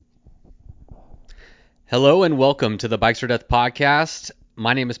Hello and welcome to the Bikes or Death podcast.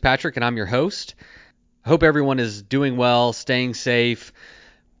 My name is Patrick and I'm your host. I hope everyone is doing well, staying safe,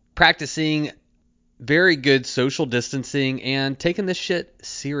 practicing very good social distancing, and taking this shit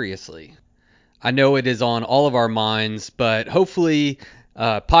seriously. I know it is on all of our minds, but hopefully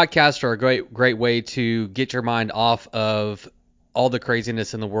podcasts are a great way to get your mind off of all the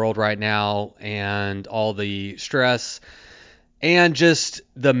craziness in the world right now and all the stress and just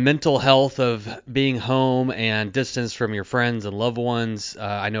the mental health of being home and distance from your friends and loved ones.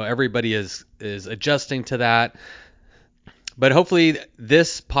 I know everybody is adjusting to that, but hopefully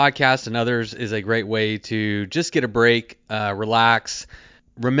this podcast and others is a great way to just get a break, relax,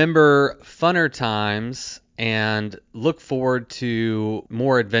 remember funner times, and look forward to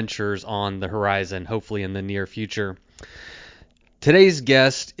more adventures on the horizon, hopefully in the near future. Today's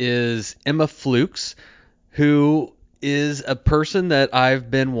guest is Emma Flukes, who is a person that I've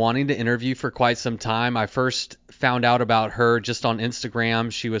been wanting to interview for quite some time. I first found out about her just on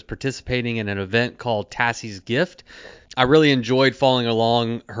Instagram. She was participating in an event called Tassie's Gift. I really enjoyed following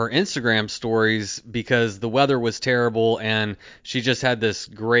along her Instagram stories because the weather was terrible and she just had this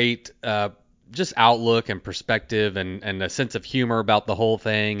great just outlook and perspective and a sense of humor about the whole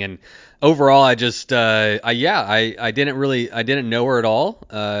thing. And overall, I just, I didn't know her at all.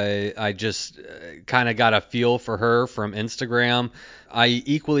 I just kind of got a feel for her from Instagram. I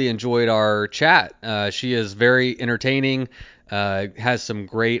equally enjoyed our chat. She is very entertaining, has some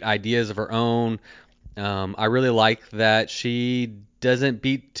great ideas of her own. I really like that she doesn't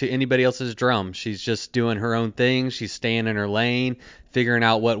beat to anybody else's drum. She's just doing her own thing. She's staying in her lane, figuring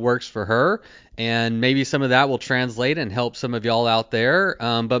out what works for her. And maybe some of that will translate and help some of y'all out there.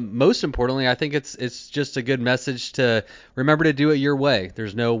 But most importantly, I think it's just a good message to remember to do it your way.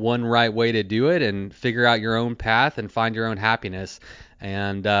 There's no one right way to do it, and figure out your own path and find your own happiness.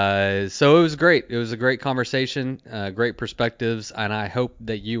 And so it was great. It was a great conversation, great perspectives, and I hope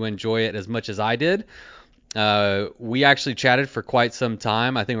that you enjoy it as much as I did. We actually chatted for quite some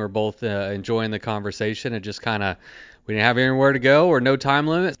time. I think we're both enjoying the conversation and just kind of, we didn't have anywhere to go or no time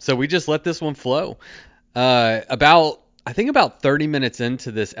limit. So we just let this one flow. I think about 30 minutes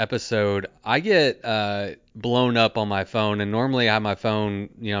into this episode, I get blown up on my phone. And normally I have my phone,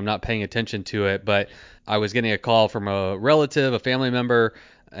 I'm not paying attention to it, but I was getting a call from a relative, a family member,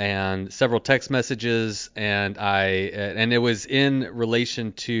 and several text messages, and it was in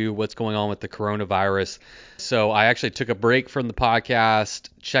relation to what's going on with the coronavirus. So I actually took a break from the podcast,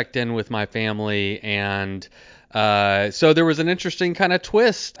 checked in with my family, and so there was an interesting kind of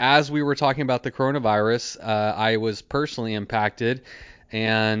twist as we were talking about the coronavirus. I was personally impacted,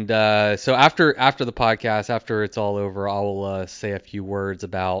 and so after the podcast, after it's all over, I will say a few words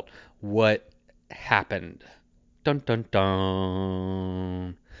about what happened. Dun dun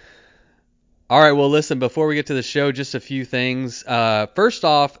dun. All right, well, listen, before we get to the show, just a few things. First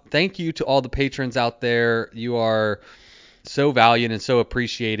off, thank you to all the patrons out there. You are so valued and so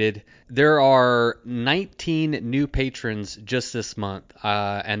appreciated. There are 19 new patrons just this month,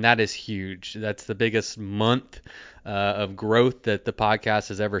 and that is huge. That's the biggest month of growth that the podcast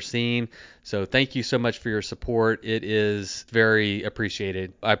has ever seen. So thank you so much for your support. It is very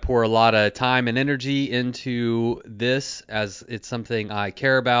appreciated. I pour a lot of time and energy into this as it's something I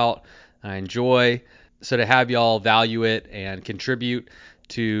care about, I enjoy. So to have y'all value it and contribute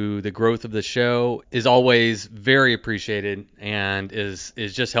to the growth of the show is always very appreciated and is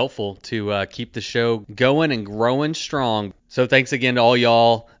just helpful to keep the show going and growing strong. So thanks again to all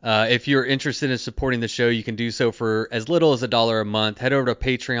y'all. If you're interested in supporting the show, you can do so for as little as $1 a month. Head over to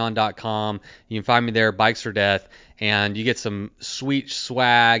patreon.com. You can find me there, Bikes or Death, and you get some sweet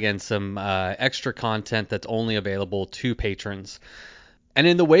swag and some extra content that's only available to patrons. And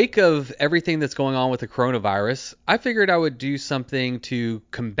in the wake of everything that's going on with the coronavirus, I figured I would do something to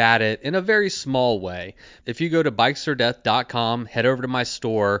combat it in a very small way. If you go to bikesordeath.com, head over to my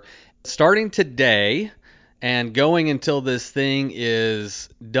store, starting today and going until this thing is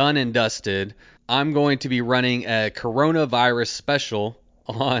done and dusted, I'm going to be running a coronavirus special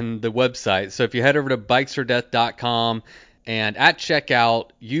on the website. So if you head over to bikesordeath.com and at checkout,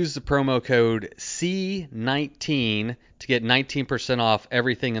 use the promo code C19 to get 19% off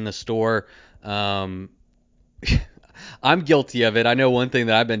everything in the store. I'm guilty of it. I know one thing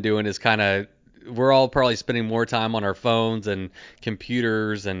that I've been doing is we're all probably spending more time on our phones and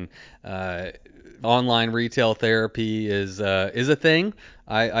computers, and online retail therapy is a thing.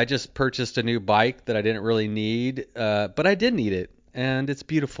 I just purchased a new bike that I didn't really need, but I did need it, and it's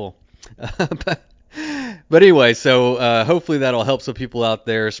beautiful. But anyway, so hopefully that'll help some people out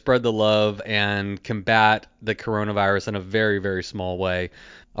there spread the love and combat the coronavirus in a very, very small way.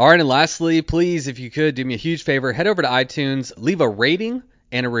 All right, and lastly, please, if you could do me a huge favor, head over to iTunes, leave a rating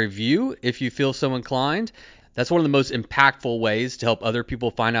and a review if you feel so inclined. That's one of the most impactful ways to help other people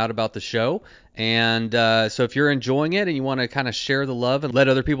find out about the show. And so if you're enjoying it and you want to kind of share the love and let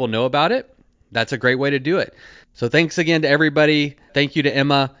other people know about it, that's a great way to do it. So thanks again to everybody. Thank you to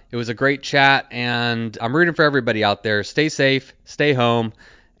Emma. It was a great chat, and I'm rooting for everybody out there. Stay safe, stay home,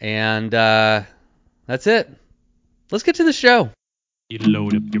 and that's it. Let's get to the show. You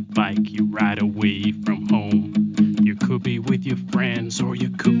load up your bike, you ride away from home. You could be with your friends or you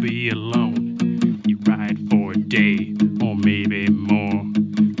could be alone. You ride for a day or maybe more.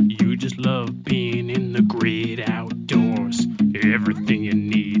 You just love being in the great outdoors. Everything you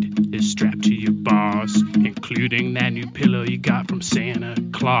need is strapped to your bars, including that new pillow you got from Santa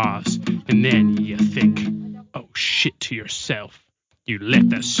Claus. And then you think, oh shit, to yourself. You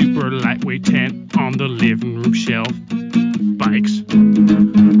left that super lightweight tent on the living room shelf. Bikes. Oh,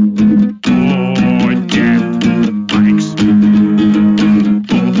 yeah. Bikes.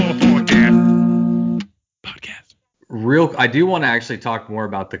 Oh, yeah. Podcast. I do want to actually talk more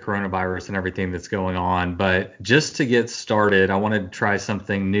about the coronavirus and everything that's going on, but just to get started, I want to try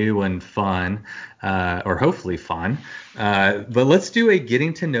something new and fun, or hopefully fun. But let's do a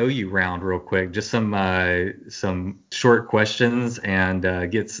getting to know you round real quick, just some short questions and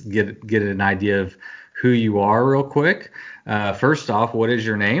get an idea of who you are real quick. First off, what is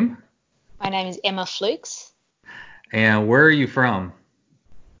your name? My name is Emma Flukes. And where are you from?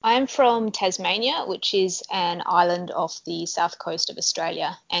 I'm from Tasmania, which is an island off the south coast of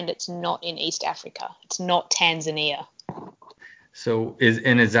Australia, and it's not in East Africa. It's not Tanzania. So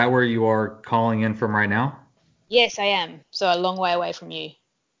is that where you are calling in from right now? Yes, I am. So a long way away from you.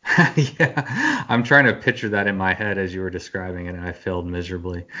 Yeah, I'm trying to picture that in my head as you were describing it, and I failed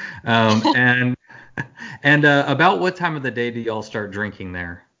miserably. And about what time of the day do y'all start drinking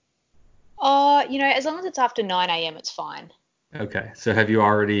there? As long as it's after 9 a.m., it's fine. Okay, so have you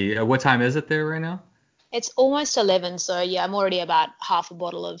already? What time is it there right now? It's almost 11, so yeah, I'm already about half a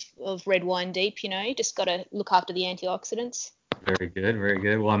bottle of red wine deep, just got to look after the antioxidants. Very good, very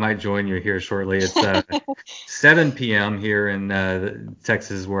good. Well, I might join you here shortly. It's 7 p.m. here in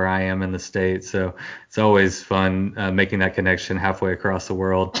Texas, where I am in the States, so it's always fun making that connection halfway across the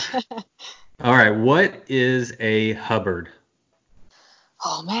world. All right, what is a Hubbard?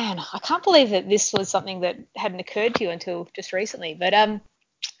 Oh man, I can't believe that this was something that hadn't occurred to you until just recently. But Yeah,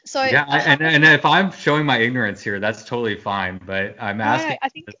 and if I'm showing my ignorance here, that's totally fine. But I'm no, asking I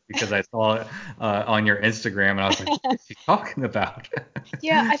think this because I saw it on your Instagram, and I was like, what is she talking about?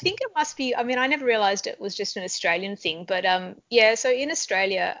 yeah, I think it must be. I mean, I never realized it was just an Australian thing, but yeah. So in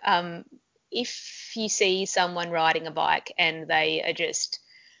Australia, if you see someone riding a bike and they are just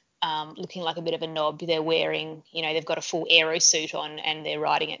looking like a bit of a knob, they're wearing, they've got a full aero suit on and they're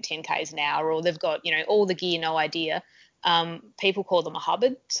riding at 10 k's an hour, or they've got, all the gear, no idea. People call them a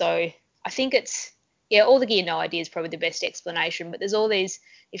Hubbard. So I think yeah, all the gear, no idea is probably the best explanation. But there's all these.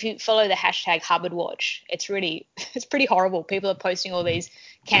 If you follow the hashtag Hubbard Watch, it's pretty horrible. People are posting all these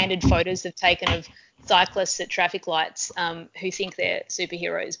candid photos they've taken of cyclists at traffic lights who think they're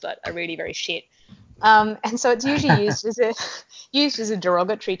superheroes but are really very shit. And so it's usually used as a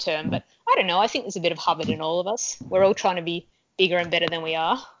derogatory term, but I don't know. I think there's a bit of Hubbard in all of us. We're all trying to be bigger and better than we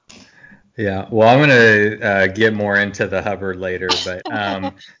are. Yeah, well, I'm gonna get more into the Hubbard later, but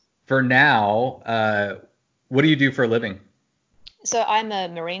for now, what do you do for a living? So I'm a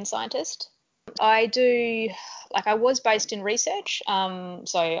marine scientist. I do, I was based in research.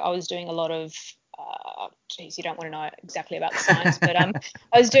 So I was doing a lot of, geez, you don't want to know exactly about the science, but I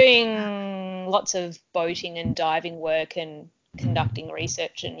was doing lots of boating and diving work and conducting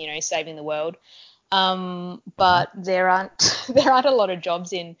research and, saving the world. But there aren't a lot of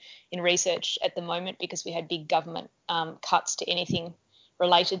jobs in research at the moment because we had big government cuts to anything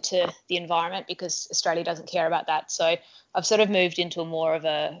related to the environment because Australia doesn't care about that. So I've sort of moved into more of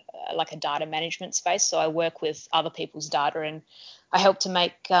a data management space. So I work with other people's data and I help to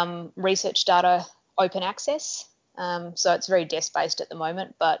make research data open access. So it's very desk based at the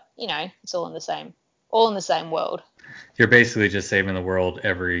moment, but it's all in the same world. You're basically just saving the world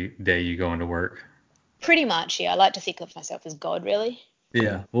every day you go into work. Pretty much, yeah. I like to think of myself as God, really.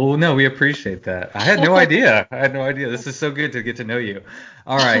 Yeah. Well, no, we appreciate that. I had no idea. I had no idea. This is so good to get to know you.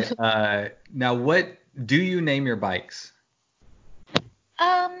 All right. Now, what do you name your bikes?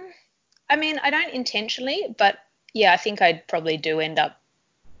 I mean, I don't intentionally, but yeah, I think I probably do end up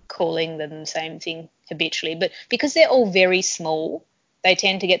calling them the same thing habitually. But because they're all very small, they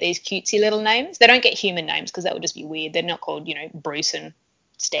tend to get these cutesy little names. They don't get human names because that would just be weird. They're not called, Bruce and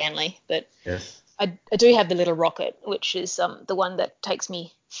Stanley. But Yes. I do have the little rocket, which is the one that takes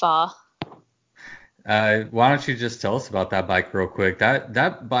me far. Why don't you just tell us about that bike real quick?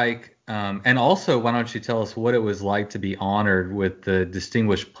 That bike, and also why don't you tell us what it was like to be honored with the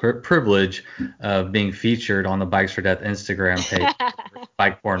distinguished privilege of being featured on the Bikes for Death Instagram page,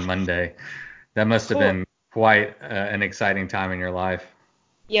 Bike Porn Monday. That must have Cool. been quite an exciting time in your life.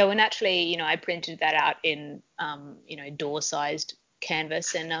 Yeah, well, naturally, I printed that out in, door-sized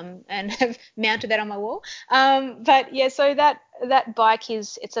canvas and have mounted that on my wall. But yeah, so that bike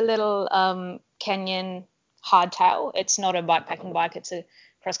it's a little Canyon hardtail. It's not a bikepacking bike. It's a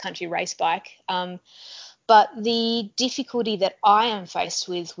cross-country race bike. But the difficulty that I am faced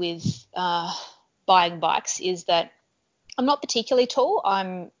with buying bikes is that I'm not particularly tall.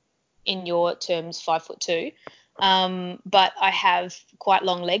 I'm, in your terms, 5'2". But I have quite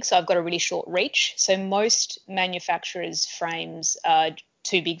long legs, so I've got a really short reach. So most manufacturers' frames are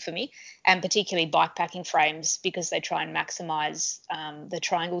too big for me, and particularly bikepacking frames, because they try and maximize the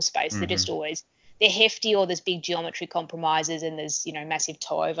triangle space. They're just always, they're hefty, or there's big geometry compromises, and there's massive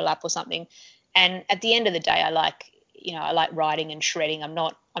toe overlap or something. And at the end of the day, I like riding and shredding. I'm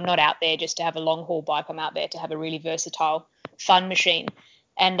not out there just to have a long haul bike. I'm out there to have a really versatile, fun machine.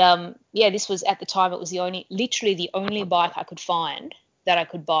 And this was, at the time, it was literally the only bike I could find that I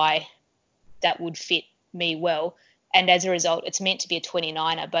could buy that would fit me well. And as a result, it's meant to be a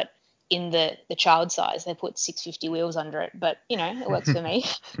 29er, but in the child size, they put 650 wheels under it. But it works for me.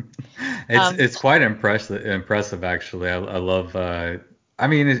 It's quite impressive actually. I love. I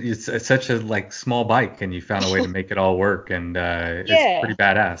mean, it's such a small bike, and you found a way to make it all work, and it's Yeah. pretty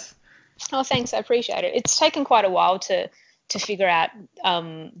badass. Oh, thanks. I appreciate it. It's taken quite a while to figure out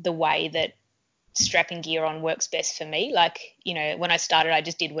the way that strapping gear on works best for me. When I started, I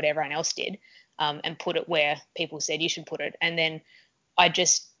just did what everyone else did, and put it where people said you should put it. And then I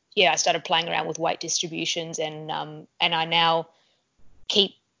started playing around with weight distributions, and I now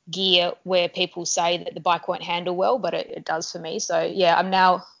keep gear where people say that the bike won't handle well, but it does for me. So yeah,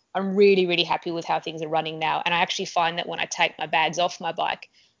 I'm really, really happy with how things are running now. And I actually find that when I take my bags off my bike,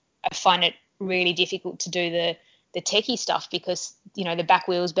 I find it really difficult to do the techie stuff, because the back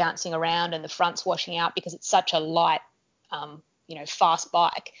wheel's bouncing around and the front's washing out, because it's such a light fast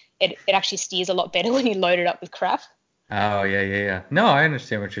bike. It actually steers a lot better when you load it up with crap. Oh yeah. No, I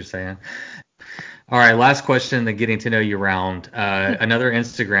understand what you're saying. All right, last question, the getting to know you round. Another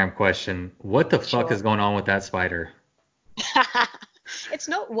Instagram question. What the fuck Sure. is going on with that spider? It's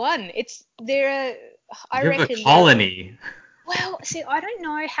not one. I You have a reckon colony. well, see, I don't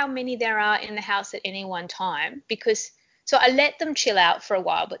know how many there are in the house at any one time, because so I let them chill out for a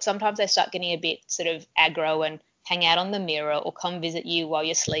while, but sometimes they start getting a bit sort of aggro and hang out on the mirror or come visit you while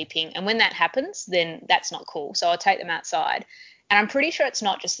you're sleeping. And when that happens, then that's not cool. So I'll take them outside. And I'm pretty sure it's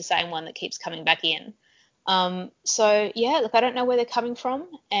not just the same one that keeps coming back in. So yeah, look, I don't know where they're coming from,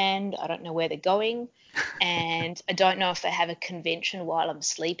 and I don't know where they're going, and I don't know if they have a convention while I'm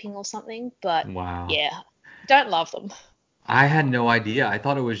sleeping or something, but Wow. yeah, don't love them. I had no idea. I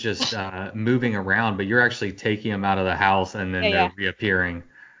thought it was just moving around, but you're actually taking them out of the house and then Yeah, they're yeah. reappearing.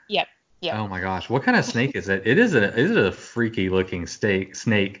 Yep, yep. Oh my gosh. What kind of snake is it? Is it a freaky looking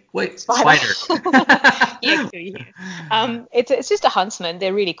snake? Wait, Spider. spider. Yeah, cool, yeah. It's just a huntsman.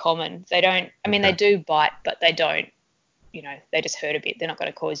 They're really common. They don't. I mean, they Okay. do bite, but they don't. They just hurt a bit. They're not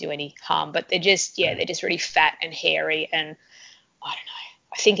going to cause you any harm. But they're just really fat and hairy, and I don't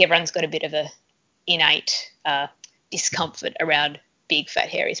know. I think everyone's got a bit of a innate discomfort around big, fat,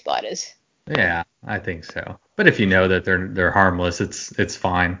 hairy spiders. Yeah, I think so. But if you know that they're harmless, it's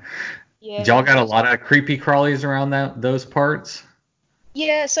fine. Yeah, Y'all got a exactly. lot of creepy crawlies around those parts?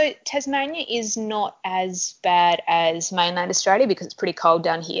 Yeah, so Tasmania is not as bad as mainland Australia because it's pretty cold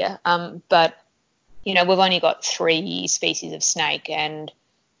down here. But we've only got 3 species of snake, and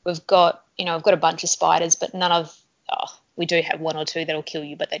we've got a bunch of spiders, but none of, we do have one or two that'll kill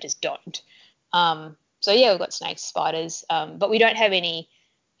you, but they just don't. So yeah, we've got snakes, spiders, but we don't have any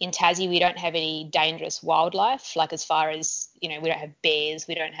in Tassie. We don't have any dangerous wildlife, like as far as, we don't have bears,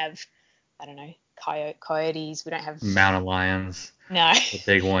 we don't have, I don't know, coyotes, we don't have, Mountain lions, no, the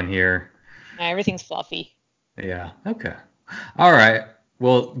big one here. no, everything's fluffy. Yeah. Okay. All right.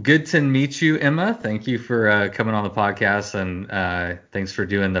 Well, good to meet you, Emma. Thank you for coming on the podcast, and thanks for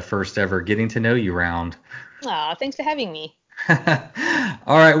doing the first ever getting to know you round. Thanks for having me.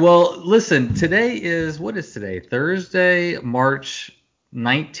 All right. Well, listen, what is today? Thursday, March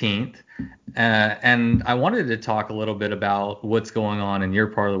 19th. And I wanted to talk a little bit about what's going on in your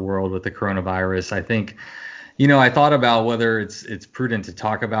part of the world with the coronavirus. I think, I thought about whether it's prudent to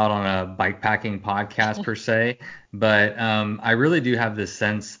talk about on a bikepacking podcast per se, but I really do have this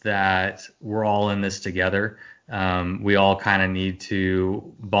sense that we're all in this together. We all kind of need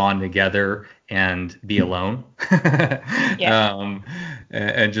to bond together and be alone. Yeah.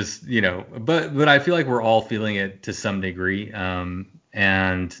 And just, but I feel like we're all feeling it to some degree.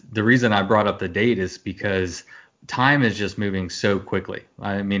 And the reason I brought up the date is because time is just moving so quickly.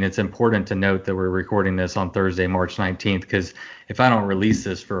 I mean, it's important to note that we're recording this on Thursday, March 19th, because if I don't release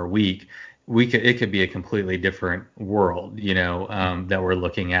this for a week, it could be a completely different world, that we're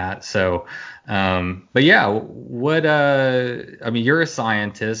looking at. So, but yeah, I mean, you're a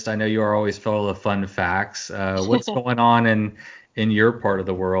scientist. I know you are always full of fun facts. What's going on in your part of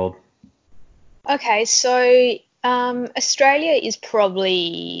the world? Okay, so Australia is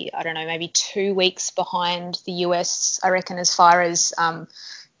probably, I don't know, maybe 2 weeks behind the US, I reckon, as far as our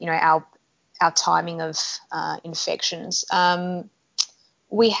timing of infections.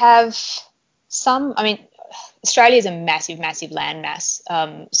 We have I mean, Australia is a massive, massive landmass.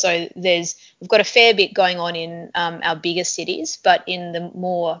 So we've got a fair bit going on in our bigger cities, but in the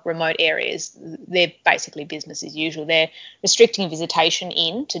more remote areas, they're basically business as usual. They're restricting visitation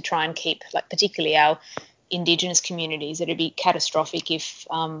in to try and keep, like, particularly our Indigenous communities. It'd be catastrophic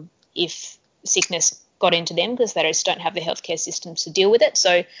if sickness got into them because they just don't have the healthcare systems to deal with it.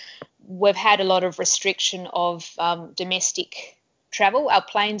 So we've had a lot of restriction of domestic travel. Our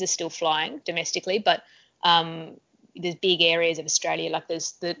planes are still flying domestically, but there's big areas of Australia, like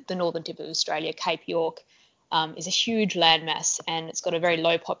there's the northern tip of Australia, Cape York, is a huge landmass, and it's got a very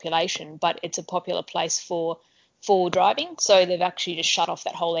low population, but it's a popular place for driving. So they've actually just shut off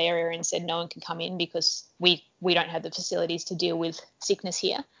that whole area and said no one can come in because we don't have the facilities to deal with sickness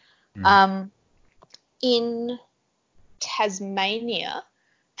here. In Tasmania,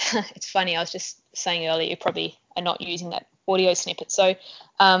 it's funny, I was just saying earlier, you probably are not using that audio snippet. So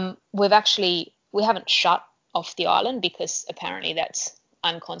we haven't shut off the island because apparently that's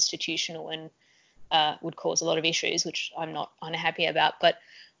unconstitutional and would cause a lot of issues, which I'm not unhappy about. But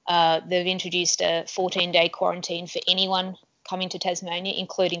they've introduced a 14-day quarantine for anyone coming to Tasmania,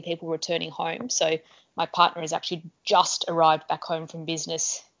 including people returning home. So my partner has actually just arrived back home from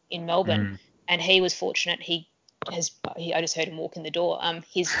business in Melbourne, and he was fortunate. I just heard him walk in the door.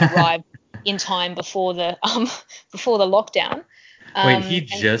 He's arrived in time before the lockdown. Wait, he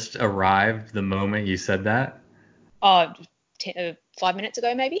just arrived the moment you said that? Oh, 5 minutes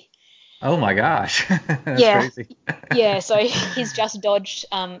ago, maybe. Oh my gosh, that's Yeah, crazy. yeah. So he's just dodged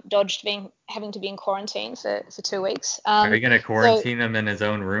having to be in quarantine for 2 weeks. Are you gonna So quarantine him in his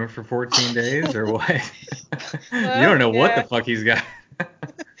own room for 14 days or what? You well, don't know what the yeah, fuck he's got.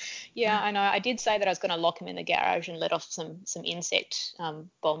 yeah. I know. I did say that I was going to lock him in the garage and let off some insect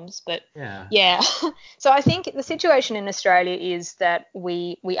bombs, but Yeah. yeah. So I think the situation in Australia is that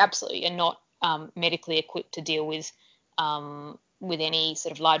we absolutely are not medically equipped to deal with any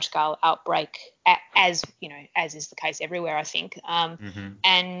sort of large scale outbreak, as as is the case everywhere, I think.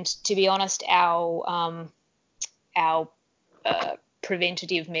 And to be honest, our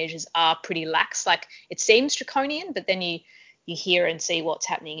preventative measures are pretty lax. Like, it seems draconian, but then you hear and see what's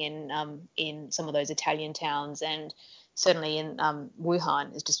happening in some of those Italian towns, and certainly in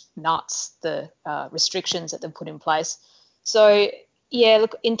Wuhan is just nuts, the restrictions that they've put in place. So yeah,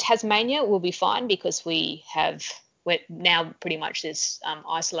 look, in Tasmania we'll be fine because we're now pretty much this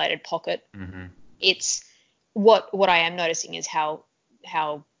isolated pocket. It's what I am noticing is how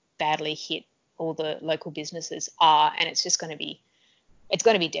badly hit all the local businesses are, and it's going to be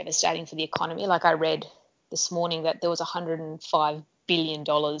devastating for the economy. Like, I read this morning that there was $105 billion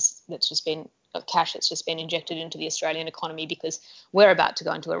that's just been of cash that's just been injected into the Australian economy because we're about to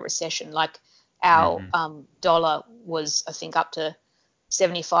go into a recession. Like, our dollar was, I think, up to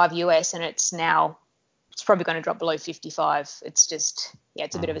 75 US, and it's probably going to drop below 55. It's just, yeah,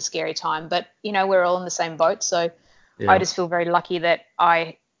 it's a bit of a scary time, but we're all in the same boat. So I Yeah. just feel very lucky that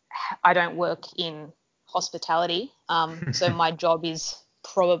I don't work in hospitality. So my job is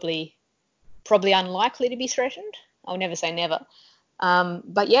probably unlikely to be threatened. I'll never say never.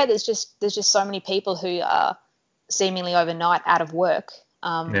 But yeah, there's just so many people who are seemingly overnight out of work.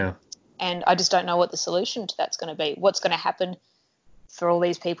 Yeah. And I just don't know what the solution to that's going to be. What's going to happen for all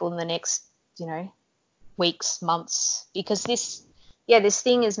these people in the next, weeks, months? Because this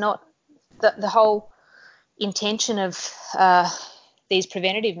thing is not the whole intention of these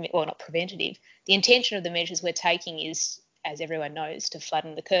not preventative. The intention of the measures we're taking is, as everyone knows, to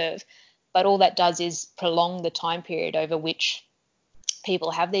flatten the curve. But all that does is prolong the time period over which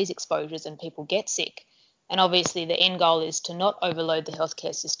people have these exposures and people get sick. And obviously the end goal is to not overload the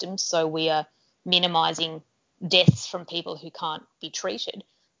healthcare system. So we are minimising deaths from people who can't be treated.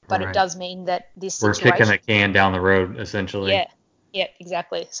 But it does mean that this situation... We're kicking the can down the road, essentially. Yeah,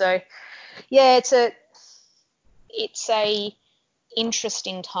 exactly. So, yeah, it's a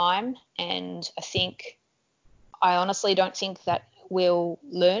interesting time, and I honestly don't think that we'll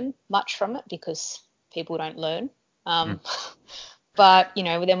learn much from it because people don't learn. But,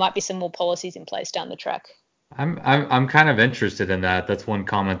 there might be some more policies in place down the track. I'm kind of interested in that. That's one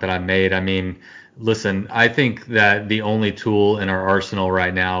comment that I made. I mean, listen, I think that the only tool in our arsenal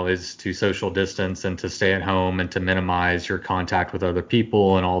right now is to social distance and to stay at home and to minimize your contact with other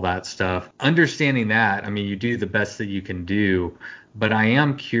people and all that stuff. Understanding that, I mean, you do the best that you can do, but I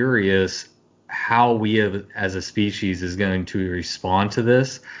am curious how we as a species is going to respond to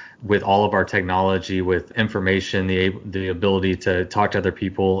this with all of our technology, with information, the ability to talk to other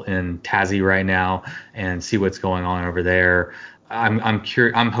people in Tassie right now and see what's going on over there. I'm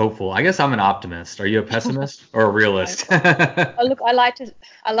curious. I'm hopeful. I guess I'm an optimist. Are you a pessimist or a realist? Look, I like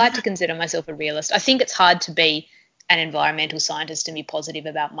to consider myself a realist. I think it's hard to be an environmental scientist and be positive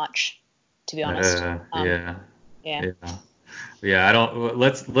about much, to be honest. Yeah. I don't.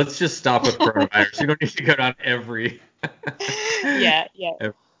 Let's just stop with coronavirus. You don't need to go down every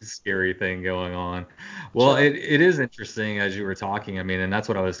every scary thing going on. Well, Sure. it is interesting as you were talking. I mean, and that's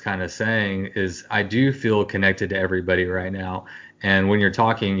what I was kind of saying is I do feel connected to everybody right now. And when you're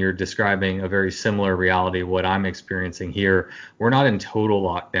talking, you're describing a very similar reality of what I'm experiencing here. We're not in total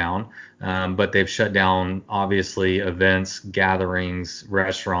lockdown, but they've shut down, obviously, events, gatherings,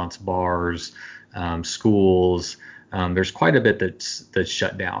 restaurants, bars, schools. There's quite a bit that's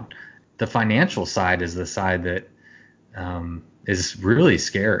shut down. The financial side is the side that is really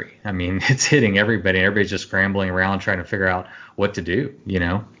scary. I mean, it's hitting everybody. Everybody's just scrambling around trying to figure out what to do,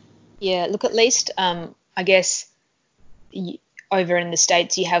 Yeah, look, at least I guess over in the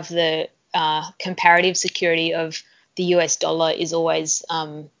States you have the comparative security of the US dollar is always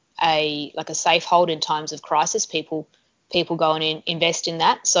a safe hold in times of crisis. People go and invest in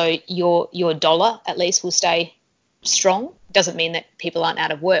that. So your dollar at least will stay strong. Doesn't mean that people aren't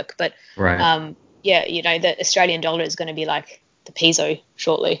out of work, but right. The Australian dollar is going to be like the peso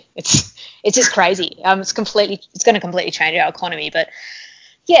shortly. It's just crazy. It's going to completely change our economy. But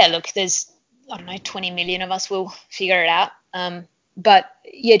yeah, look, there's 20 million of us will figure it out. But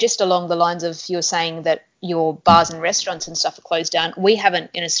yeah, just along the lines of you were saying that your bars and restaurants and stuff are closed down.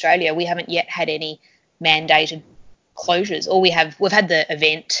 In Australia, we haven't yet had any mandated closures. We've had the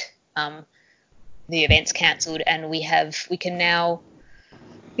events cancelled, and we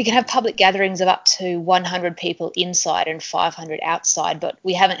can have public gatherings of up to 100 people inside and 500 outside, but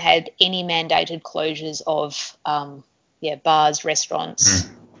we haven't had any mandated closures of bars, restaurants,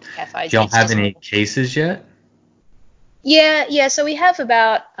 cafes. Do y'all have any cases yet? Yeah. So we have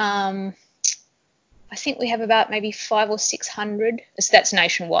about I think we have about maybe 500 or 600. So that's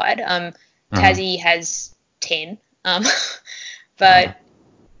nationwide. Tassie has 10. But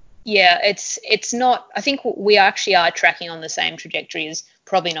yeah, it's not. I think we actually are tracking on the same trajectory as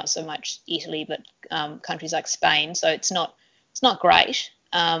probably not so much Italy, but countries like Spain. So it's not great.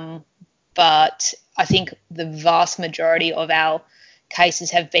 But I think the vast majority of our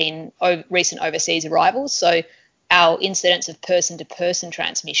cases have been recent overseas arrivals. So our incidence of person-to-person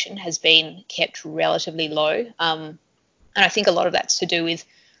transmission has been kept relatively low. And I think a lot of that's to do with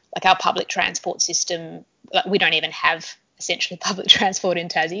our public transport system. We don't even have essentially public transport in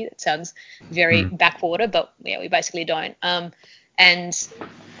Tassie. It sounds very backwater, but yeah, we basically don't. And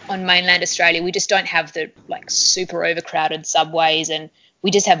on mainland Australia, we just don't have the super overcrowded subways, and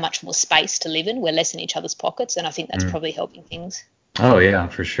we just have much more space to live in. We're less in each other's pockets, and I think that's probably helping things. Oh yeah,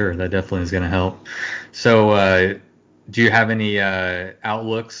 for sure. That definitely is going to help. So, do you have any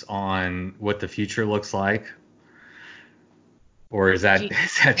outlooks on what the future looks like? Or is that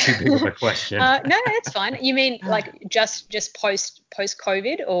too big of a question? No, it's fine. You mean just post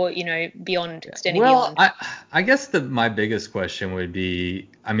COVID, or beyond, extending beyond? Well, I guess my biggest question would be,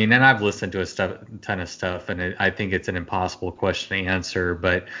 I mean, and I've listened to a ton of stuff, and I think it's an impossible question to answer.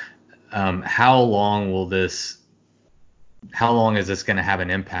 But how long is this going to have an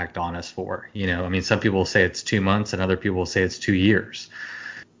impact on us for? I mean, some people say it's 2 months, and other people say it's 2 years.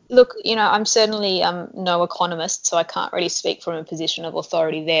 Look, I'm certainly no economist, so I can't really speak from a position of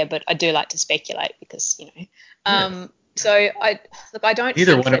authority there, but I do like to speculate because, Yes. So I don't.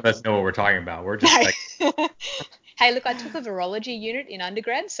 Neither one of us know what we're talking about. We're just Hey, look, I took a virology unit in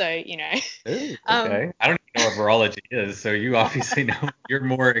undergrad, so Ooh, okay. I don't even know what virology is, so you obviously know. You're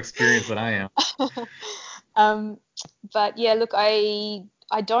more experienced than I am. But yeah, look, I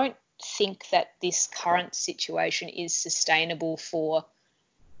don't think that this current situation is sustainable for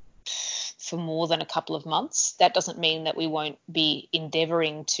for more than a couple of months. That doesn't mean that we won't be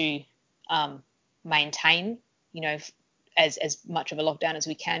endeavouring to maintain, as much of a lockdown as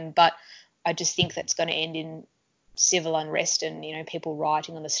we can. But I just think that's going to end in civil unrest and people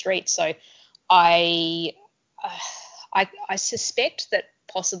rioting on the streets. So I suspect that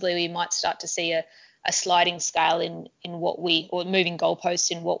possibly we might start to see a sliding scale in what or moving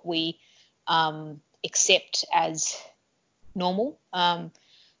goalposts in what we accept as normal.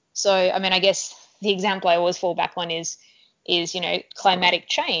 So I mean, I guess the example I always fall back on is climatic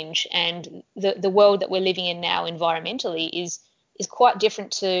change, and the world that we're living in now environmentally is quite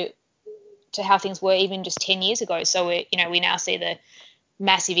different to how things were even just 10 years ago. So we now see the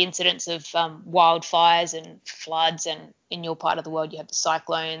massive incidents of wildfires and floods, and in your part of the world you have the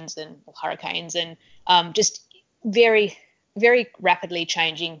cyclones and hurricanes, and just very, very rapidly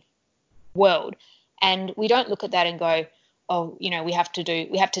changing world. And we don't look at that and go, oh, we have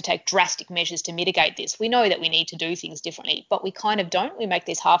to take drastic measures to mitigate this. We know that we need to do things differently, but we kind of don't. We make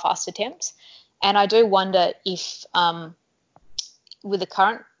these half-assed attempts. And I do wonder if with the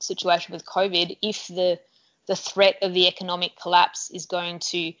current situation with COVID, if the threat of the economic collapse is going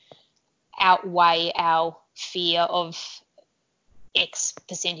to outweigh our fear of X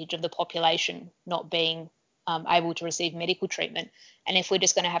percentage of the population not being able to receive medical treatment. And if we're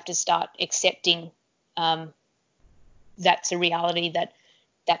just going to have to start accepting that's a reality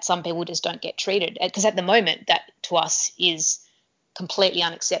that some people just don't get treated. Because at the moment, that to us is completely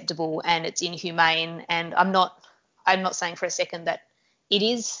unacceptable and it's inhumane. And I'm not saying for a second that it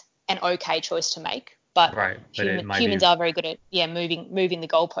is an okay choice to make, but right. humans are very good at moving the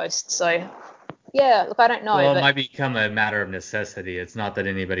goalposts. So yeah, look, I don't know. Well, it might become a matter of necessity. It's not that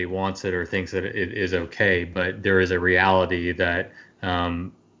anybody wants it or thinks that it is okay, but there is a reality that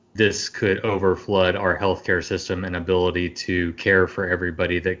this could overflood our healthcare system and ability to care for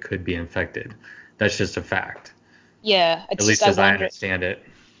everybody that could be infected. That's just a fact. Yeah, at least as I understand it.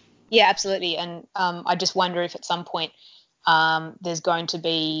 Yeah, absolutely. And I just wonder if at some point there's going to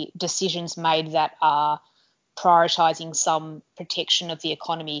be decisions made that are prioritizing some protection of the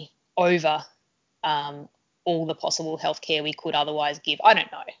economy over all the possible healthcare we could otherwise give. I don't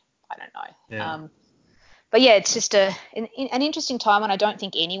know. Yeah. But yeah, it's just an interesting time, and I don't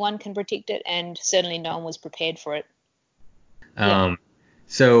think anyone can predict it, and certainly no one was prepared for it.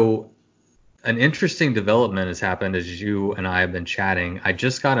 So an interesting development has happened as you and I have been chatting. I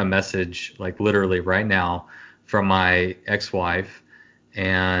just got a message, like literally right now, from my ex-wife,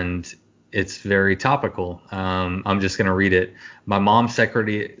 and it's very topical. I'm just going to read it. My mom's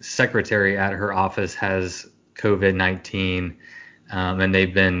secretary at her office has COVID-19. And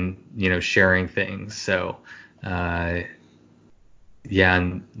they've been, sharing things. So, and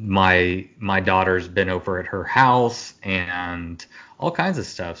my daughter's been over at her house and all kinds of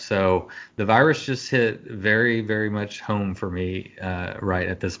stuff. So the virus just hit very, very much home for me right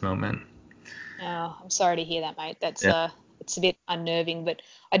at this moment. Oh, I'm sorry to hear that, mate. That's it's a bit unnerving. But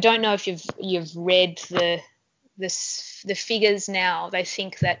I don't know if you've read the figures now. They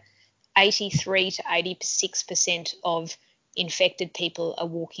think that 83 to 86% of infected people are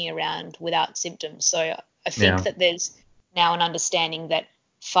walking around without symptoms. So I think that there's now an understanding that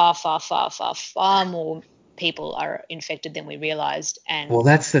far, far, far, far, far more people are infected than we realized. And well,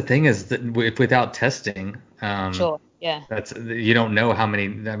 that's the thing is that without testing, sure, yeah, you don't know how many.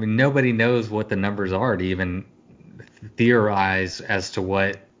 I mean, nobody knows what the numbers are to even theorize as to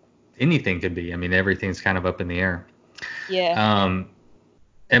what anything could be. I mean, everything's kind of up in the air. Yeah.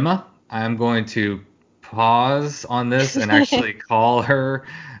 Emma, I'm going to pause on this and actually call her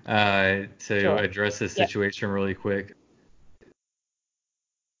to address this situation really quick.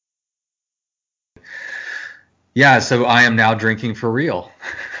 Yeah, so I am now drinking for real.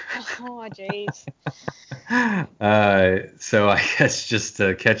 Oh, jeez. So I guess just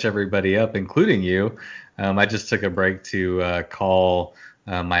to catch everybody up, including you, I just took a break to call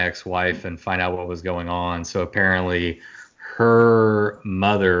my ex-wife and find out what was going on. So apparently her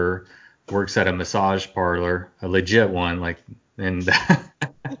mother works at a massage parlor, a legit one, and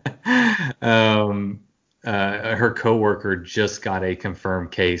her coworker just got a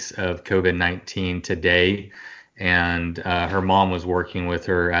confirmed case of COVID-19 today, and her mom was working with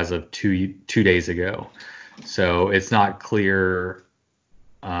her as of two days ago. So it's not clear,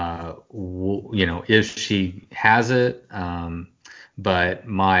 if she has it. But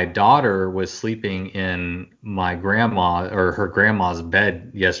my daughter was sleeping in her grandma's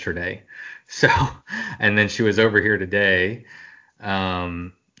bed yesterday. So, and then she was over here today.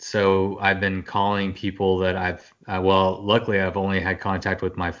 So I've been calling people that luckily I've only had contact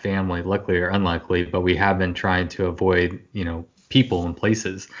with my family, luckily or unluckily, but we have been trying to avoid, people and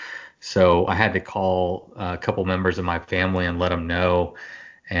places. So I had to call a couple members of my family and let them know.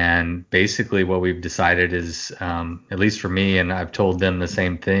 And basically, what we've decided is, at least for me, and I've told them the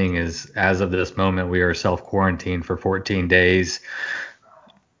same thing, is as of this moment, we are self quarantined for 14 days.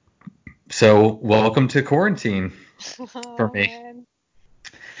 So welcome to quarantine for Oh me. man.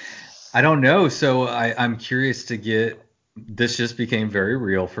 I don't know. So I'm curious to get. This just became very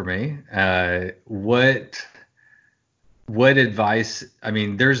real for me. What advice? I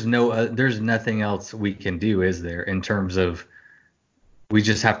mean, there's nothing else we can do, is there? In terms of we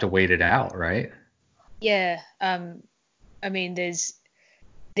just have to wait it out, right? Yeah. I mean, there's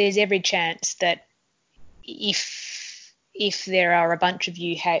every chance that if there are a bunch of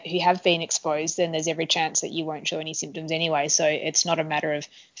you who have been exposed, then there's every chance that you won't show any symptoms anyway. So it's not a matter of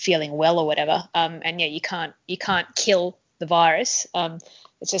feeling well or whatever. And yeah, you can't kill the virus.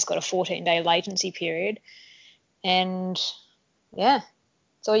 It's just got a 14-day latency period, and yeah,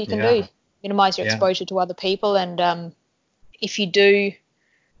 that's all you can do. Yeah. Minimize your Yeah. exposure to other people, and if you do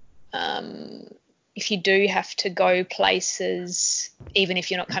um, if you do have to go places, even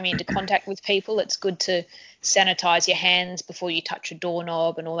if you're not coming into contact with people, it's good to sanitize your hands before you touch a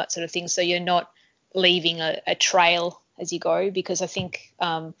doorknob and all that sort of thing, so you're not leaving a trail as you go, because I think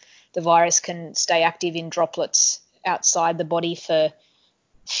the virus can stay active in droplets outside the body for a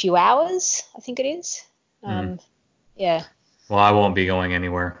few hours, I think it is. Mm. Yeah. Well, I won't be going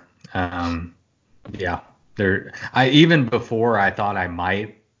anywhere. Yeah. I even before I thought I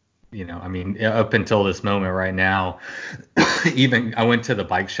might, I mean, up until this moment right now, even I went to the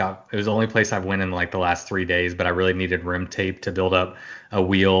bike shop. It was the only place I've went in like the last 3 days, but I really needed rim tape to build up a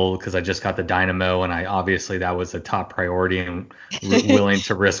wheel because I just got the Dynamo, and I obviously that was a top priority and willing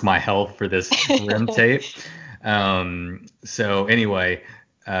to risk my health for this rim tape. So anyway,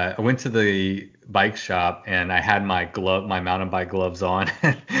 I went to the bike shop and I had my mountain bike gloves on,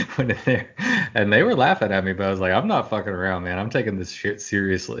 went in there, and they were laughing at me, but I was like, I'm not fucking around, man. I'm taking this shit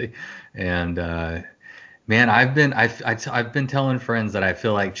seriously. And man, I've been telling friends that I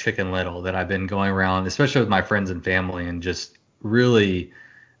feel like Chicken Little, that I've been going around, especially with my friends and family, and just really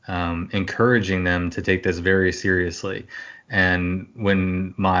encouraging them to take this very seriously. And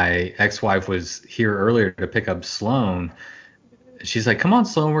when my ex-wife was here earlier to pick up Sloan, she's like, "Come on,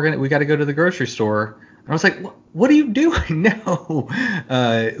 Sloan, we got to go to the grocery store." And I was like, "What are you doing? No,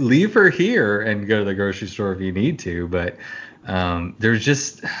 leave her here and go to the grocery store if you need to." But there's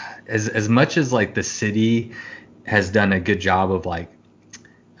just as much as like the city has done a good job of like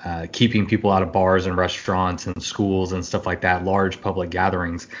keeping people out of bars and restaurants and schools and stuff like that, large public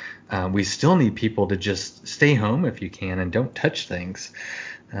gatherings. We still need people to just stay home if you can and don't touch things.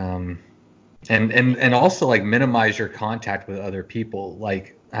 Um, and also like minimize your contact with other people.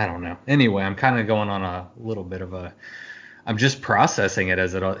 Like, I don't know. Anyway, I'm kind of going on a little bit of a. I'm just processing it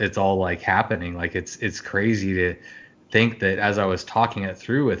as it's all like happening. Like it's crazy to think that as I was talking it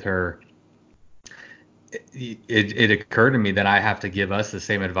through with her, it occurred to me that I have to give us the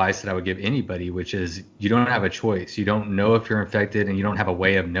same advice that I would give anybody, which is you don't have a choice. You don't know if you're infected, and you don't have a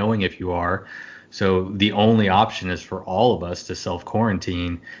way of knowing if you are. So the only option is for all of us to self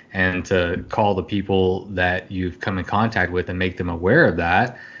quarantine and to call the people that you've come in contact with and make them aware of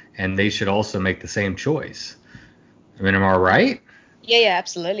that. And they should also make the same choice. I mean, am I right? Yeah,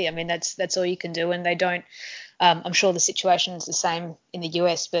 absolutely. I mean, that's all you can do, and they don't. I'm sure the situation is the same in the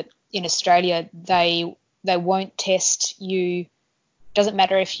US, but in Australia, they won't test you. Doesn't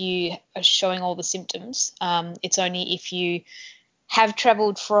matter if you are showing all the symptoms. It's only if you have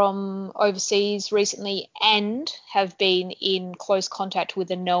travelled from overseas recently and have been in close contact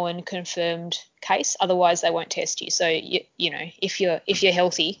with a known confirmed case. Otherwise, they won't test you. So if you're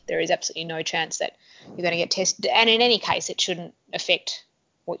healthy, there is absolutely no chance that you're going to get tested. And in any case, it shouldn't affect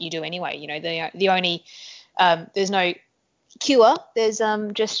what you do anyway. The only there's no cure. There's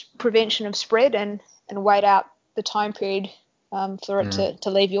just prevention of spread and wait out the time period for it Yeah. to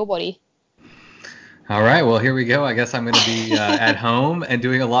leave your body. All right. Well, here we go. I guess I'm going to be at home and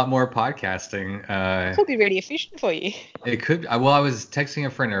doing a lot more podcasting. Could be really efficient for you. It could. Well, I was texting a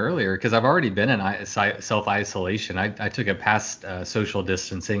friend earlier because I've already been in self-isolation. I took it past social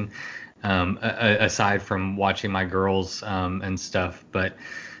distancing, aside from watching my girls and stuff. But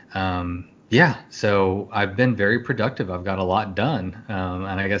yeah, so I've been very productive. I've got a lot done, and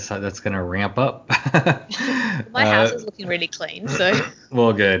I guess that's going to ramp up. My house is looking really clean, so.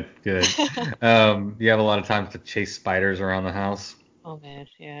 Well, good, good. You have a lot of time to chase spiders around the house. Oh man,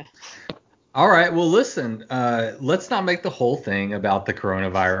 yeah. All right. Well, listen, let's not make the whole thing about the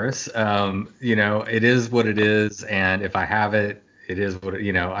coronavirus. It is what it is. And if I have it, it is what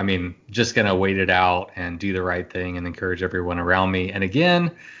I mean, just going to wait it out and do the right thing and encourage everyone around me. And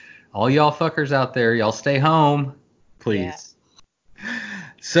again, all y'all fuckers out there, y'all stay home, Yeah. please.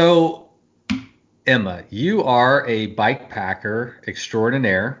 So, Emma, you are a bike packer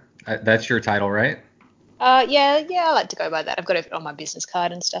extraordinaire. That's your title, right? Yeah, I like to go by that. I've got it on my business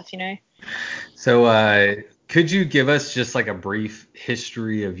card and stuff, you know. So, could you give us just like a brief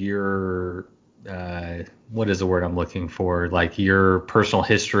history of your, what is the word I'm looking for? Like your personal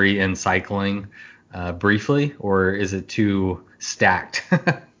history in cycling, briefly, or is it too stacked?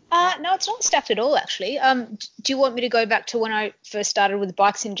 No, it's not stacked at all, actually. Do you want me to go back to when I first started with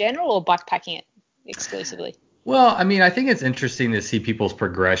bikes in general, or bike packing it exclusively? Well, I mean, I think it's interesting to see people's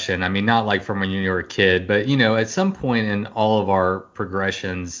progression. I mean, not like from when you were a kid, but at some point in all of our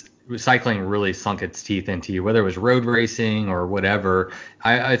progressions, cycling really sunk its teeth into you, whether it was road racing or whatever.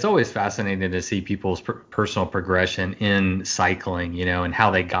 It's always fascinating to see people's personal progression in cycling, and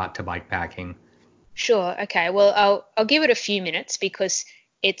how they got to bike packing. Sure. Okay. Well, I'll give it a few minutes because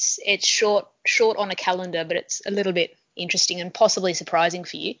it's short on a calendar, but it's a little bit interesting and possibly surprising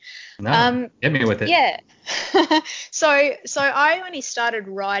for you. No, hit me with it. Yeah. So I only started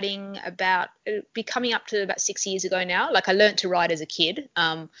riding about be coming up to about 6 years ago now. Like I learned to ride as a kid,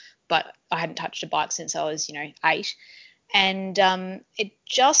 but I hadn't touched a bike since I was 8. And it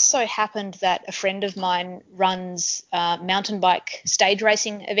just so happened that a friend of mine runs mountain bike stage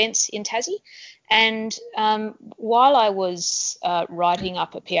racing events in Tassie. And while I was writing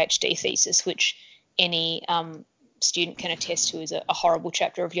up a PhD thesis, which any student can attest to is a horrible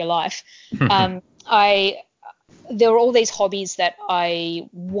chapter of your life, there were all these hobbies that I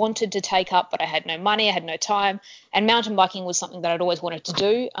wanted to take up, but I had no money, I had no time, and mountain biking was something that I'd always wanted to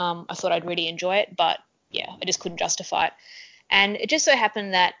do. I thought I'd really enjoy it, but yeah, I just couldn't justify it. And it just so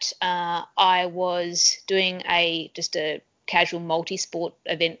happened that I was doing just a casual multi-sport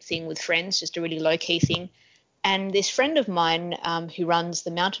event thing with friends, just a really low-key thing. And this friend of mine who runs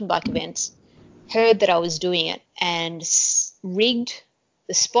the mountain bike events heard that I was doing it and rigged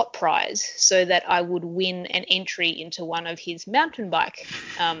the spot prize so that I would win an entry into one of his mountain bike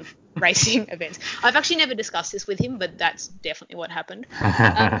racing events. I've actually never discussed this with him, but that's definitely what happened.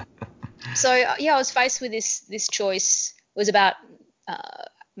 So yeah, I was faced with this choice. It was about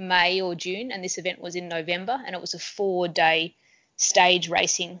May or June, and this event was in November, and it was a 4-day stage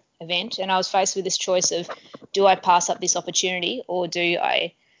racing event. And I was faced with this choice of, do I pass up this opportunity, or do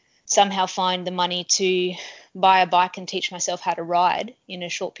I somehow find the money to buy a bike and teach myself how to ride in a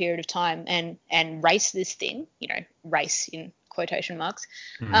short period of time and race this thing, race in quotation marks.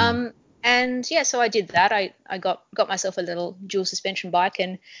 Mm-hmm. And yeah, so I did that. I got myself a little dual suspension bike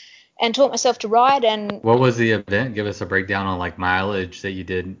and taught myself to ride. And What was the event? Give us a breakdown on like mileage that you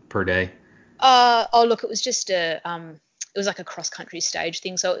did per day. oh look, it was just it was like a cross country stage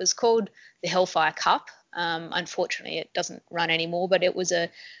thing. So it was called the Hellfire Cup. Unfortunately, it doesn't run anymore, but it was a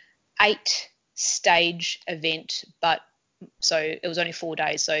 8-stage event, but so it was only 4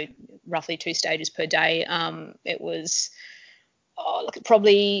 days, so roughly 2 stages per day. It was it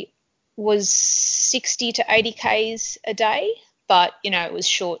probably was 60 to 80 k's a day, but it was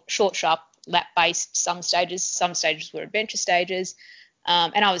short, sharp, lap based. Some stages were adventure stages,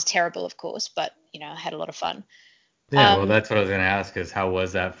 and I was terrible, of course, but I had a lot of fun. Yeah, well, that's what I was going to ask is how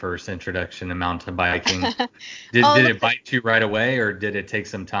was that first introduction to mountain biking? Did Oh, did look, it bite you right away, or did it take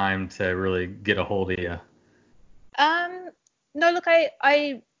some time to really get a hold of you? no, look,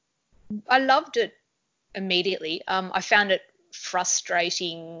 I loved it immediately. I found it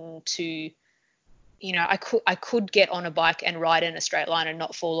frustrating to, I could get on a bike and ride in a straight line and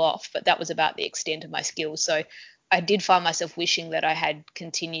not fall off, but that was about the extent of my skills. So I did find myself wishing that I had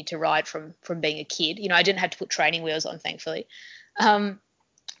continued to ride from being a kid. I didn't have to put training wheels on, thankfully.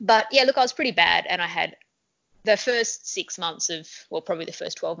 But yeah, look, I was pretty bad, and I had the first 6 months probably the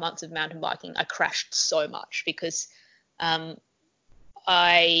first 12 months of mountain biking, I crashed so much because um,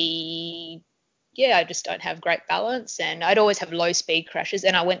 I just don't have great balance, and I'd always have low speed crashes,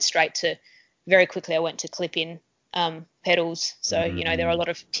 and I went very quickly to clip in pedals. So, there are a lot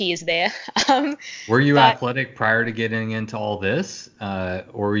of tears there. Were you But athletic prior to getting into all this, or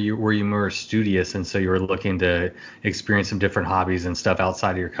were you more studious and so you were looking to experience some different hobbies and stuff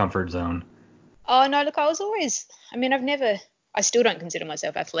outside of your comfort zone? oh no, look, I still don't consider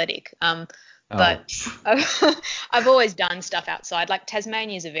myself athletic. Oh, But I've always done stuff outside. Like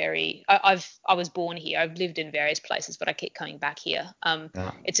Tasmania is I was born here. I've lived in various places, but I keep coming back here.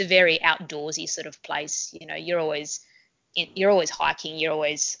 yeah. It's a very outdoorsy sort of place. You're always hiking.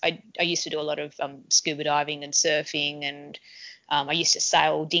 I used to do a lot of scuba diving and surfing, and I used to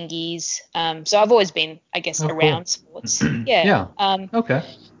sail dinghies. So I've always been, I guess, Oh, cool. around sports. Yeah. Yeah. Okay.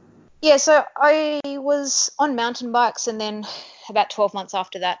 Yeah, so I was on mountain bikes, and then about 12 months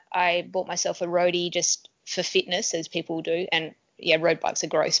after that, I bought myself a roadie just for fitness, as people do. And yeah, road bikes are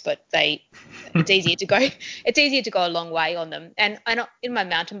gross, but it's easier to go. It's easier to go a long way on them. And in my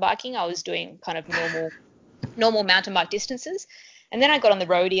mountain biking, I was doing kind of normal mountain bike distances, and then I got on the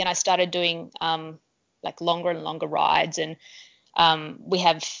roadie and I started doing like longer and longer rides, and we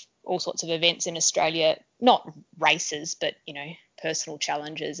have all sorts of events in Australia, not races, but personal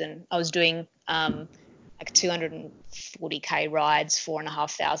challenges. And I was doing like 240k rides,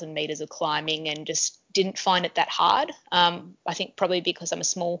 4,500 meters of climbing, and just didn't find it that hard. I think probably because I'm a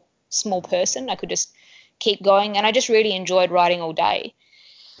small person, I could just keep going, and I just really enjoyed riding all day.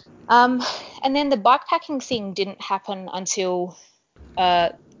 And then the bikepacking thing didn't happen until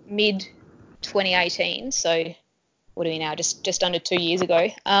mid 2018. So what are we now? Just under 2 years ago.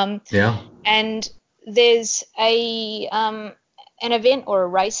 Yeah. And there's an event or a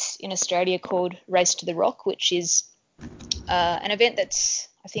race in Australia called Race to the Rock, which is an event that's,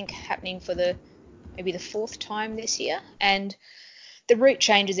 I think, happening for maybe the fourth time this year. And the route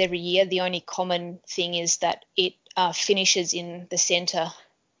changes every year. The only common thing is that it finishes in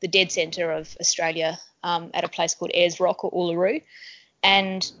the dead centre of Australia, at a place called Ayers Rock or Uluru.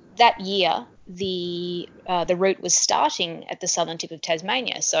 And that year, the route was starting at the southern tip of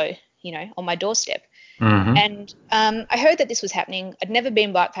Tasmania, so on my doorstep. Mm-hmm. And I heard that this was happening. I'd never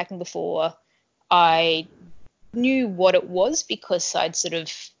been bikepacking before. I knew what it was because I'd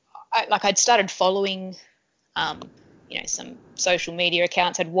started following, some social media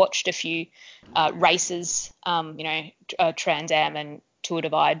accounts. I'd watched a few races, Trans Am and Tour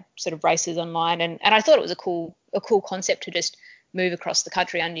Divide sort of races online, and I thought it was a cool concept to just move across the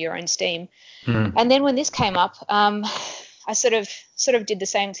country under your own steam. Mm-hmm. And then when this came up, I sort of did the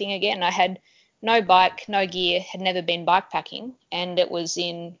same thing again. I had no bike, no gear, had never been bikepacking, and it was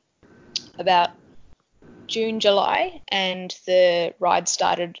in about June, July, and the ride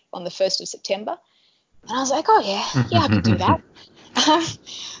started on the 1st of September. And I was like, oh yeah, I could do that.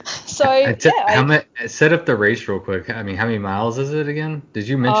 Set up the race real quick. I mean, how many miles is it again? Did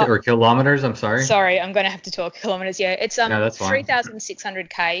you mention, uh, or kilometers? I'm sorry. sorry, I'm going to have to talk kilometers. Yeah, it's No, that's fine. 3,600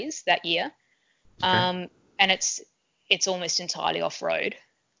 Ks that year. Okay. And it's almost entirely off road.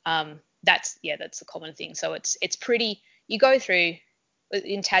 That's the common thing. So it's pretty. You go through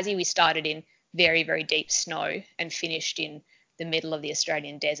in Tassie. We started in very, very deep snow and finished in the middle of the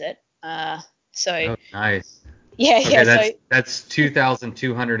Australian desert. Oh, nice. Yeah, Okay, So that's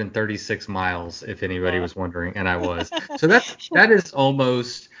 2,236 miles, if anybody was wondering, and I was. So that is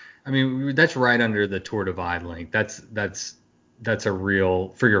almost. I mean, that's right under the Tour Divide length. That's a real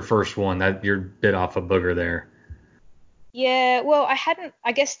for your first one. That you're bit off a booger there. yeah. Well,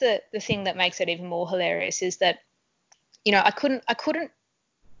 I guess the thing that makes it even more hilarious is that I couldn't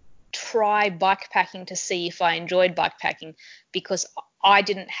try bikepacking to see if I enjoyed bikepacking because I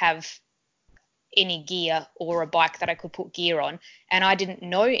didn't have any gear or a bike that I could put gear on, and I didn't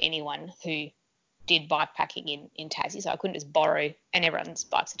know anyone who did bikepacking in Tassie, so I couldn't just borrow, and everyone's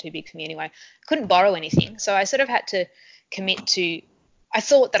bikes are too big for me anyway. I couldn't borrow anything, so I sort of had to commit to. I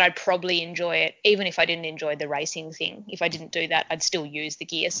thought that I'd probably enjoy it, even if I didn't enjoy the racing thing. If I didn't do that, I'd still use the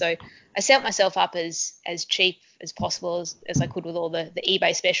gear. So I set myself up as cheap as possible as I could with all the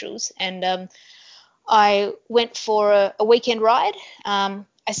eBay specials, and I went for a weekend ride. I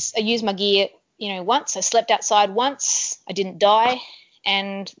used my gear, once. I slept outside once. I didn't die,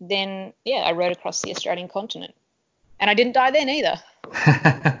 and then I rode across the Australian continent, and I didn't die then either.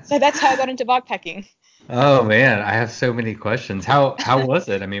 So that's how I got into bikepacking. Oh man, I have so many questions. How was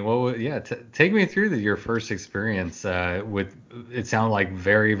it? I mean, take me through your first experience with. It sounded like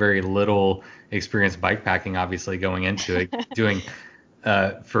very very little experience bikepacking, obviously going into it, doing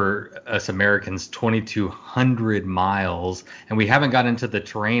for us Americans 2,200 miles, and we haven't got into the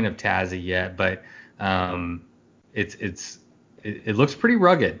terrain of Tassie yet, but it looks pretty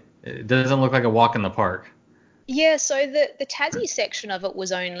rugged. It doesn't look like a walk in the park. Yeah, so the Tassie section of it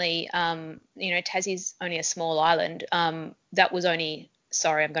was only, Tassie's only a small island. That was only,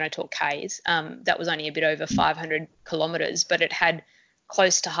 sorry, I'm going to talk Ks. That was only a bit over 500 kilometres, but it had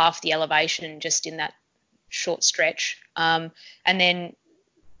close to half the elevation just in that short stretch. And then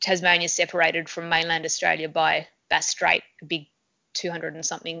Tasmania is separated from mainland Australia by Bass Strait, a big 200 and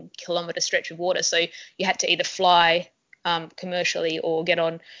something kilometre stretch of water. So you had to either fly commercially or get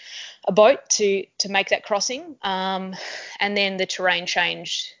on a boat to make that crossing. And then the terrain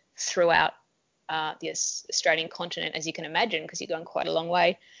changed throughout the Australian continent, as you can imagine, because you're going quite a long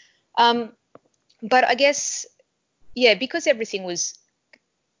way. But I guess, because everything was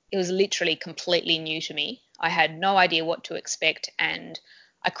literally completely new to me. I had no idea what to expect, and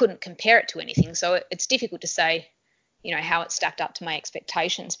I couldn't compare it to anything. So it's difficult to say, how it stacked up to my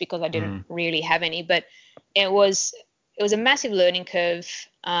expectations because I didn't really have any. But it was a massive learning curve.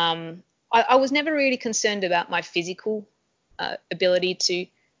 I was never really concerned about my physical ability to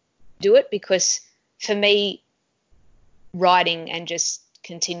do it, because for me, riding and just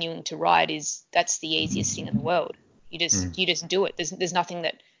continuing to ride that's the easiest thing in the world. You just do it. There's nothing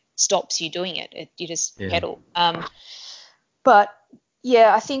that stops you doing it. You just pedal. But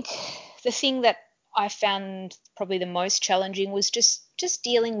yeah, I think the thing that I found probably the most challenging was just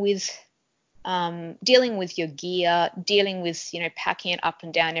dealing with your gear, dealing with packing it up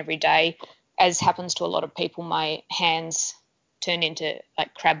and down every day. As happens to a lot of people, my hands turned into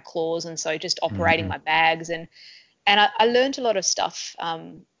like crab claws, and so just operating my bags and I learned a lot of stuff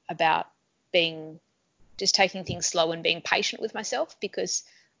about just taking things slow and being patient with myself, because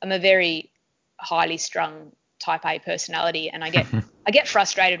I'm a very highly strung type A personality, and I get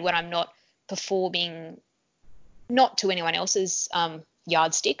frustrated when I'm not performing, not to anyone else's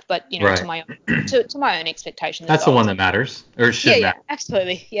yardstick, but Right. to my own expectations. That's the one that matters, or should matter. Yeah,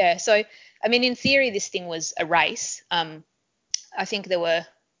 absolutely. Yeah. So I mean, in theory, this thing was a race. I think there were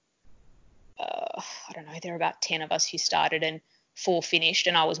I don't know, there were about 10 of us who started and 4 finished,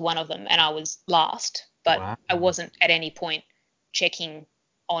 and I was one of them, and I was last. But Wow. I wasn't at any point checking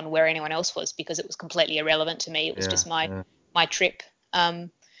on where anyone else was, because it was completely irrelevant to me. It was just my trip.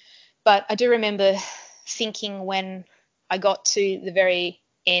 But I do remember thinking when I got to the very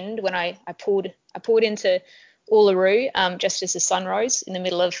end, when I pulled into Uluru just as the sun rose in the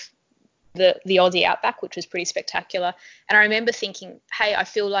middle of the Aussie outback, which was pretty spectacular. And I remember thinking, hey, I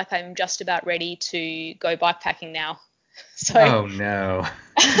feel like I'm just about ready to go bikepacking now. So, oh no.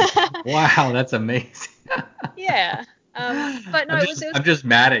 Wow, that's amazing. Yeah. But no, I'm just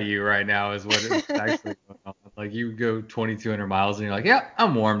mad at you right now is what it's actually going on. Like, you go 2,200 miles and you're like, yeah,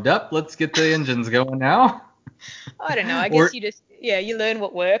 I'm warmed up. Let's get the engines going now. I don't know. I guess you learn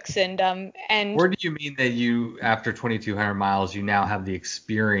what works, and Or do you mean that you, after 2,200 miles, you now have the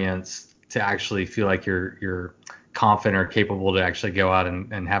experience to actually feel like you're confident or capable to actually go out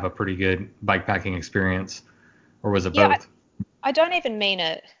and have a pretty good bikepacking experience? Or was it both? I don't even mean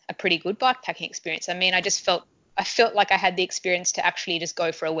a pretty good bikepacking experience. I mean, I felt like I had the experience to actually just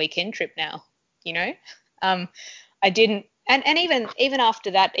go for a weekend trip now, I didn't, and even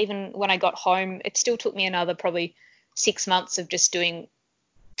after that, even when I got home, it still took me another probably 6 months of just doing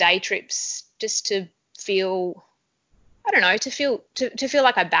day trips just to feel, I don't know, to feel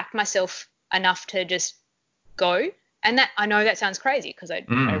like I backed myself enough to just go. And that, I know that sounds crazy because I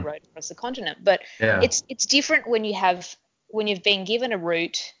rode across the continent, but it's different when you've been given a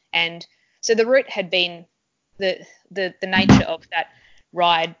route. And so the route had been the nature of that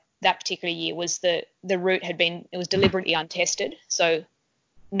ride that particular year was the route it was deliberately untested. So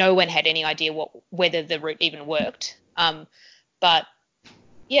no one had any idea whether the route even worked. But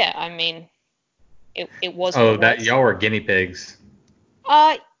yeah, I mean, it was. Oh, that y'all were guinea pigs.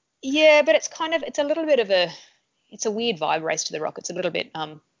 Yeah, but it's a little bit of it's a weird vibe, Race to the Rock. It's a little bit, I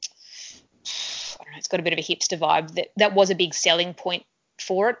don't know, it's got a bit of a hipster vibe. That was a big selling point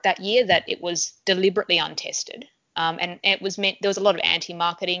for it that year, that it was deliberately untested. And it was there was a lot of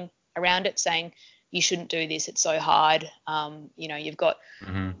anti-marketing around it, saying you shouldn't do this, it's so hard. You've got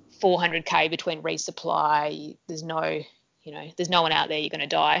 400k between resupply. There's no one out there, you're going to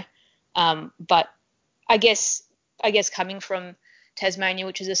die. But I guess coming from Tasmania,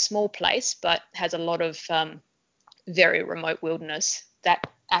 which is a small place but has a lot of very remote wilderness, that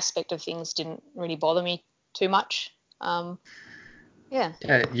aspect of things didn't really bother me too much. Yeah,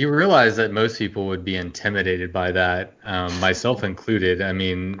 you realize that most people would be intimidated by that, myself included. I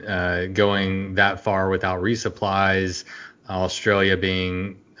mean, going that far without resupplies, Australia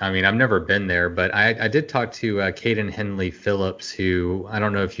being, I mean, I've never been there, but I did talk to Caden Henley Phillips, who, I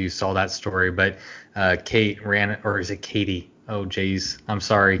don't know if you saw that story, but Kate ran, or is it Katie? Oh, geez. I'm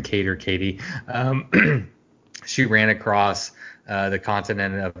sorry, Kate or Katie. She ran across the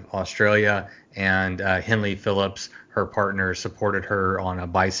continent of Australia, and Henley Phillips, her partner, supported her on a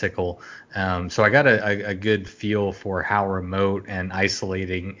bicycle. So I got a good feel for how remote and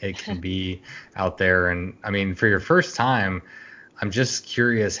isolating it can be out there. And I mean, for your first time, I'm just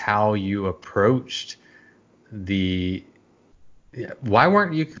curious how you approached why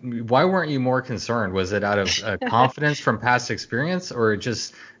weren't you more concerned? Was it out of confidence from past experience, or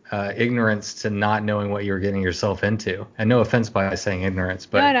just ignorance to not knowing what you were getting yourself into? And no offense by saying ignorance,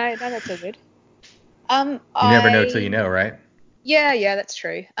 but no, that's all good. You never know till you know, right? Yeah, that's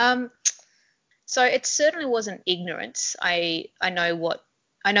true. So it certainly wasn't ignorance. I know what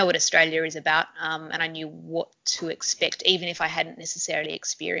I know what Australia is about, and I knew what to expect, even if I hadn't necessarily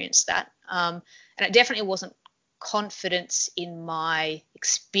experienced that. And it definitely wasn't confidence in my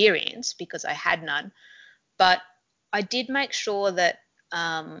experience because I had none, but I did make sure that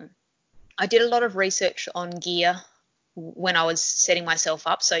I did a lot of research on gear when I was setting myself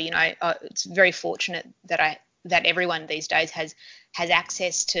up. So, it's very fortunate that everyone these days has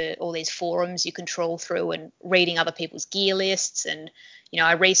access to all these forums you can trawl through and reading other people's gear lists. And,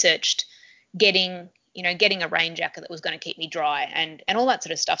 I researched getting a rain jacket that was going to keep me dry and all that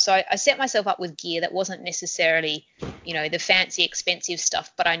sort of stuff. So I set myself up with gear that wasn't necessarily, the fancy, expensive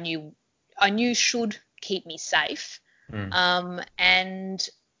stuff, but I knew should keep me safe. And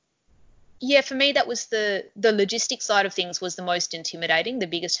yeah, for me, that was the logistics side of things was the most intimidating. The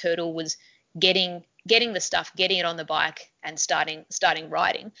biggest hurdle was getting the stuff, getting it on the bike and starting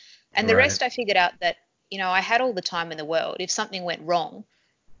riding. And the rest I figured out that, I had all the time in the world. If something went wrong,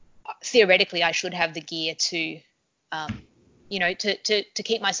 theoretically I should have the gear to to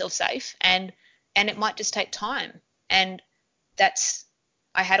keep myself safe, and it might just take time. And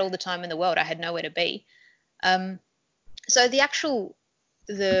I had all the time in the world. I had nowhere to be. So the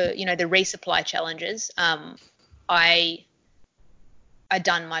resupply challenges, I'd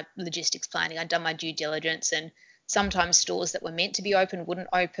done my logistics planning, I'd done my due diligence, and sometimes stores that were meant to be open wouldn't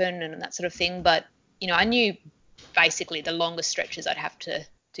open and that sort of thing. But, I knew basically the longest stretches I'd have to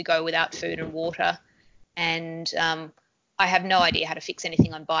go without food and water. And I have no idea how to fix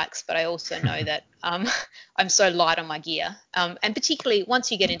anything on bikes, but I also know that I'm so light on my gear. And particularly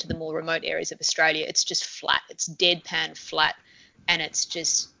once you get into the more remote areas of Australia, it's just flat. It's deadpan flat, and it's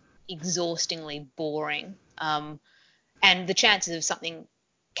just exhaustingly boring. And the chances of something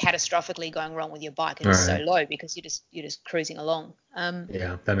catastrophically going wrong with your bike are just so low because you're just cruising along.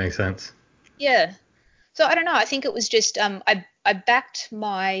 Yeah, that makes sense. Yeah. So I don't know. I think it was just I backed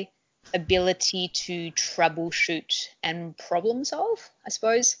my ability to troubleshoot and problem solve, I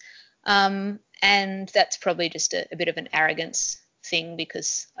suppose. And that's probably just a bit of an arrogance thing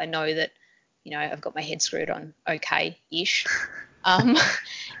because I know that, I've got my head screwed on okay-ish.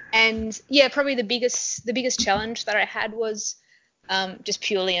 And yeah, probably the biggest challenge that I had was just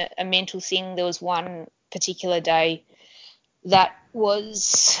purely a mental thing. There was one particular day that it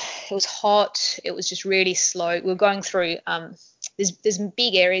was hot. It was just really slow. We were going through there's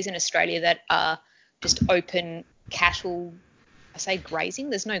big areas in Australia that are just open cattle. I say grazing.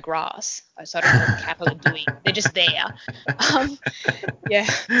 There's no grass, so I don't know what the cattle are doing. They're just there. Yeah.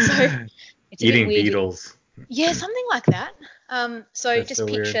 So it's a Eating bit weird. beetles. Yeah, something like that. So That's just so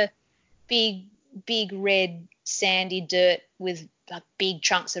picture big red sandy dirt with like big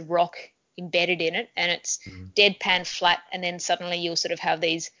chunks of rock embedded in it, and it's deadpan flat, and then suddenly you'll sort of have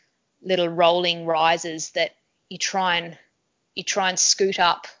these little rolling rises that you try and scoot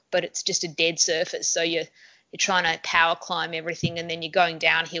up, but it's just a dead surface. So you're trying to power climb everything, and then you're going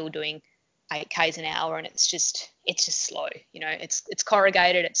downhill doing 8 k's an hour, and it's just slow. It's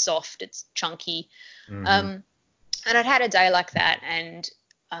corrugated, it's soft, it's chunky. And I'd had a day like that, and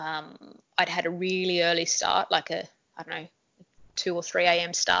I'd had a really early start, like I don't know, 2 or 3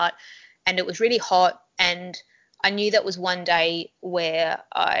 a.m. start, and it was really hot, and I knew that was one day where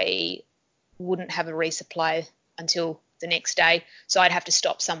I wouldn't have a resupply until the next day, so I'd have to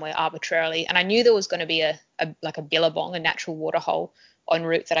stop somewhere arbitrarily. And I knew there was going to be a billabong, a natural water hole en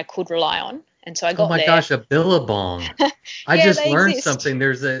route that I could rely on. And so I got there. Oh my gosh, a Billabong. I Yeah, just they learned exist. something.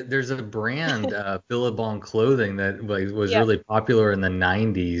 There's a brand, Billabong clothing that was Yeah. really popular in the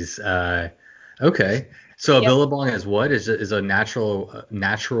 90s. Okay. So a Yep. Billabong is what? Is a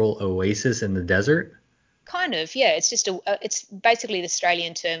natural oasis in the desert? Kind of, yeah. It's just it's basically the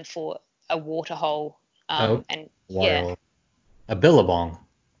Australian term for a water hole. Oh, And yeah, wild. A Billabong.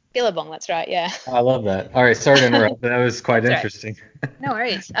 billabong. That's right. Yeah. I love that. All right, sorry to interrupt, but that was quite That's right. interesting. No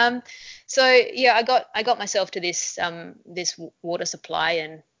worries. So yeah, I got myself to this water supply,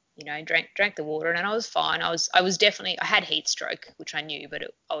 and drank the water, and I was fine. I was definitely, I had heat stroke, which I knew, but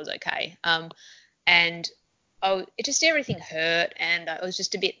I was okay. And it just, everything hurt, and I was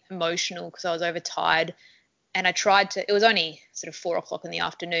just a bit emotional because I was overtired. And I tried to. It was only sort of 4 o'clock in the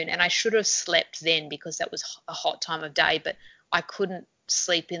afternoon, and I should have slept then because that was a hot time of day. But I couldn't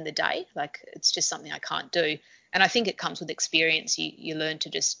sleep in the day. Like, it's just something I can't do. And I think it comes with experience. You learn to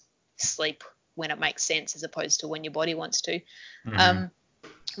just sleep when it makes sense as opposed to when your body wants to.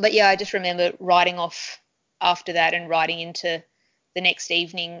 But yeah, I just remember riding off after that and riding into the next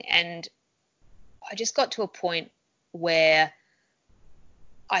evening, and I just got to a point where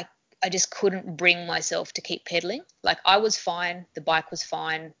I just couldn't bring myself to keep pedaling. Like, I was fine, the bike was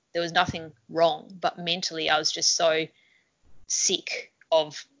fine, there was nothing wrong, but mentally I was just so sick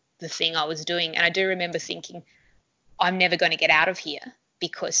of the thing I was doing. And I do remember thinking, I'm never going to get out of here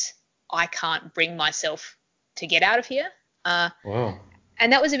because I can't bring myself to get out of here. Whoa.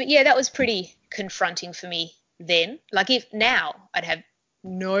 And that was that was pretty confronting for me then. Like if now I'd have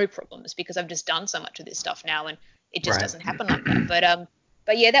no problems because I've just done so much of this stuff now and it just Right. doesn't happen like that.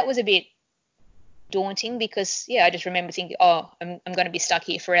 But yeah, that was a bit daunting because I just remember thinking, oh, I'm going to be stuck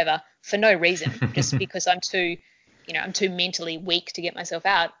here forever for no reason, just because I'm too mentally weak to get myself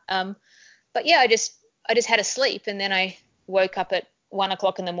out. But yeah, I just had a sleep, and then I woke up at 1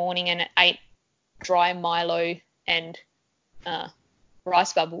 o'clock in the morning and ate dry Milo and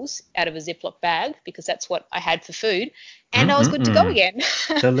rice bubbles out of a Ziploc bag because that's what I had for food, and I was good to go again.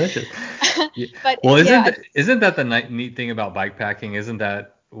 Delicious. Yeah. But Well, yeah, isn't that the neat thing about bike packing? Isn't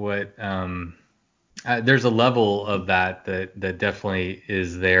that what there's a level of that definitely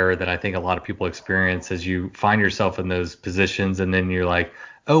is there that I think a lot of people experience as you find yourself in those positions, and then you're like,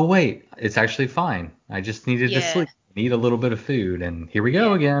 oh wait, it's actually fine. I just needed to yeah, sleep, need a little bit of food, and here we go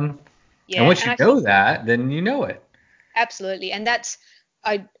yeah, again. And yeah, once and you I know think that, then you know it. absolutely, and that's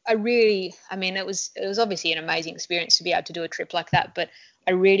I really, I mean, it was obviously an amazing experience to be able to do a trip like that, but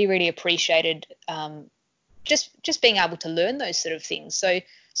I really appreciated just being able to learn those sort of things. So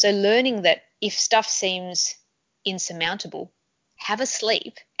learning that if stuff seems insurmountable, have a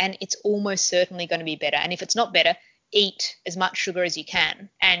sleep and it's almost certainly going to be better. And if it's not better, eat as much sugar as you can,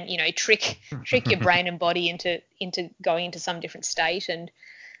 and trick your brain and body into going into some different state. And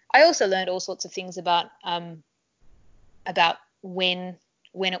I also learned all sorts of things about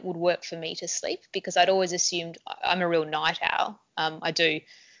when it would work for me to sleep, because I'd always assumed I'm a real night owl. I do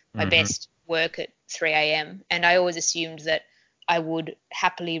my Mm-hmm. best work at 3 a.m. and I always assumed that I would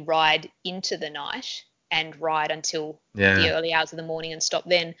happily ride into the night and ride until the Yeah. early hours of the morning and stop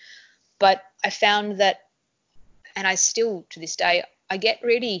then. But I found that, and I still to this day, I get a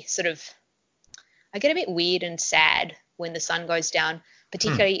bit weird and sad when the sun goes down,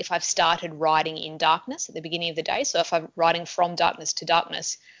 particularly if I've started riding in darkness at the beginning of the day. So if I'm riding from darkness to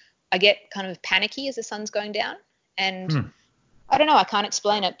darkness, I get kind of panicky as the sun's going down. And I don't know, I can't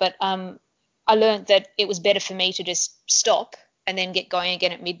explain it, but I learned that it was better for me to just stop and then get going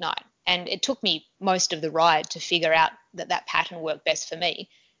again at midnight. And it took me most of the ride to figure out that pattern worked best for me.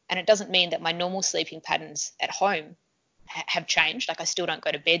 And it doesn't mean that my normal sleeping patterns at home have changed. Like I still don't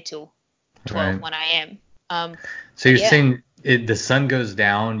go to bed till 12, Right. 1 a.m. So But you're yeah, saying the sun goes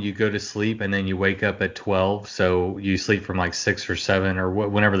down, you go to sleep, and then you wake up at 12. So you sleep from like 6 or 7 or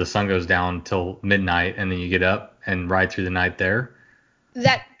whenever the sun goes down till midnight, and then you get up and ride through the night there.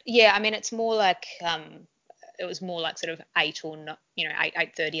 I mean, it was more like sort of 8 or not,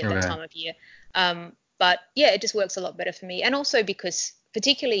 8:30 at that Okay. time of year. But yeah, it just works a lot better for me. And also because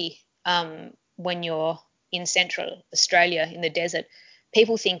particularly when you're in central Australia in the desert,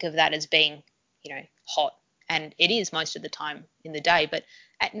 people think of that as being, hot. And it is most of the time in the day. But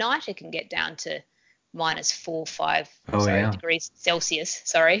at night, it can get down to -4, 5, Oh yeah. degrees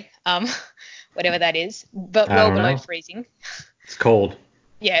Celsius, whatever that is, but I well don't below know. freezing. It's cold.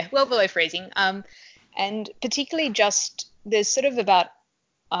 Yeah, well below freezing. And particularly just there's sort of about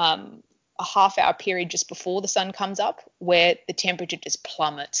a half-hour period just before the sun comes up where the temperature just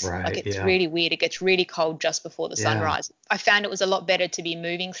plummets. Like Right. it's Yeah. really weird. It gets really cold just before the Yeah. sunrise. I found it was a lot better to be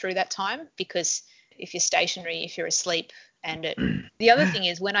moving through that time because if you're stationary, if you're asleep, the other thing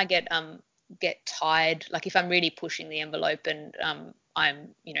is when I get tired, like if I'm really pushing the envelope and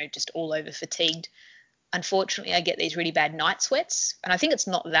I'm just all over fatigued, unfortunately, I get these really bad night sweats, and I think it's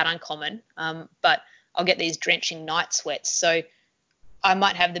not that uncommon, but I'll get these drenching night sweats. So I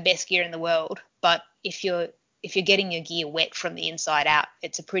might have the best gear in the world, but if you're getting your gear wet from the inside out,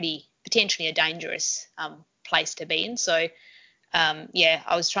 it's potentially a dangerous place to be in. So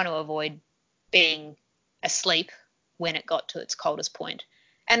I was trying to avoid being asleep when it got to its coldest point,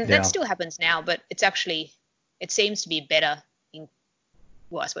 and that Yeah. still happens now, but it seems to be better in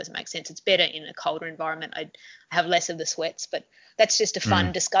well, I suppose it makes sense. It's better in a colder environment. I have less of the sweats, but that's just a fun,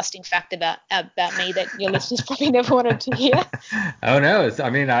 Mm. disgusting fact about me that your listeners probably never wanted to hear. Oh no. I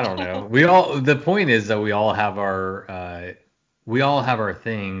mean, I don't know. The point is that we all have our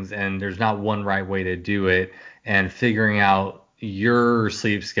things, and there's not one right way to do it. And figuring out your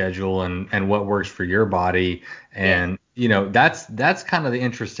sleep schedule and what works for your body, Yeah, and that's kind of the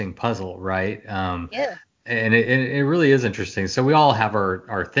interesting puzzle, right? yeah, And it really is interesting. So we all have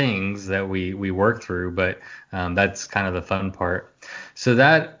our things that we work through, but that's kind of the fun part. So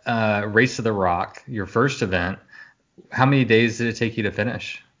that Race to the Rock, your first event, how many days did it take you to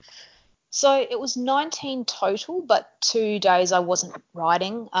finish? so it was 19 total, but 2 days I wasn't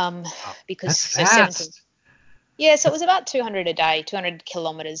riding Wow, because that's so 17. fast. Yeah, so it was about 200 a day, 200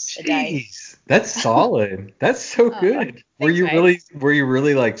 kilometers a day. Jeez, that's solid. That's so Oh, good. thanks, mate. Were you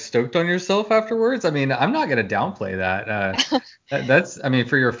really like stoked on yourself afterwards? I mean, I'm not gonna downplay that. That's I mean,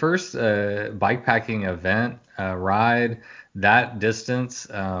 for your first bike packing event ride that distance,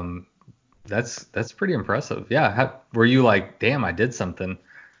 that's pretty impressive. Yeah. Were you like, damn, I did something?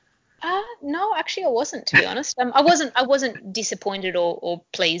 No, actually, I wasn't, to be honest. I wasn't disappointed or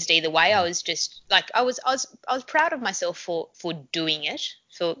pleased either way. I was just like, I was proud of myself for doing it,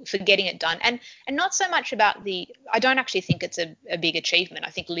 for getting it done, and not so much about the. I don't actually think it's a big achievement.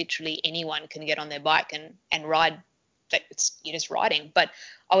 I think literally anyone can get on their bike and ride. That you're just riding. But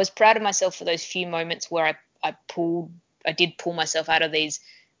I was proud of myself for those few moments where I did pull myself out of these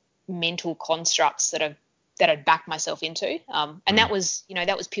mental constructs that I'd backed myself into. And that was,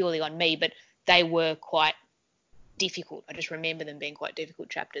 that was purely on me, but they were quite difficult. I just remember them being quite difficult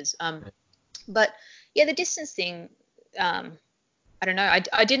chapters. But yeah, the distance thing, I don't know.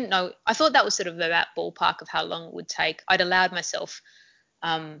 I didn't know. I thought that was sort of about ballpark of how long it would take. I'd allowed myself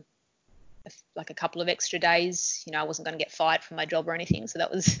like a couple of extra days. I wasn't going to get fired from my job or anything, so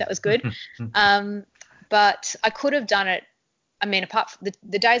that was good. But I could have done it. I mean, apart from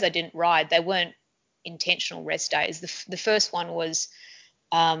the days I didn't ride, they weren't intentional rest days. The first one was,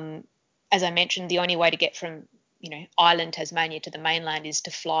 as I mentioned, the only way to get from island Tasmania to the mainland is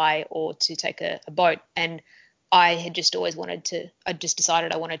to fly or to take a boat. And I had just always wanted to. I just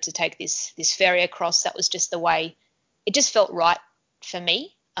decided I wanted to take this ferry across. That was just the way. It just felt right for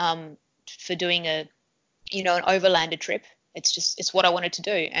me, for doing an overlanded trip. It's what I wanted to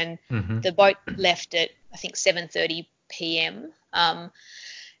do. And Mm-hmm. the boat left at I think 7:30 p.m.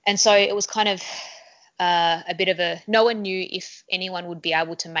 And so it was kind of a bit of a. No one knew if anyone would be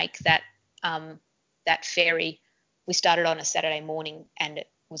able to make that ferry. We started on a Saturday morning and it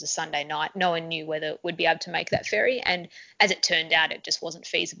was a Sunday night. No one knew whether we'd be able to make that ferry, and as it turned out, it just wasn't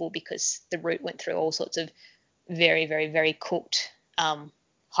feasible because the route went through all sorts of very, very, very cooked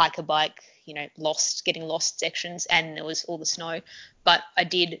hiker bike, getting lost sections, and there was all the snow. But I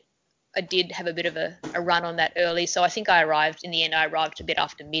did have a bit of a run on that early. So I think I arrived a bit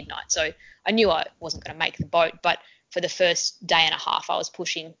after midnight. So I knew I wasn't going to make the boat, but for the first day and a half, I was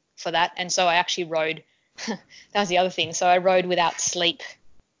pushing for that. And so I actually rode, that was the other thing. So I rode without sleep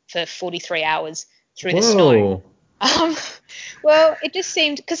for 43 hours through the snow. Whoa. Um, well, it just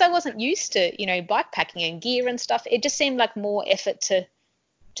seemed, because I wasn't used to, bike packing and gear and stuff, it just seemed like more effort to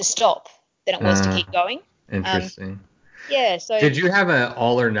stop than it was to keep going. Um, Interesting. yeah, so Did you have an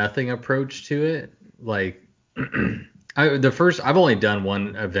all or nothing approach to it? Like, I've only done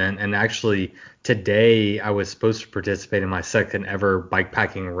one event, and actually today I was supposed to participate in my second ever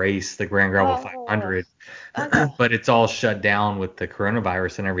bikepacking race, the Grand Gravel oh, 500, bugger. but it's all shut down with the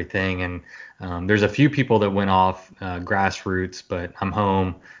coronavirus and everything. And there's a few people that went off grassroots, but I'm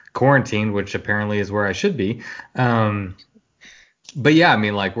home quarantined, which apparently is where I should be. Um, but yeah, I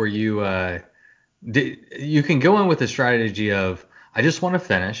mean, like, were you? You can go in with a strategy of I just want to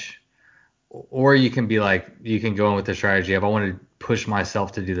finish, or you can be like you can go in with the strategy of I want to push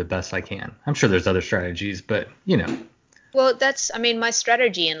myself to do the best I can. I'm sure there's other strategies, but Well, I mean, my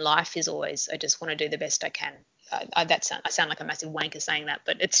strategy in life is always I just want to do the best I can. I sound like a massive wanker saying that,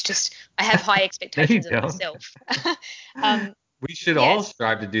 but it's just I have high no, you expectations of don't. myself. um, We should all yes.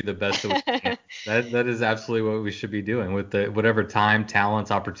 strive to do the best that we can. That is absolutely what we should be doing with the whatever time,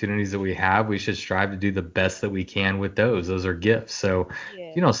 talents, opportunities that we have. We should strive to do the best that we can with those. Those are gifts. So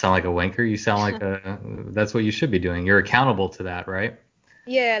Yeah. you don't sound like a wanker. You sound like that's what you should be doing. You're accountable to that, right?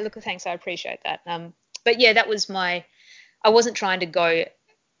 Yeah. Look, thanks. I appreciate that. But yeah, that was my. I wasn't trying to go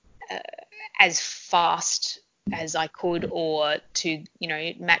as fast as I could or to,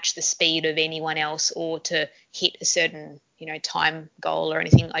 match the speed of anyone else or to hit a certain, time goal or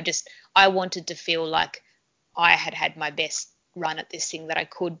anything. I wanted to feel like I had had my best run at this thing that I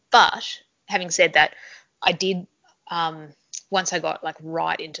could. But having said that, I did, once I got like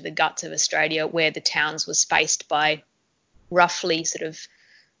right into the guts of Australia where the towns were spaced by roughly sort of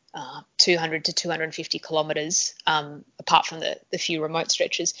 200 to 250 kilometres, apart from the few remote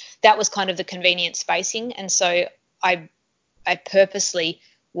stretches. That was kind of the convenient spacing, and so I purposely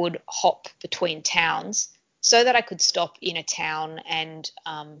would hop between towns so that I could stop in a town and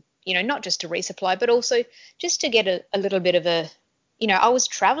not just to resupply, but also just to get a little bit of I was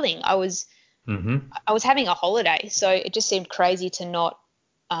traveling, Mm-hmm. I was having a holiday, so it just seemed crazy to not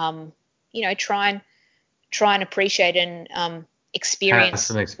try and appreciate and Have some experience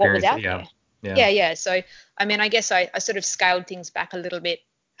what was experience. out Yeah. there. Yeah. Yeah. So, I mean, I guess I sort of scaled things back a little bit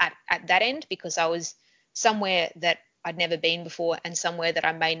at that end because I was somewhere that I'd never been before and somewhere that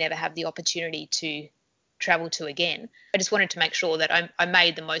I may never have the opportunity to travel to again. I just wanted to make sure that I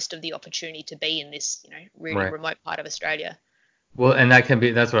made the most of the opportunity to be in this, really Right. remote part of Australia. Well, and that's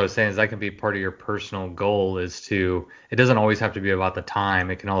what I was saying, is that can be part of your personal goal, it doesn't always have to be about the time.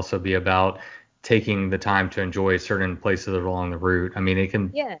 It can also be about taking the time to enjoy certain places along the route. I mean, it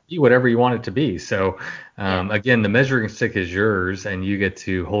can Yeah, be whatever you want it to be. So, yeah, again, the measuring stick is yours, and you get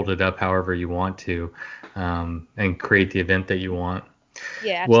to hold it up however you want to, and create the event that you want.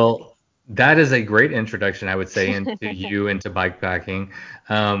 yeah, absolutely. Well, that is a great introduction, I would say, into bikepacking.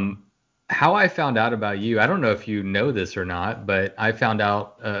 Um, how I found out about you, I don't know if you know this or not, but I found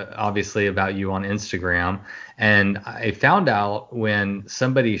out obviously about you on Instagram, and I found out when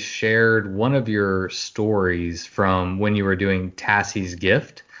somebody shared one of your stories from when you were doing Tassie's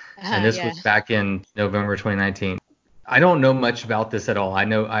Gift, and this Yeah. was back in November 2019. I don't know much about this at all. I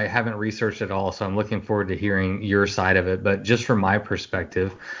know I haven't researched it all, so I'm looking forward to hearing your side of it. But just from my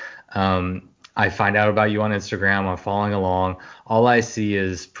perspective, I find out about you on Instagram. I'm following along. All I see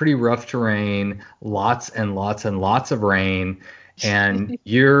is pretty rough terrain, lots and lots and lots of rain, and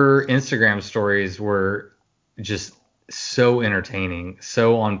your Instagram stories were just so entertaining,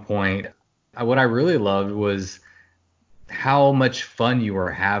 so on point. What I really loved was how much fun you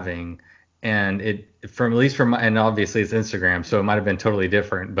were having, and it from at least from and obviously it's Instagram, so it might have been totally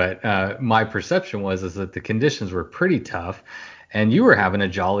different, but my perception is that the conditions were pretty tough, and you were having a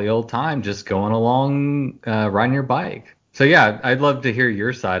jolly old time just going along, riding your bike. So yeah, I'd love to hear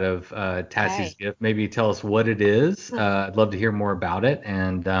your side of Tassie's Okay. Gift. Maybe tell us what it is. I'd love to hear more about it,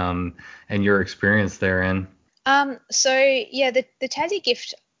 and your experience therein. So yeah, the Tassie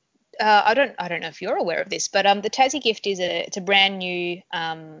Gift. I don't know if you're aware of this, but the Tassie Gift it's a brand new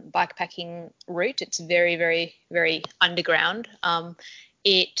bikepacking route. It's very, very, very underground.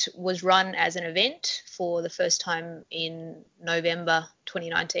 It was run as an event for the first time in November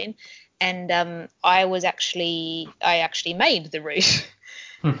 2019, and I actually made the route.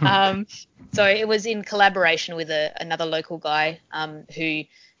 Um, so it was in collaboration with another local guy who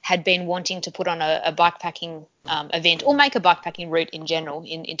had been wanting to put on a bikepacking event or make a bikepacking route in general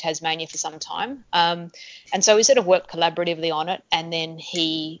in Tasmania for some time. And so we sort of worked collaboratively on it. And then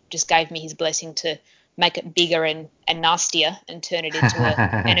he just gave me his blessing to make it bigger and nastier and turn it into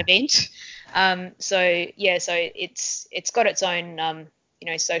an event. So yeah, so it's got its own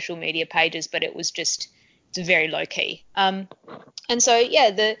social media pages, but it's very low key. And so,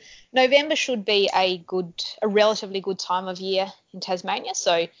 yeah, the November should be a relatively good time of year in Tasmania.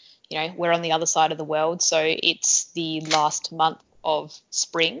 So, we're on the other side of the world, so it's the last month of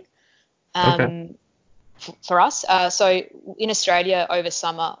spring Okay. for us. So in Australia over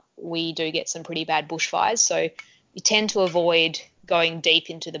summer, we do get some pretty bad bushfires. So you tend to avoid going deep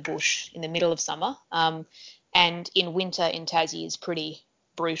into the bush in the middle of summer. And in winter in Tassie is pretty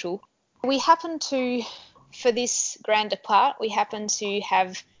brutal. We happen to, for this grand depart, we happen to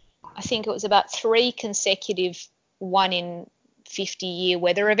have, I think it was about 3 consecutive 1 in 50 year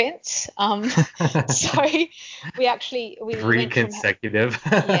weather events. So we Three went from consecutive.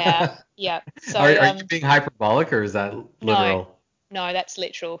 yeah, yeah. So Are you being hyperbolic, or is that no, literal? no, that's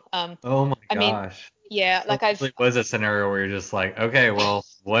literal. Oh my I mean, gosh. yeah, So like it really was a scenario where you're just like, okay, well,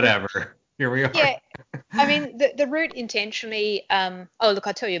 whatever. Here we are. yeah, I mean the route intentionally. Oh, look,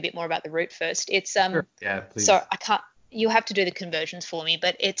 I'll tell you a bit more about the route first. It's Sure. Yeah, so please. I can't. You'll have to do the conversions for me,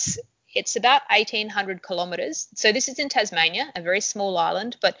 but it's about 1,800 kilometers. So this is in Tasmania, a very small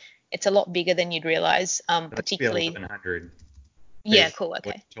island, but it's a lot bigger than you'd realize. That should be Particularly, 1100 yeah, based cool, on what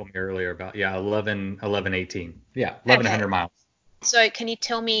okay, you told me earlier about, yeah, 18. Yeah, okay. 1100 miles. So can you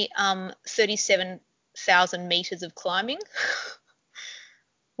tell me 37,000 meters of climbing?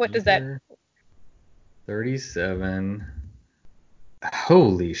 What does that? Meter 37.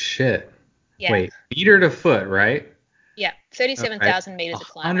 Holy shit. Yeah, Wait, meter to foot, right? yeah, All right. 37,000 A meters of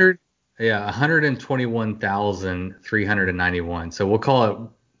climbing. hundred, yeah, 121,391. So we'll call it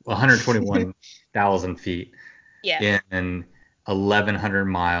 121,000 feet Yeah, in 1,100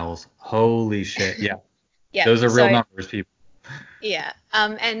 miles. Holy shit. Yeah, yeah. those are real So numbers, people. yeah,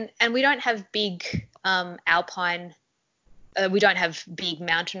 and we don't have big alpine. We don't have big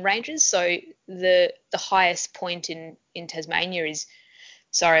mountain ranges. So the highest point in Tasmania is,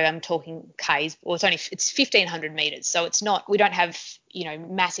 sorry, I'm talking k's, or it's 1,500 meters. So it's not. We don't have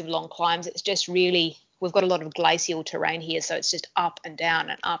massive long climbs. It's just really we've got a lot of glacial terrain here. So it's just up and down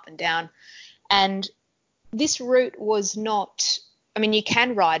and up and down. And this route was not. I mean, you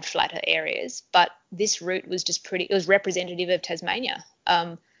can ride flatter areas, but this route was just pretty. It was representative of Tasmania,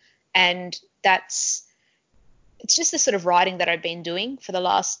 and it's just the sort of riding that I've been doing for the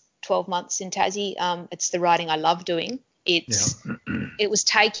last 12 months in Tassie. It's the riding I love doing. Yeah. It was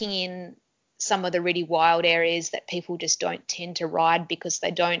taking in some of the really wild areas that people just don't tend to ride because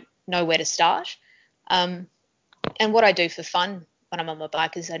they don't know where to start. And what I do for fun when I'm on my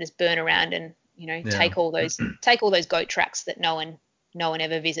bike is I just burn around and, take all those goat tracks that no one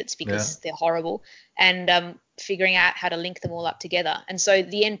ever visits because they're horrible, and figuring out how to link them all up together. And so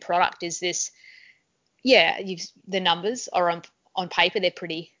the end product is this. Yeah, the numbers are on paper, they're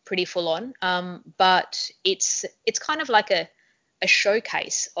pretty full on, but it's kind of like a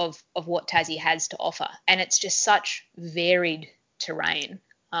showcase of what Tassie has to offer, and it's just such varied terrain.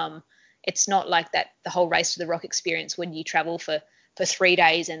 It's not like that the whole Race to the Rock experience when you travel for 3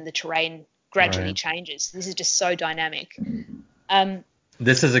 days and the terrain gradually changes. This is just so dynamic.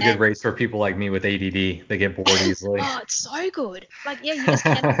 This is a good race for people like me with ADD. They get bored easily. Oh, it's so good. Like, yeah, you just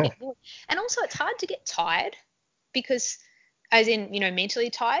cannot get bored. And also it's hard to get tired because, as in, mentally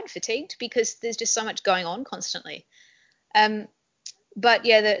tired, fatigued, because there's just so much going on constantly. But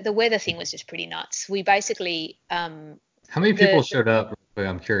yeah, the weather thing was just pretty nuts. We basically how many people showed up?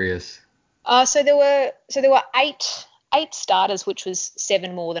 I'm curious. So there were eight starters, which was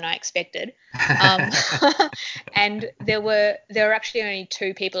 7 more than I expected. And there were actually only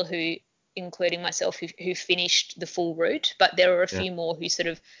 2 people who, including myself, who finished the full route, but there were a few more who sort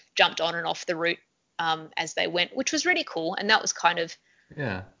of jumped on and off the route as they went, which was really cool. And that was kind of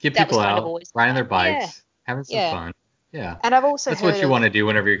get people out riding their bikes, having some fun. Yeah, and I've also that's what you want to do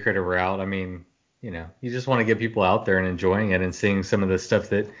whenever you create a route. I mean, you just want to get people out there and enjoying it and seeing some of the stuff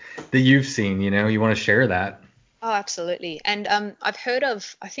that you've seen. You want to share that. Oh, absolutely. And I've heard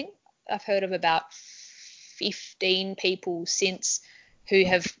of about 15 people since who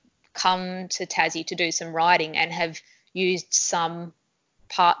have come to Tassie to do some riding and have used some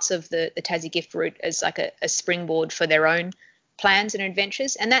parts of the Tassie gift route as like a springboard for their own plans and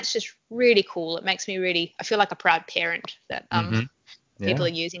adventures. And that's just really cool. It makes me I feel like a proud parent that people are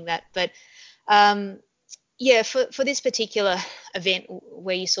using that. But for this particular event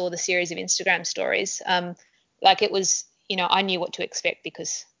where you saw the series of Instagram stories, like it was, I knew what to expect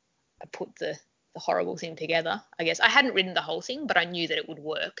because I put the horrible thing together. I guess I hadn't ridden the whole thing, but I knew that it would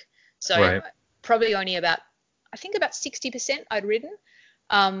work. So probably only about 60% I'd ridden.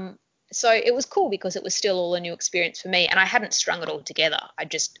 So it was cool because it was still all a new experience for me, and I hadn't strung it all together. I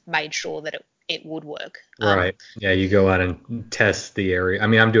just made sure that it would work. Right. Yeah, you go out and test the area. I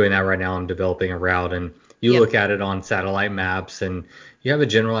mean, I'm doing that right now. I'm developing a route, and you look at it on satellite maps, and you have a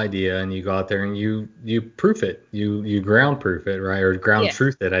general idea, and you go out there and you proof it. You ground proof it, right? Or ground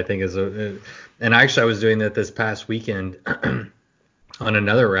truth it, I think is and actually I was doing that this past weekend on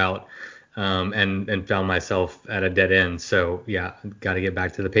another route. And found myself at a dead end. So yeah, got to get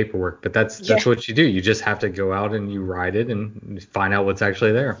back to the paperwork. But that's what you do. You just have to go out and you ride it and find out what's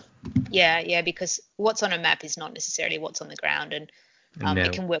actually there. Yeah, because what's on a map is not necessarily what's on the ground, and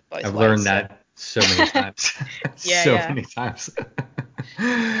it can work both ways. I've learned that so many times. Many times. But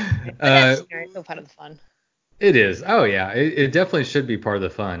that's it's all part of the fun. It is. Oh yeah, it definitely should be part of the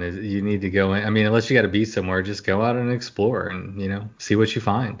fun. You need to go in. I mean, unless you got to be somewhere, just go out and explore and see what you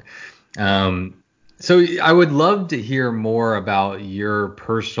find. So I would love to hear more about your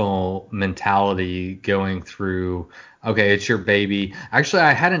personal mentality going through. Okay, it's your baby. Actually,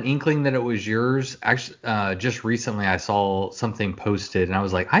 I had an inkling that it was yours. Actually, just recently I saw something posted and I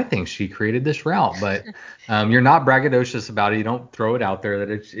was like, I think she created this route, but you're not braggadocious about it. You don't throw it out there that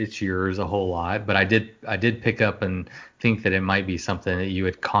it's yours a whole lot. But I did pick up and think that it might be something that you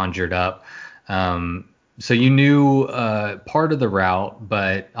had conjured up. So you knew part of the route,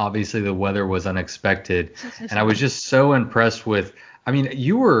 but obviously the weather was unexpected. And I was just so impressed with, I mean,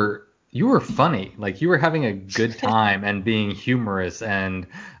 you were funny, like you were having a good time and being humorous. And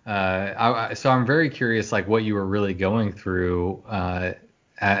so I'm very curious, like what you were really going through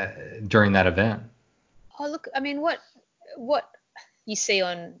during that event. Oh, look, I mean, what you see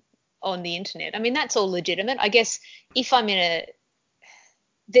on the internet, I mean, that's all legitimate. I guess if I'm in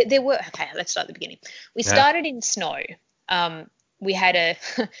let's start at the beginning. We started in snow. We had a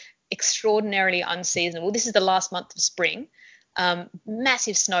extraordinarily unseasonable, this is the last month of spring,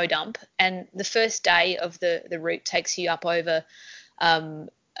 massive snow dump. And the first day of the route takes you up over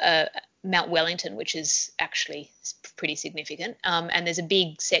Mount Wellington, which is actually pretty significant. And there's a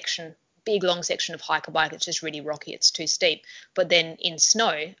big long section of hiker bike. It's just really rocky. It's too steep. But then in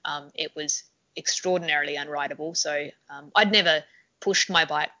snow, it was extraordinarily unrideable. So I'd never pushed my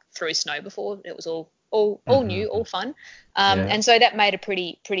bike through snow before. It was all new, all fun. And so that made a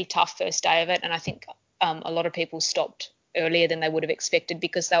pretty tough first day of it. And I think a lot of people stopped earlier than they would have expected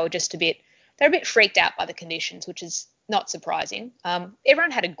because they were just a bit freaked out by the conditions, which is not surprising.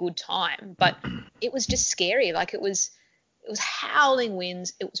 Everyone had a good time, but it was just scary. Like it was was howling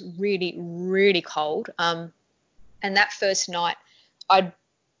winds. It was really, really cold. And that first night, I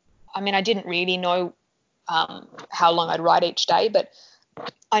didn't really know how long I'd ride each day, but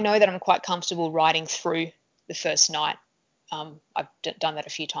I know that I'm quite comfortable riding through the first night. I've done that a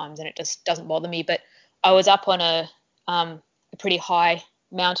few times and it just doesn't bother me. But I was up on a pretty high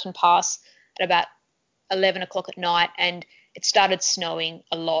mountain pass at about 11 o'clock at night, and it started snowing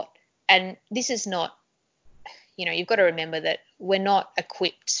a lot. And this is not, you've got to remember that we're not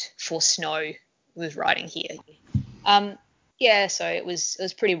equipped for snow with riding here. So it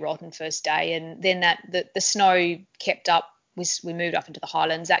was pretty rotten first day, and then the snow kept up. We moved up into the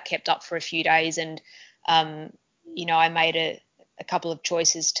Highlands. That kept up for a few days, and I made a couple of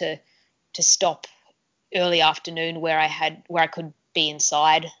choices to stop early afternoon where I could be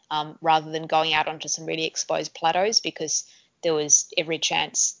inside rather than going out onto some really exposed plateaus, because there was every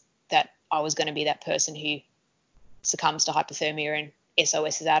chance that I was going to be that person who succumbs to hypothermia and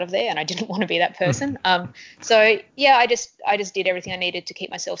SOS is out of there, and I didn't want to be that person. So yeah, I just did everything I needed to keep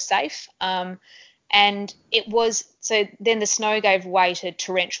myself safe. And so then the snow gave way to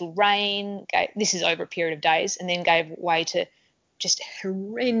torrential rain. This is over a period of days, and then gave way to just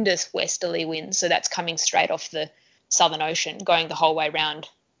horrendous westerly winds. So that's coming straight off the Southern Ocean, going the whole way around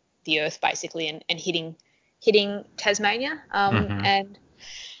the Earth basically, and hitting Tasmania, and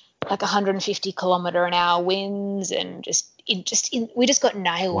like 150 kilometre an hour winds, and we just got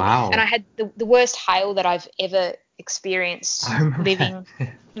nailed. Wow. And I had the worst hail that I've ever experienced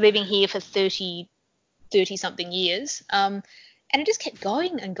living here for 30 something years. And it just kept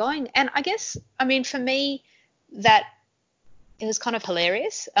going and going. And I guess, for me, that it was kind of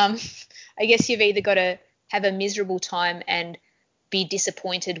hilarious. I guess you've either got to have a miserable time and be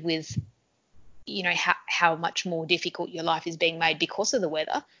disappointed with, how much more difficult your life is being made because of the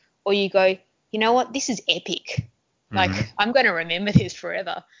weather, or you go, you know what, this is epic. Like, I'm going to remember this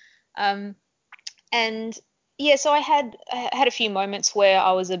forever. And yeah, so I had a few moments where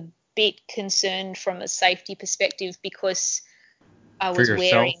I was a bit concerned from a safety perspective, because I was for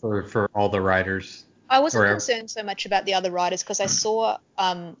yourself or for all the riders? I wasn't concerned so much about the other riders, because I saw,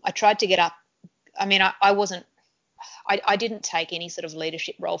 I tried to get up. I didn't take any sort of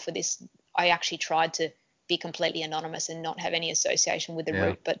leadership role for this. I actually tried to be completely anonymous and not have any association with the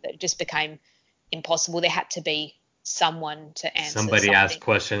route, but it just became impossible. There had to be someone to answer somebody asked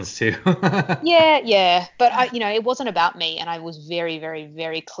questions too. yeah, but it wasn't about me, and I was very, very,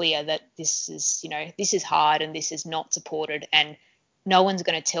 very clear that this is hard and this is not supported, and no one's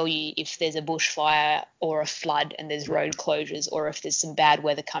going to tell you if there's a bushfire or a flood and there's road closures, or if there's some bad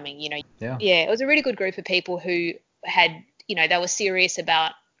weather coming. Yeah, it was a really good group of people who had, they were serious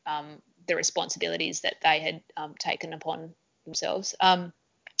about the responsibilities that they had taken upon themselves.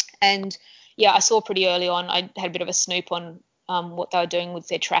 And yeah, I saw pretty early on, I had a bit of a snoop on what they were doing with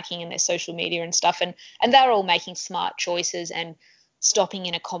their tracking and their social media and stuff. And they were all making smart choices and stopping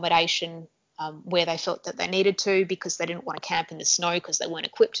in accommodation where they felt that they needed to, because they didn't want to camp in the snow because they weren't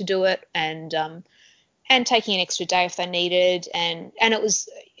equipped to do it, and taking an extra day if they needed. And it was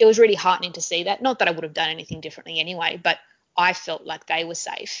really heartening to see that. Not that I would have done anything differently anyway, but I felt like they were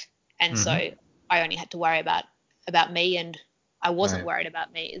safe. And so I only had to worry about me, and I wasn't worried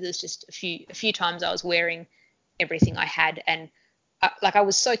about me. There's just a few times I was wearing everything I had, and I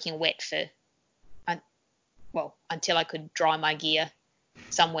was soaking wet until I could dry my gear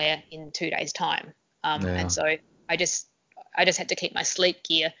somewhere in 2 days' time. And so I just had to keep my sleep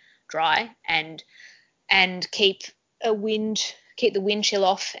gear dry and keep the wind chill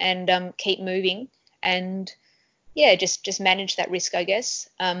off, and keep moving, and yeah, just manage that risk, I guess.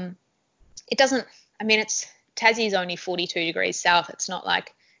 It doesn't, Tassie's only 42 degrees south. It's not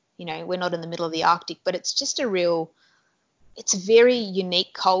like, we're not in the middle of the Arctic, but it's just it's a very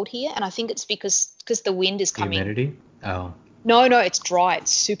unique cold here. And I think it's because the wind is coming. Humidity? Oh. No, it's dry.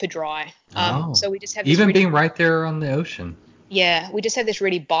 It's super dry. So we just have this even being right there on the ocean. Yeah, we just have this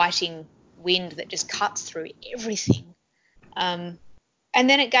really biting wind that just cuts through everything. And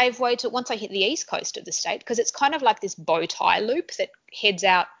then it gave way to, once I hit the east coast of the state, because it's kind of like this bow tie loop that heads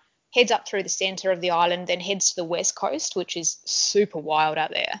up through the center of the island, then heads to the west coast, which is super wild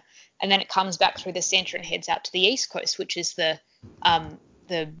out there. And then it comes back through the center and heads out to the east coast, which is the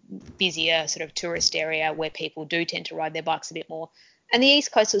busier sort of tourist area where people do tend to ride their bikes a bit more. And the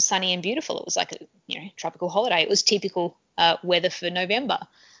east coast was sunny and beautiful. It was like a tropical holiday. It was typical weather for November.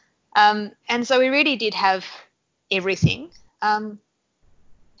 And so we really did have everything.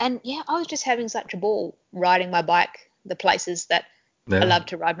 And yeah, I was just having such a ball riding my bike, the places that I love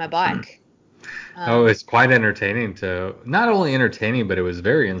to ride my bike. It's quite entertaining not only entertaining, but it was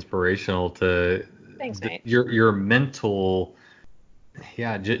very inspirational to Thanks, mate. your mental,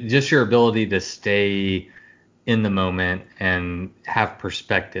 yeah, just your ability to stay in the moment and have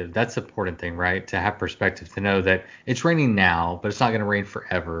perspective. That's the important thing, right? To have perspective, to know that it's raining now, but it's not going to rain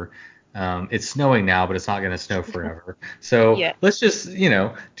forever. It's snowing now, but it's not going to snow forever. So Yeah. let's just,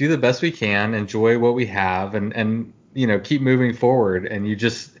 do the best we can, enjoy what we have, and keep moving forward. And you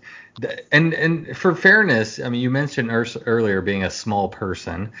just, and for fairness, I mean, you mentioned earlier being a small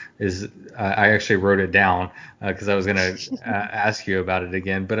person. I actually wrote it down because I was going to ask you about it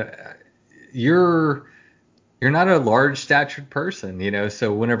again, but you're not a large statured person,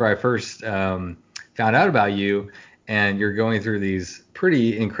 So whenever I first found out about you, and you're going through these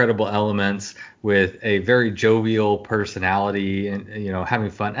pretty incredible elements with a very jovial personality and having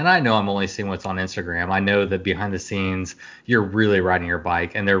fun. And I know I'm only seeing what's on Instagram. I know that behind the scenes you're really riding your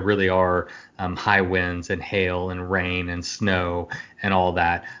bike, and there really are high winds and hail and rain and snow and all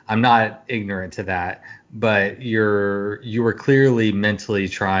that. I'm not ignorant to that, but you were clearly mentally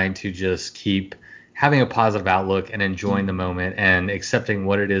trying to just keep having a positive outlook and enjoying the moment and accepting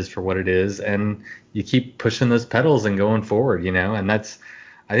what it is for what it is, and you keep pushing those pedals and going forward, and I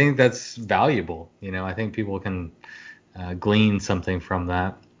think that's valuable. I think people can glean something from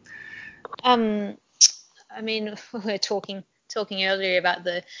that. I mean, we were talking earlier about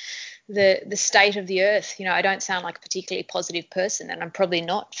the state of the earth. I don't sound like a particularly positive person, and I'm probably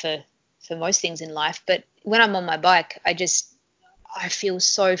not for most things in life. But when I'm on my bike, I feel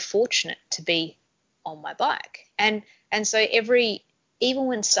so fortunate to be on my bike, and so even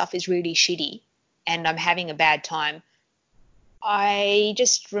when stuff is really shitty and I'm having a bad time, I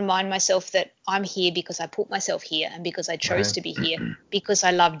just remind myself that I'm here because I put myself here and because I chose to be here because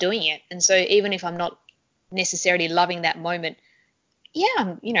I love doing it. And so even if I'm not necessarily loving that moment,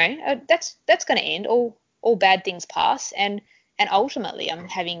 yeah, that's going to end. All bad things pass, and ultimately I'm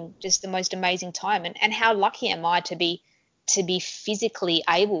having just the most amazing time. And how lucky am I to be physically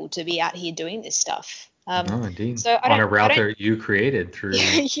able to be out here doing this stuff. No, indeed. So On a route that you created through.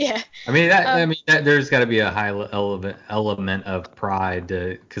 Yeah. I mean that there's got to be a high element of pride,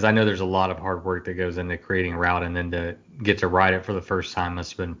 because I know there's a lot of hard work that goes into creating a route, and then to get to ride it for the first time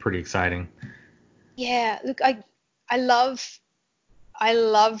must have been pretty exciting. Yeah. Look, I love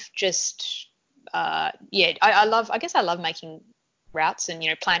just I guess I love making routes and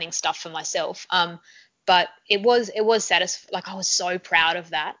planning stuff for myself. But it was satisfying. Like, I was so proud of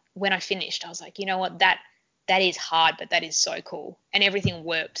that when I finished. I was like, you know what, that is hard, but that is so cool, and everything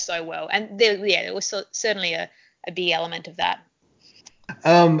worked so well. And there was certainly a big element of that.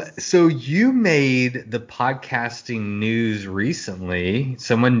 So you made the podcasting news recently.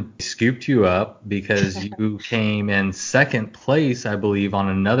 Someone scooped you up because you came in second place, I believe, on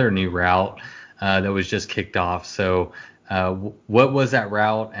another new route that was just kicked off. So what was that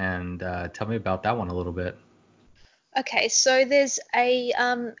route? And tell me about that one a little bit. Okay, so there's a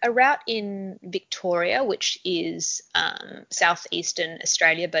route in Victoria, which is southeastern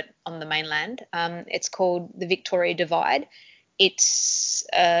Australia, but on the mainland. It's called the Victoria Divide. It's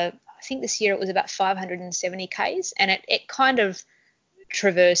I think this year it was about 570 k's, and it kind of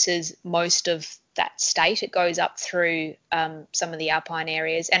traverses most of that state. It goes up through some of the alpine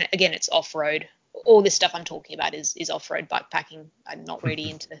areas, and again, it's off-road. All this stuff I'm talking about is off-road bikepacking. I'm not really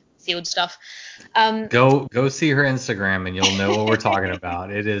into field stuff. Go see her Instagram and you'll know what we're talking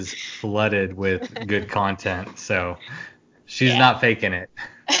about. It is flooded with good content, so she's not faking it.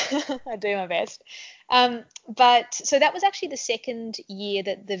 I do my best. But so that was actually the second year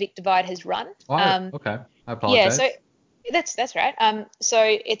that the Vic Divide has run. Okay, I apologize. Yeah, so that's right. So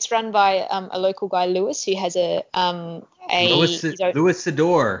it's run by a local guy, Lewis, who has Lewis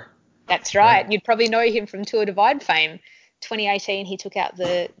Sador. That's right. You'd probably know him from Tour Divide fame. 2018, he took out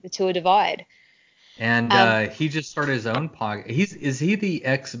the Tour Divide. And he just started his own podcast. Is he the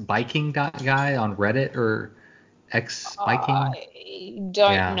ex-biking guy on Reddit, or ex-biking? I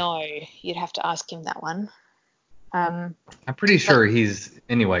don't know. You'd have to ask him that one. I'm pretty sure he's.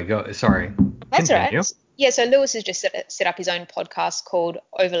 Anyway, go. Sorry. That's Continue. right. Yeah. So Lewis has just set up his own podcast called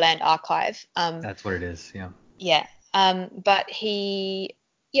Overland Archive. That's what it is. Yeah. Yeah. But he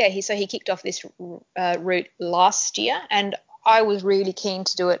kicked off this route last year, and I was really keen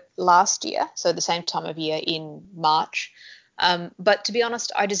to do it last year, so the same time of year in March. But to be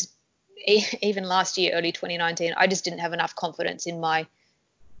honest, I just even last year, early 2019, I just didn't have enough confidence in my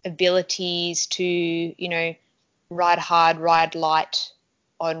abilities to, ride hard, ride light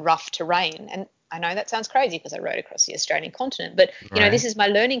on rough terrain. And I know that sounds crazy because I rode across the Australian continent, but this is my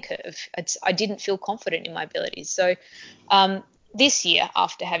learning curve. I didn't feel confident in my abilities. So this year,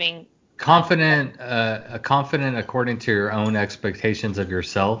 after having confident according to your own expectations of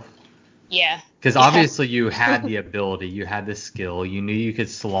yourself. Yeah. Because Yeah. obviously you had the ability, you had the skill, you knew you could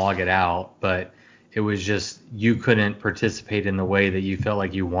slog it out, but it was just you couldn't participate in the way that you felt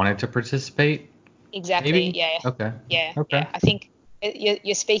like you wanted to participate. Exactly. Maybe? Yeah. Okay. Yeah. Okay. Yeah. I think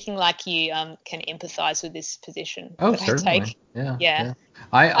you're speaking like you can empathize with this position Oh, that I certainly. take. Yeah. Yeah. Yeah.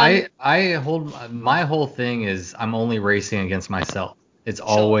 Um. I hold my whole thing is I'm only racing against myself. It's Sure.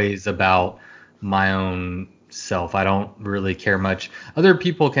 always about my own self. I don't really care much. Other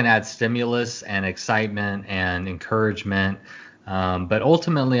people can add stimulus and excitement and encouragement, but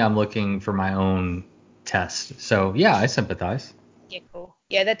ultimately I'm looking for my own test. So yeah, I sympathize. Yeah. Cool.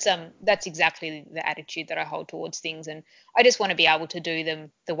 Yeah. That's exactly the attitude that I hold towards things, and I just want to be able to do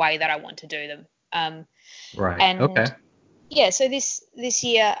them the way that I want to do them. Right. And Okay. yeah. So this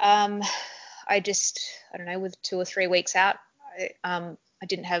year, I don't know, with 2 or 3 weeks out, I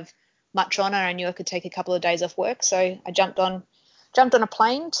didn't have much on, and I knew I could take a couple of days off work, so I jumped on a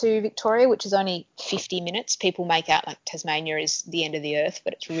plane to Victoria, which is only 50 minutes. People make out like Tasmania is the end of the earth,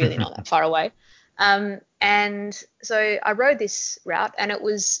 but it's really not that far away. And so I rode this route, and it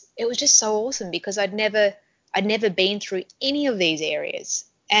was just so awesome because I'd never been through any of these areas.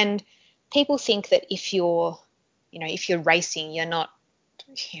 And people think that if you're racing, you're not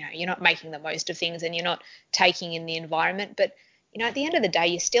making the most of things and you're not taking in the environment. But at the end of the day,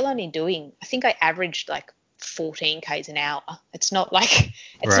 you're still only doing. I think I averaged like 14 k's an hour. It's not like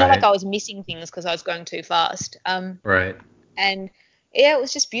Right. I was missing things because I was going too fast. Right. And yeah, it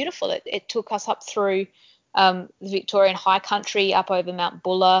was just beautiful. It took us up through the Victorian high country, up over Mount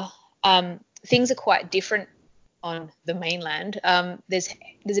Buller. Things are quite different on the mainland. There's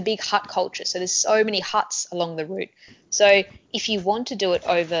a big hut culture, so there's so many huts along the route. So if you want to do it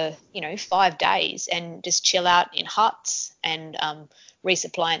over 5 days and just chill out in huts and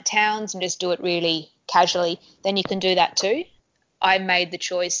resupply in towns and just do it really casually, then you can do that too. I made the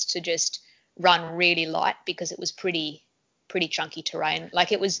choice to just run really light because it was pretty chunky terrain.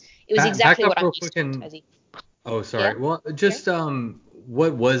 Like it was Back exactly up what I'm real used quick to in and Tassie. oh, Yeah. sorry. Well, Okay. just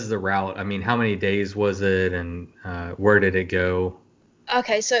what was the route? I mean, how many days was it, and where did it go?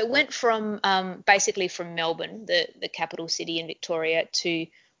 Okay, so it went from basically from Melbourne, the capital city in Victoria, to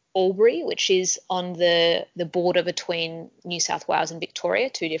Albury, which is on the border between New South Wales and Victoria,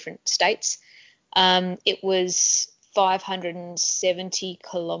 two different states. It was 570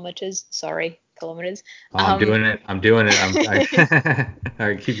 kilometers. Sorry, kilometers. Oh, I'm Um, doing it. I'm doing it. All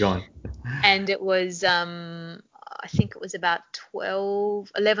right, keep going. and it was I think it was about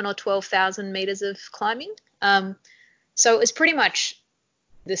 11 or 12,000 meters of climbing. So it was pretty much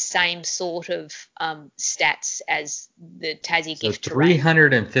the same sort of stats as the Tassie So gift terrain.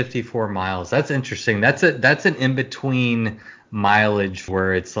 354 miles. That's interesting. That's an in between mileage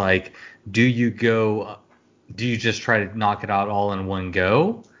where it's like, do you go, do you just try to knock it out all in one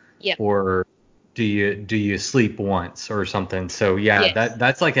go, Yep. or do you sleep once or something? So yeah, Yes.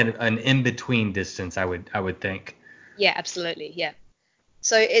 that's like an in between distance, I would think. Yeah, absolutely. Yeah.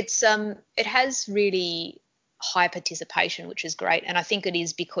 So it has really high participation, which is great, and I think it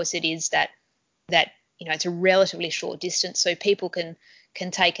is because it is that it's a relatively short distance, so people can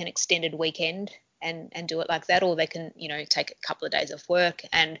take an extended weekend and do it like that, or they can take a couple of days off work,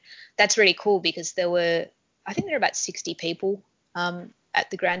 and that's really cool because I think there were about 60 people at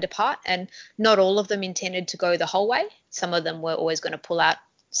the Grand Depart, and not all of them intended to go the whole way. Some of them were always going to pull out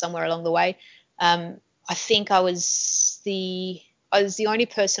somewhere along the way. Um, I think I was the only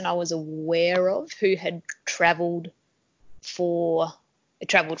person I was aware of who had for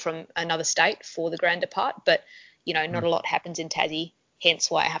travelled from another state for the Grand Depart, but not a lot happens in Tassie,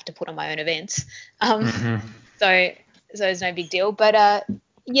 hence why I have to put on my own events. Um, Mm-hmm. so so it's no big deal. But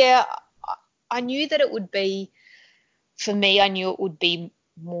yeah, I knew that it would be for me. I knew it would be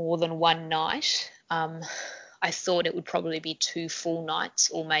more than one night. I thought it would probably be 2 full nights,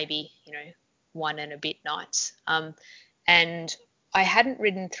 or maybe one and a bit nights. And I hadn't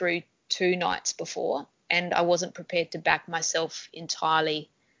ridden through 2 nights before, and I wasn't prepared to back myself entirely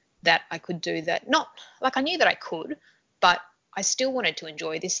that I could do that. Not like I knew that I could, but I still wanted to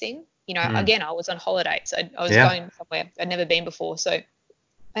enjoy this thing. Mm. Again, I was on holidays. I was Yeah. going somewhere I'd never been before, so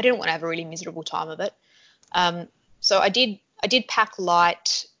I didn't want to have a really miserable time of it. Um, so I did pack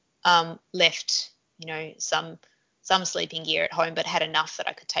light, left some sleeping gear at home, but had enough that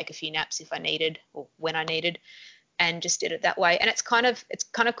I could take a few naps if I needed or when I needed, and just did it that way. And it's kind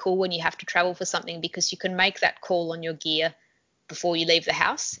of cool when you have to travel for something because you can make that call on your gear before you leave the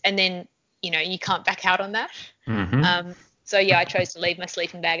house, and then you can't back out on that. Mm-hmm. Um, so yeah, I chose to leave my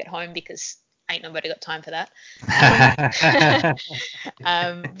sleeping bag at home because ain't nobody got time for that.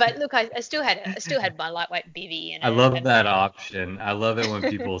 Um, but look, I still had my lightweight bivy and I a love that bag. option. I love it when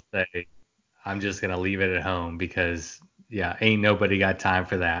people say, I'm just gonna leave it at home because yeah, ain't nobody got time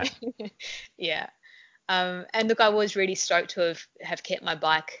for that. Yeah. And look, I was really stoked to have kept my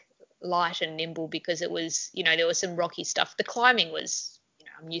bike light and nimble because it was, there was some rocky stuff. The climbing was,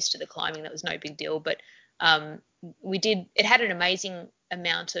 I'm used to the climbing. That was no big deal. But it had an amazing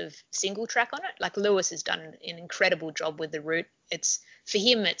amount of single track on it. Like Lewis has done an incredible job with the route. For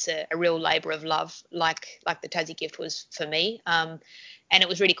him, it's a real labor of love, like the Tassie Gift was for me. And it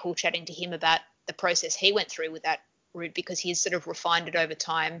was really cool chatting to him about the process he went through with that route because he's sort of refined it over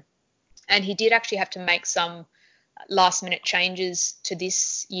time. And he did actually have to make some last minute changes to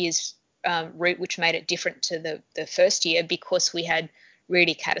this year's route, which made it different to the first year because we had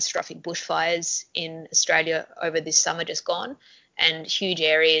really catastrophic bushfires in Australia over this summer just gone, and huge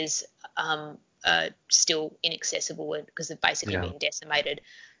areas are still inaccessible because they've basically been decimated.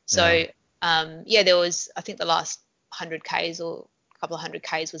 So, there was, I think the last 100 Ks or a couple of 100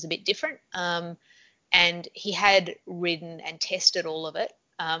 Ks was a bit different. And he had ridden and tested all of it.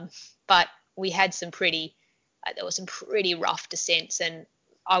 But we had there were some pretty rough descents, and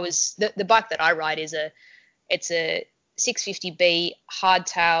the bike that I ride it's a 650B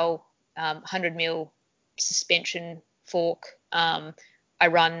hardtail, 100mm suspension fork. I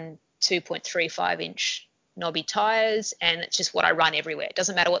run 2.35 inch knobby tires, and it's just what I run everywhere. It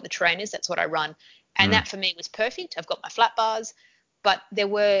doesn't matter what the terrain is, that's what I run. And that for me was perfect. I've got my flat bars, but there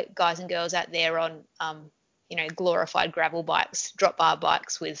were guys and girls out there on glorified gravel bikes, drop bar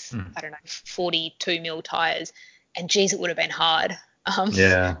bikes with, 42mm tires. And geez, it would have been hard.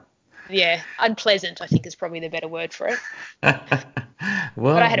 Yeah, unpleasant, I think is probably the better word for it.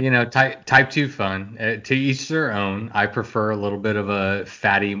 Well, type 2 fun. To each their own. I prefer a little bit of a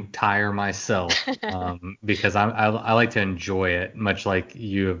fatty tire myself because I like to enjoy it, much like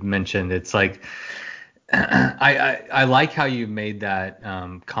you have mentioned. It's like I like how you made that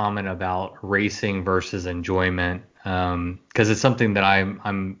comment about racing versus enjoyment because it's something that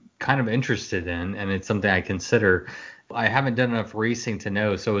I'm kind of interested in, and it's something I consider. I haven't done enough racing to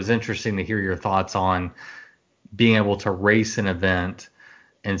know, so it was interesting to hear your thoughts on being able to race an event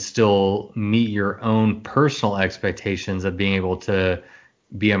and still meet your own personal expectations of being able to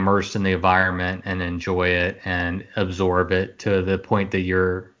be immersed in the environment and enjoy it and absorb it to the point that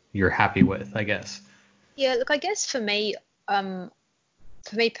you're happy with, I guess. Yeah, look, I guess for me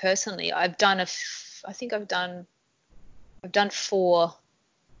personally, I think I've done 4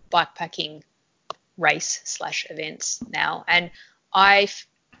 bikepacking race/events now, and I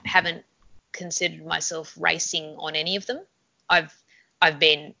haven't considered myself racing on any of them. I've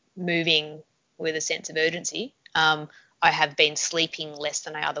been moving with a sense of urgency. I have been sleeping less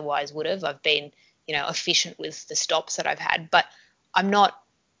than I otherwise would have. I've been, efficient with the stops that I've had, but I'm not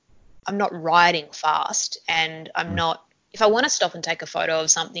riding fast, and I'm not. If I want to stop and take a photo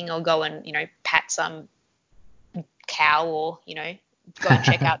of something, or go and pat some cow, or go and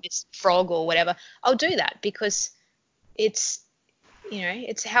check out this frog or whatever, I'll do that because it's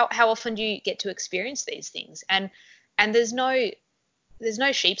how often do you get to experience these things, and there's no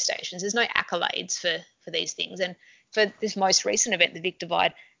sheep stations, there's no accolades for these things. And for this most recent event, the Vic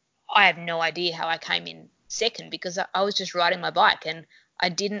Divide, I have no idea how I came in second because I was just riding my bike, and I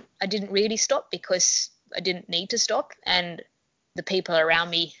didn't really stop because I didn't need to stop, and the people around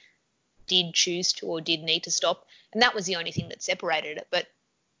me did choose to or did need to stop, and that was the only thing that separated it. But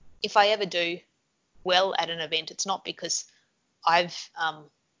if I ever do well at an event, it's not because I've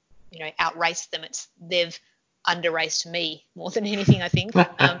outraced them. They've underraced me more than anything, I think.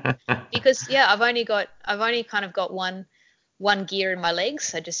 Because I've only kind of got one gear in my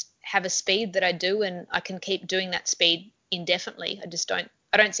legs. I just have a speed that I do, and I can keep doing that speed indefinitely.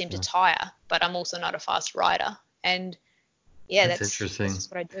 I don't seem to tire, but I'm also not a fast rider. And that's interesting. That's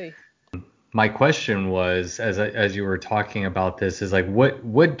just what I do. My question was, as you were talking about this, is like,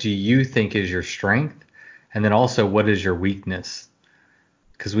 what do you think is your strength, and then also what is your weakness?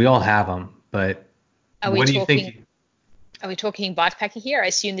 Because we all have them, but what do you think? Are we talking bikepacking here? I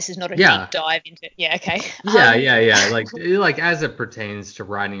assume this is not a Yeah. deep dive into. Yeah, okay. Yeah. Like as it pertains to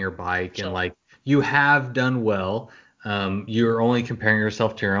riding your bike, Sure. and like you have done well. You're only comparing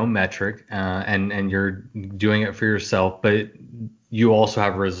yourself to your own metric, and you're doing it for yourself, but you also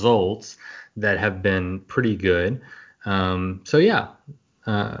have results that have been pretty good. So yeah.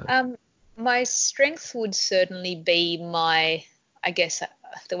 My strength would certainly be I guess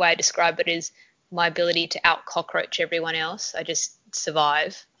the way I describe it is my ability to out cockroach everyone else. I just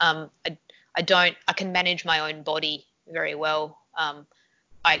survive. I can manage my own body very well.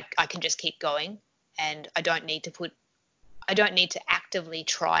 I can just keep going, and I don't need to actively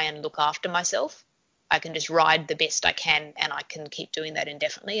try and look after myself. I can just ride the best I can, and I can keep doing that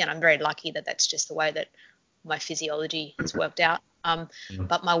indefinitely. And I'm very lucky that that's just the way that my physiology has worked out.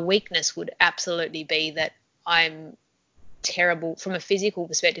 But my weakness would absolutely be that I'm terrible from a physical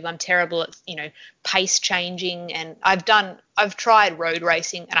perspective. I'm terrible at, pace changing, and I've tried road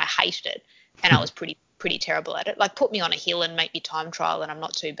racing and I hated it, and I was pretty terrible at it. Like, put me on a hill and make me time trial and I'm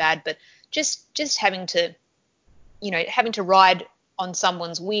not too bad, but just having to ride on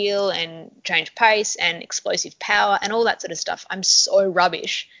someone's wheel and change pace and explosive power and all that sort of stuff, I'm so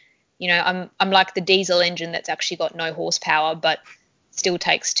rubbish. I'm like the diesel engine that's actually got no horsepower but still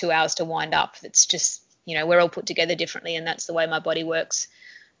takes 2 hours to wind up. It's just, we're all put together differently, and that's the way my body works.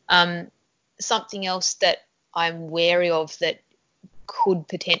 Something else that I'm wary of that could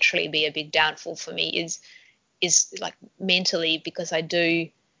potentially be a big downfall for me is like mentally, because I do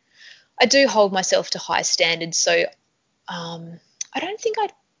hold myself to high standards. So I don't think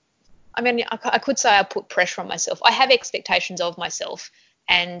I could say I put pressure on myself. I have expectations of myself,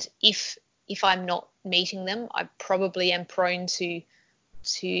 and if I'm not meeting them, I probably am prone to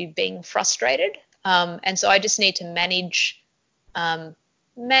being frustrated. And so I just need to manage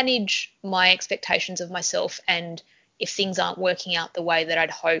my expectations of myself, and if things aren't working out the way that I'd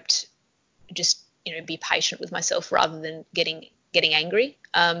hoped, just be patient with myself rather than getting angry.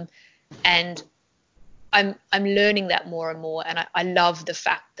 And I'm learning that more and more, and I love the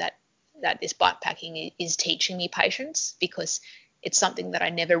fact that this bikepacking is teaching me patience, because it's something that I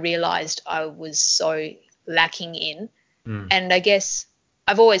never realized I was so lacking in. And I guess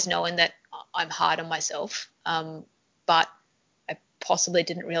I've always known that I'm hard on myself, but I possibly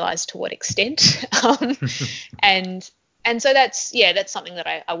didn't realize to what extent. And so that's something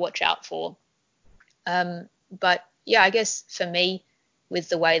that I watch out for. But yeah, I guess for me, with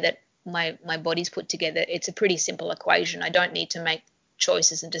the way that my body's put together, it's a pretty simple equation. I don't need to make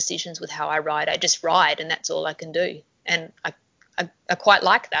choices and decisions with how I ride. I just ride, and that's all I can do. And I quite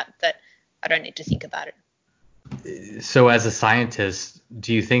like that I don't need to think about it. So as a scientist,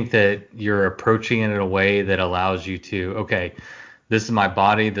 do you think that you're approaching it in a way that allows you to, okay, this is my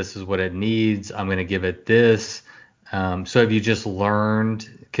body, this is what it needs, I'm going to give it this. So have you just learned,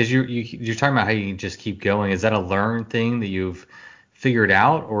 because you're talking about how you can just keep going. Is that a learned thing that you've figured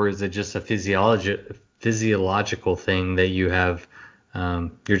out, or is it just a physiological thing that you have,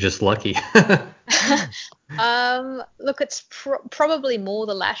 you're just lucky? Look, it's probably more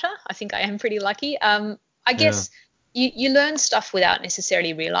the latter. I think I am pretty lucky. I guess you learn stuff without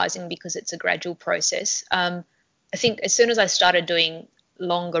necessarily realizing, because it's a gradual process. I think as soon as I started doing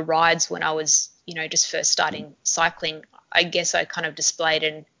longer rides when I was, just first starting cycling, I guess I kind of displayed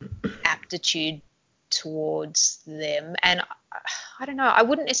an aptitude towards them. And I don't know, I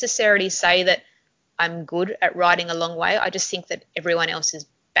wouldn't necessarily say that I'm good at riding a long way. I just think that everyone else is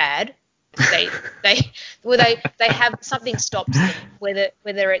bad. They have something stops them,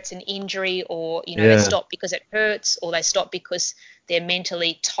 whether it's an injury or they stop because it hurts, or they stop because they're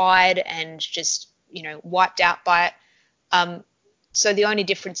mentally tired and just wiped out by it. So the only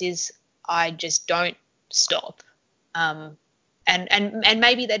difference is I just don't stop. And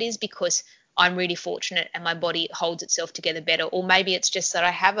maybe that is because I'm really fortunate and my body holds itself together better, or maybe it's just that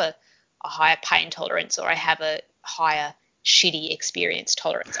I have a higher pain tolerance, or I have a higher shitty experience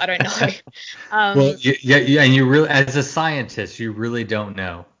tolerance. I don't know. Well, yeah, and you really, as a scientist, you really don't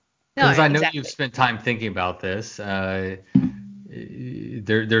know, because I know exactly. you've spent time thinking about this.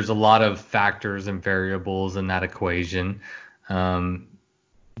 There's a lot of factors and variables in that equation.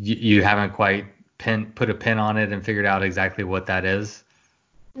 You haven't quite put a pin on it and figured out exactly what that is.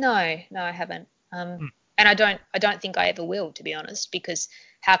 No, I haven't. And I don't think I ever will, to be honest, because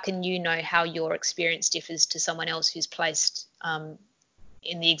how can you know how your experience differs to someone else who's placed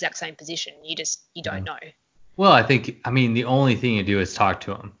in the exact same position? You don't know. Well, I mean, the only thing you do is talk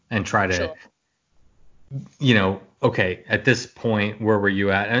to them and try to, Sure. Okay, at this point, where were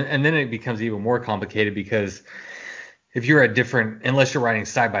you at? And then it becomes even more complicated, because if you're unless you're riding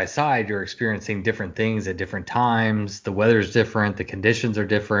side by side, you're experiencing different things at different times. The weather's different, the conditions are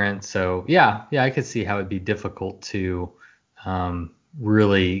different. So yeah, I could see how it'd be difficult to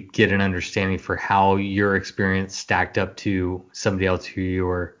really get an understanding for how your experience stacked up to somebody else who you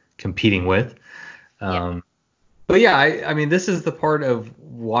were competing with. But yeah, I mean, this is the part of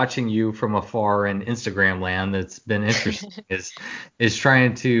watching you from afar in Instagram land that's been interesting is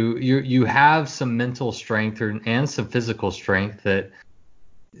trying to, you have some mental strength and some physical strength that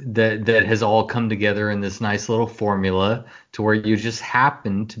has all come together in this nice little formula to where you just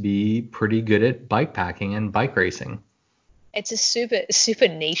happen to be pretty good at bike packing and bike racing. It's a super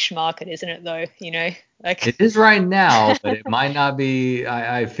niche market, isn't it? Though, It like is right now, but it might not be.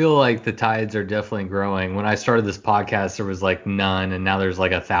 I feel like the tides are definitely growing. When I started this podcast, there was like none, and now there's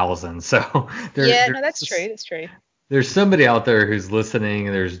like 1,000. So yeah, there no, that's true. That's true. there's somebody out there who's listening.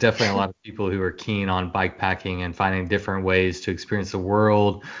 There's definitely a lot of people who are keen on bike packing and finding different ways to experience the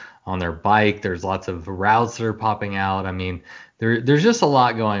world on their bike. There's lots of routes that are popping out. I mean, there's just a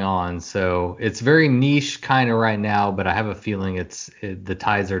lot going on. So it's very niche kind of right now, but I have a feeling the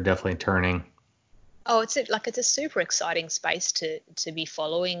tides are definitely turning. Oh, it's a super exciting space to be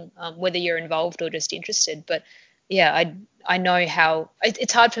following, whether you're involved or just interested. But yeah, I know how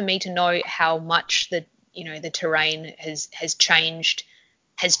it's hard for me to know how much the terrain has changed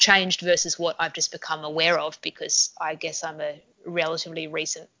versus what I've just become aware of, because I guess I'm a relatively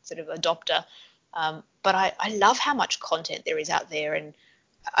recent sort of adopter. But I love how much content there is out there, and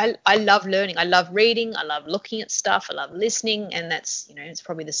I love learning. I love reading. I love looking at stuff. I love listening, and that's it's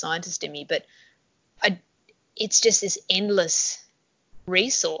probably the scientist in me, but I, it's just this endless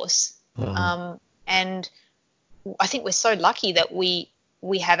resource. Uh, And I think we're so lucky that we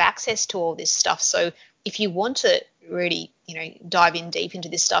have access to all this stuff. So if you want to really, dive in deep into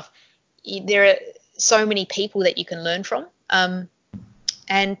this stuff, there are so many people that you can learn from.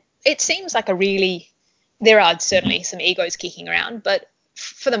 And it seems like there are certainly some egos kicking around, but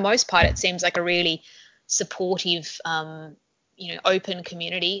for the most part, it seems like a really supportive, open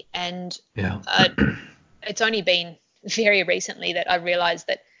community. And yeah. it's only been very recently that I realized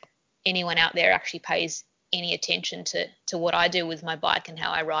that anyone out there actually pays any attention to what I do with my bike and how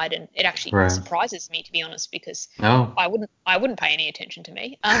I ride, and it actually Right. surprises me, to be honest, because No. I wouldn't pay any attention to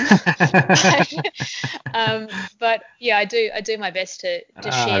me. But yeah, I do my best to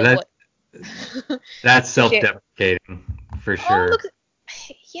share That what that's share. self-deprecating for Oh, sure. look,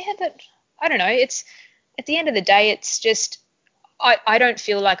 yeah, but I don't know. It's at the end of the day, it's just I don't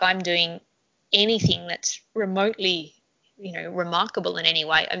feel like I'm doing anything that's remotely, remarkable in any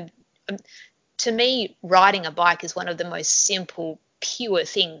way. To me, riding a bike is one of the most simple, pure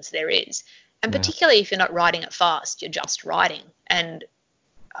things there is. And Yeah. particularly if you're not riding it fast, you're just riding. And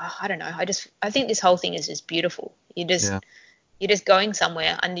I don't know. I think this whole thing is just beautiful. Yeah. You're just going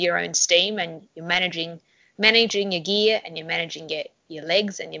somewhere under your own steam, and you're managing your gear, and you're managing your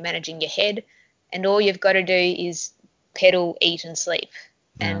legs, and you're managing your head, and all you've got to do is pedal, eat, and sleep.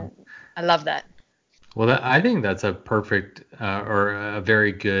 Yeah. And I love that. Well, I think that's a perfect or a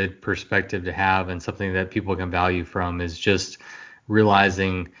very good perspective to have, and something that people can value from is just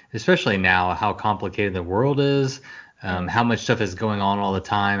realizing, especially now, how complicated the world is, Mm, how much stuff is going on all the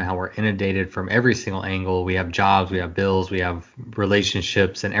time, how we're inundated from every single angle. We have jobs, we have bills, we have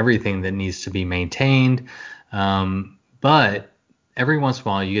relationships, and everything that needs to be maintained. But every once in a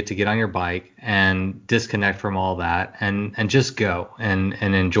while, you get to get on your bike and disconnect from all that, and just go and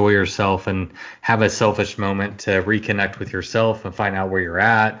enjoy yourself, and have a selfish moment to reconnect with yourself and find out where you're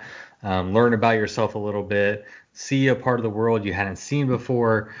at, learn about yourself a little bit, see a part of the world you hadn't seen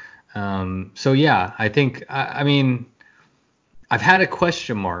before. So yeah, I think I mean I've had a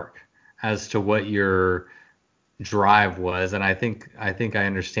question mark as to what your drive was, and I think I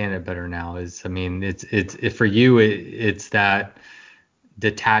understand it better now. Is I mean for you it's that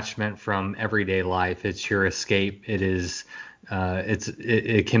detachment from everyday life. It's your escape. It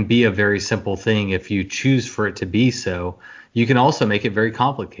can be a very simple thing if you choose for it to be so. You can also make it very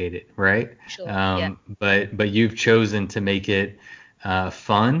complicated, right? sure. Yeah. But you've chosen to make it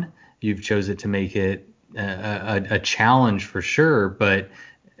fun. You've chosen to make it a challenge for sure. But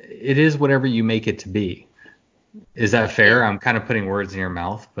it is whatever you make it to be. Is that Yeah. fair? I'm kind of putting words in your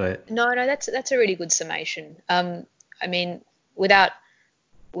mouth, but No, that's a really good summation. I mean, without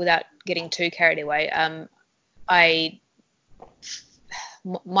getting too carried away, I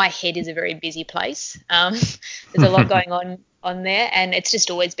my head is a very busy place. There's a lot going on there, and it's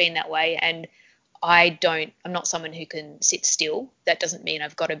just always been that way. And I'm not someone who can sit still. That doesn't mean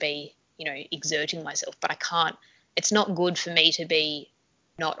I've got to be, exerting myself, but I can't. It's not good for me to be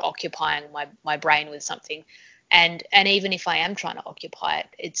not occupying my brain with something. And even if I am trying to occupy it,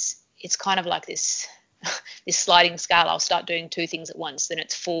 it's kind of like this sliding scale. I'll start doing two things at once, then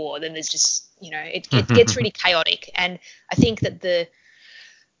it's four, then there's just, it gets really chaotic. And I think that the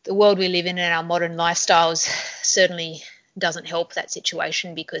world we live in and our modern lifestyles certainly doesn't help that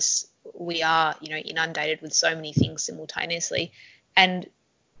situation, because we are, inundated with so many things simultaneously. And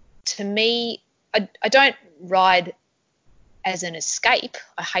to me, I don't ride as an escape.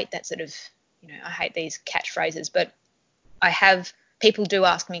 I hate that sort of, I hate these catchphrases, but I have people do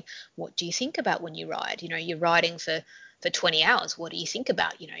ask me, what do you think about when you ride? You're riding for 20 hours. What do you think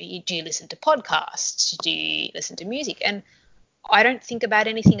about? Do you listen to podcasts? Do you listen to music? And I don't think about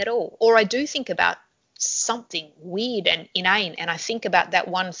anything at all, or I do think about something weird and inane, and I think about that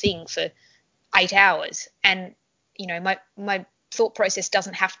one thing for 8 hours, and my thought process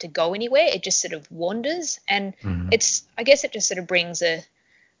doesn't have to go anywhere. It just sort of wanders, and Mhm. I guess it just sort of brings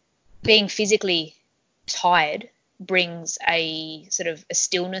being physically tired brings a sort of a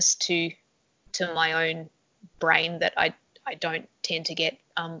stillness to my own brain that I don't tend to get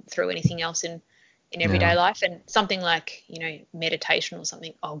through anything else in everyday Yeah. life. And something like meditation or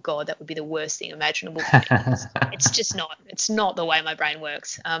something, oh god, that would be the worst thing imaginable for me. It's not the way my brain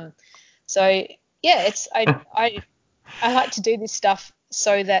works. So yeah, it's I like to do this stuff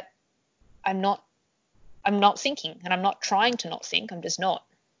so that I'm not thinking, and I'm not trying to not think. I'm just not.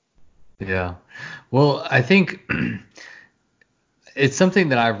 Yeah. Well, I think it's something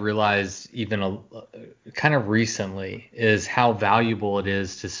that I've realized even kind of recently is how valuable it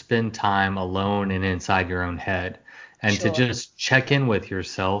is to spend time alone and inside your own head, and to Sure. just check in with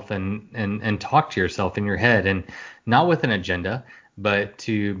yourself and talk to yourself in your head, and not with an agenda, but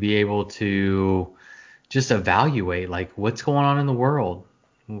to be able to just evaluate like what's going on in the world.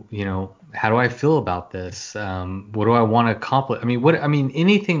 How do I feel about this? What do I want to accomplish? I mean,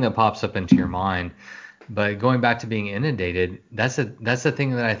 anything that pops up into your mind. But going back to being inundated, that's the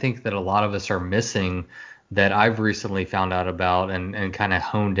thing that I think that a lot of us are missing, that I've recently found out about and kind of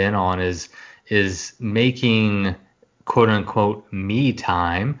honed in on, is making quote unquote me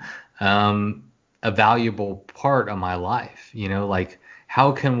time a valuable part of my life. Like,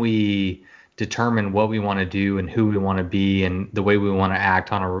 how can we determine what we want to do and who we want to be and the way we want to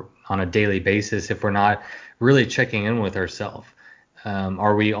act on a daily basis if we're not really checking in with ourselves?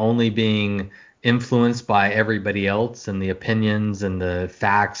 Are we only being influenced by everybody else and the opinions and the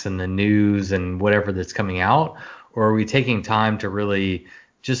facts and the news and whatever that's coming out? Or are we taking time to really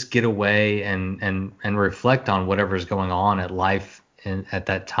just get away and reflect on whatever's going on at life at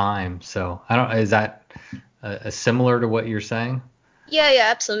that time? So is that similar to what you're saying? Yeah,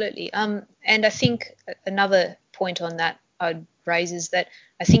 absolutely. And I think another point on that I'd raise is that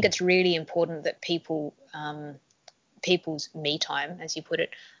I think it's really important that people's me time, as you put it,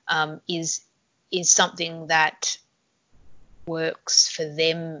 is something that works for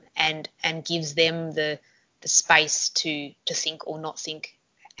them and gives them the space to think or not think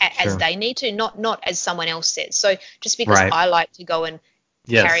as Sure. they need to, not as someone else says. So just because Right. I like to go and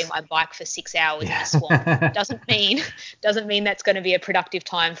carry Yes. my bike for 6 hours in the swamp Yeah. doesn't mean that's going to be a productive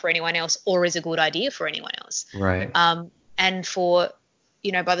time for anyone else or is a good idea for anyone else. Right. And for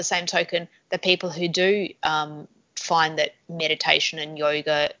by the same token, the people who do find that meditation and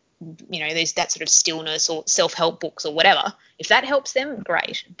yoga, there's that sort of stillness or self-help books or whatever, if that helps them,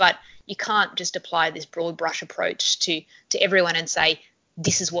 great. But you can't just apply this broad brush approach to everyone and say,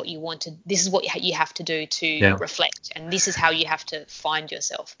 this is what this is what you have to do to Yeah. reflect, and this is how you have to find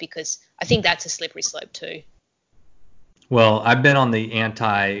yourself, because I think that's a slippery slope too. Well, I've been on the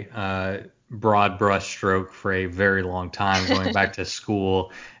anti broad brush stroke for a very long time, going back to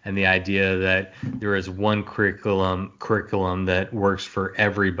school, and the idea that there is one curriculum that works for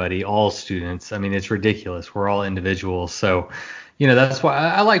everybody, all students. I mean, it's ridiculous. We're all individuals. So, that's why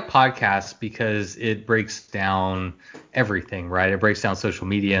I like podcasts, because it breaks down everything, right? It breaks down social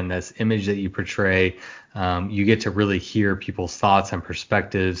media and this image that you portray. You get to really hear people's thoughts and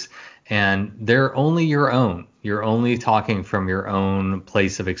perspectives, and they're only your own. You're only talking from your own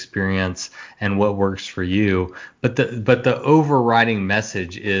place of experience and what works for you. But the overriding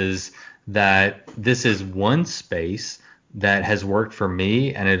message is that this is one space that has worked for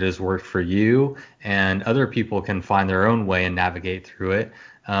me and it has worked for you, and other people can find their own way and navigate through it.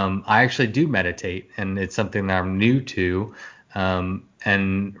 I actually do meditate, and it's something that I'm new to.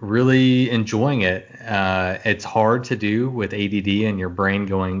 And really enjoying it. It's hard to do with ADD and your brain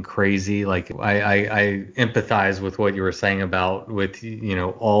going crazy. Like I empathize with what you were saying about with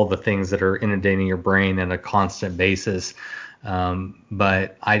all the things that are inundating your brain on a constant basis.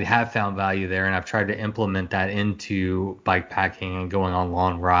 But I have found value there, and I've tried to implement that into bike packing and going on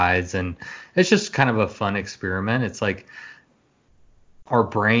long rides, and it's just kind of a fun experiment. It's like our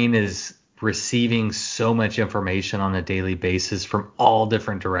brain is receiving so much information on a daily basis from all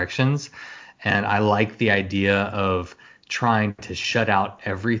different directions. And I like the idea of trying to shut out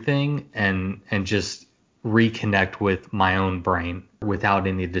everything and just reconnect with my own brain without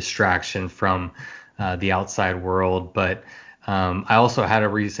any distraction from the outside world. But I also had a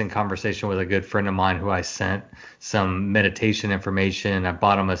recent conversation with a good friend of mine who I sent some meditation information. I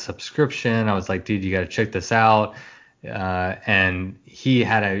bought him a subscription. I was like, dude, you got to check this out. And he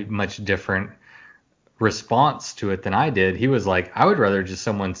had a much different response to it than I did. He was like, I would rather just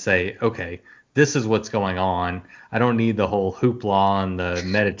someone say, okay, this is what's going on. I don't need the whole hoopla and the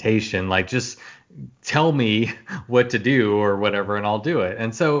meditation. Like, just tell me what to do or whatever, and I'll do it.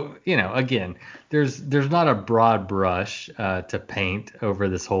 And so, again, there's not a broad brush to paint over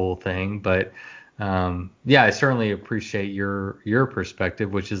this whole thing, but yeah, I certainly appreciate your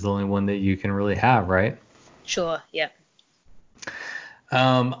perspective, which is the only one that you can really have, right? Sure. Yeah.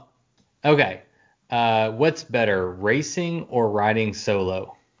 Okay. What's better, racing or riding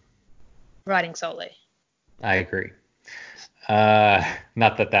solo? Riding solo. I agree.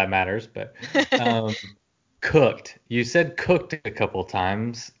 Not that that matters, but um, cooked. You said cooked a couple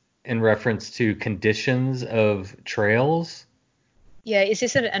times in reference to conditions of trails. Yeah. Is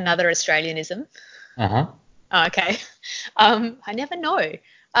this another Australianism? Uh-huh. Oh, okay. I never know.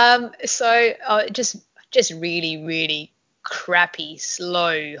 Just really, really crappy,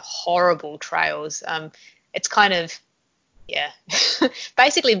 slow, horrible trails. It's kind of, yeah.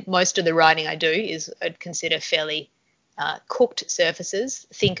 Basically, most of the riding I do is I'd consider fairly cooked surfaces.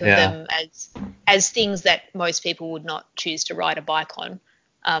 Think of Yeah. them as things that most people would not choose to ride a bike on,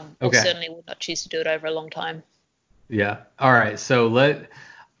 or Okay. certainly would not choose to do it over a long time. Yeah. All right. So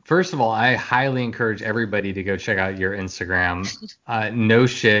first of all, I highly encourage everybody to go check out your Instagram. No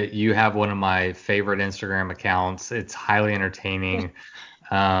shit, you have one of my favorite Instagram accounts. It's highly entertaining.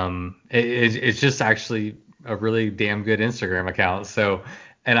 It's just actually a really damn good Instagram account. So,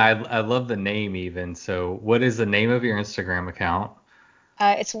 and I love the name even. So, what is the name of your Instagram account?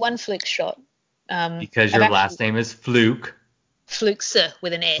 It's one fluke shot. Because I've your actually last name is Fluke. flukes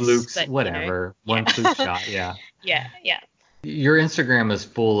with an S, Fluke's, but whatever. yeah, One Fluke shot. Yeah. yeah, yeah, Your Instagram is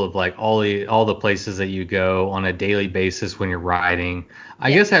full of like all the places that you go on a daily basis when you're riding. I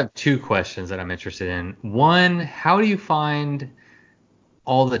yeah. guess I have two questions that I'm interested in. One, how do you find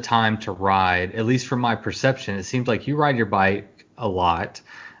all the time to ride? At least from my perception, it seems like you ride your bike a lot.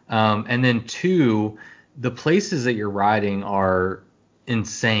 And then two, the places that you're riding are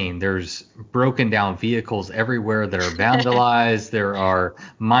insane. There's broken down vehicles everywhere that are vandalized. There are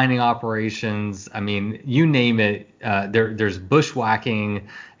mining operations. I mean, you name it. There's bushwhacking.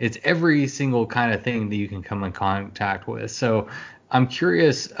 It's every single kind of thing that you can come in contact with. So I'm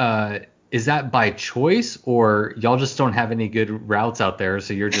curious, is that by choice, or y'all just don't have any good routes out there,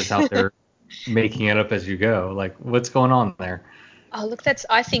 so you're just out there making it up as you go? Like, what's going on there? Oh, look, that's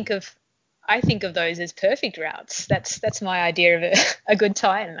I think of those as perfect routes. That's my idea of a good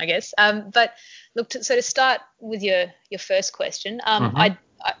time, I guess. But look, to start with your first question,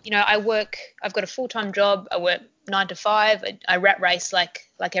 Mm-hmm. I work. I've got a full-time job. I work 9 to 5. I rat race like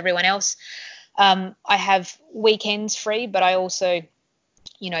everyone else. I have weekends free, but I also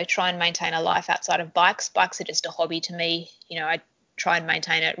try and maintain a life outside of bikes. Bikes are just a hobby to me. I try and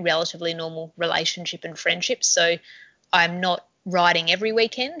maintain a relatively normal relationship and friendship. So I'm not riding every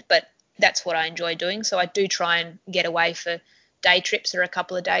weekend, but that's what I enjoy doing. So I do try and get away for day trips or a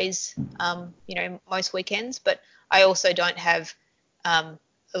couple of days, most weekends. But I also don't have a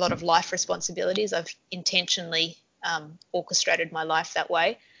lot of life responsibilities. I've intentionally orchestrated my life that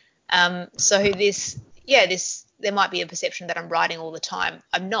way. So there might be a perception that I'm riding all the time.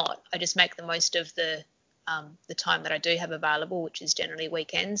 I'm not. I just make the most of the time that I do have available, which is generally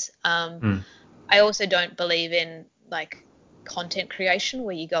weekends. Mm. I also don't believe in like content creation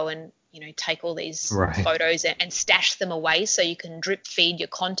where you go and take all these Right. photos and stash them away so you can drip feed your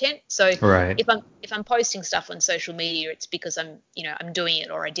content. So Right. if I'm posting stuff on social media, it's because I'm doing it,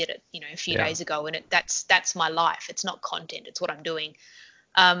 or I did it a few Yeah. days ago, and that's my life. It's not content. It's what I'm doing.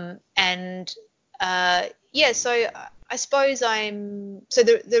 And yeah, so I suppose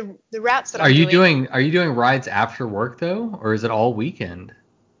the routes that Are I'm you doing. doing are you doing rides after work though, or is it all weekend?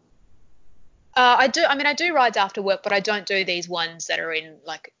 I do. I mean, I do rides after work, but I don't do these ones that are in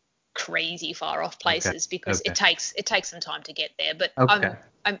like crazy far off Okay. places because Okay. it takes some time to get there. But Okay.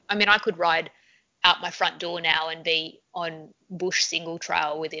 I mean, I could ride out my front door now and be on bush single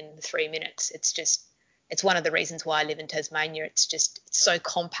trail within 3 minutes. It's one of the reasons why I live in Tasmania. It's so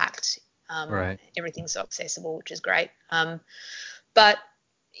compact. Right. Everything's so accessible, which is great. But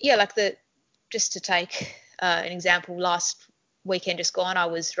yeah, like just to take an example, last weekend just gone, I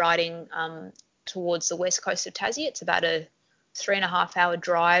was riding towards the west coast of Tassie. It's about a 3.5 hour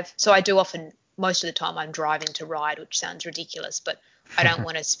drive. So most of the time I'm driving to ride, which sounds ridiculous, but I don't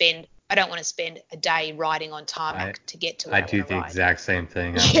want to spend a day riding on I tarmac to get to I where I want do to the ride. exact same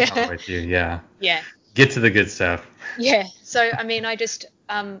thing. I'm Yeah, with you. Yeah. yeah, Get to the good stuff. yeah. So I mean, I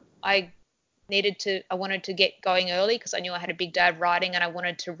wanted to get going early because I knew I had a big day of riding and I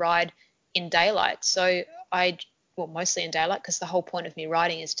wanted to ride in daylight. So well, mostly in daylight because the whole point of me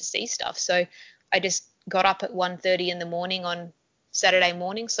riding is to see stuff. So I just got up at 1:30 in the morning on Saturday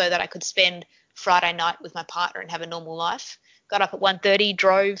morning so that I could spend Friday night with my partner and have a normal life. Got up at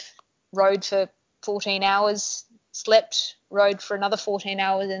 1:30, rode for 14 hours, slept, rode for another 14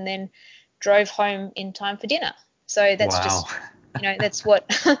 hours, and then drove home in time for dinner. So that's Wow. just, that's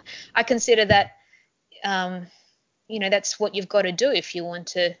what I consider that, that's what you've got to do if you want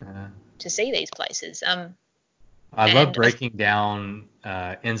to see these places. I love breaking down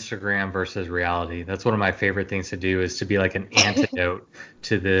Instagram versus reality. That's one of my favorite things to do, is to be like an antidote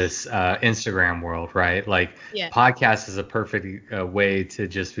to this Instagram world, right? Like podcast is a perfect way to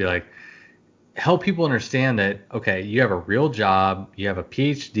just be like, help people understand that, okay, you have a real job, you have a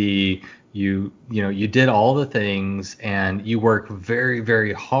PhD, you did all the things, and you work very,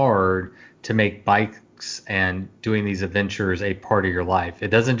 very hard to make bikes and doing these adventures a part of your life. It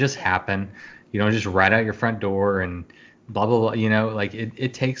doesn't just happen. You don't just ride out your front door and blah, blah, blah, like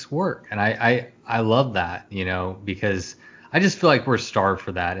it takes work. And I love that, because I just feel like we're starved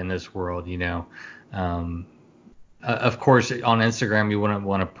for that in this world, Of course, on Instagram, you wouldn't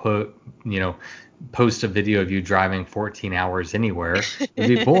want to post a video of you driving 14 hours anywhere.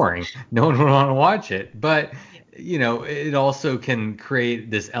 It'd be boring. No one would want to watch it. But, it also can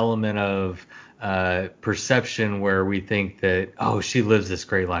create this element of perception where we think that, oh, she lives this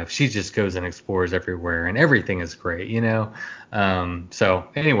great life. She just goes and explores everywhere and everything is great, So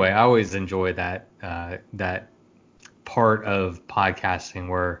anyway, I always enjoy that part of podcasting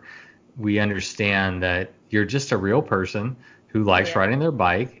where we understand that you're just a real person who likes riding their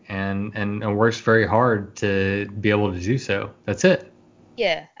bike and works very hard to be able to do so. That's it.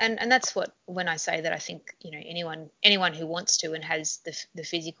 Yeah, and that's what, when I say that, I think anyone who wants to and has the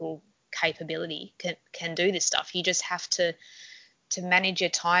physical capability can do this stuff. You just have to manage your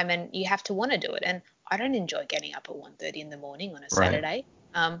time, and you have to want to do it. And I don't enjoy getting up at 1:30 in the morning on a Saturday,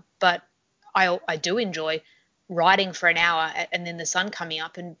 but I do enjoy riding for an hour and then the sun coming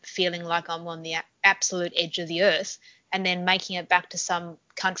up and feeling like I'm on the absolute edge of the earth, and then making it back to some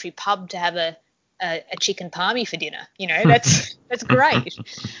country pub to have a chicken palmy for dinner. That's great.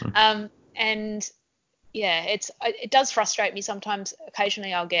 And yeah, it does frustrate me sometimes.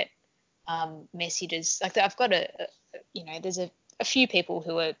 Occasionally I'll get messages like that. I've got there's a few people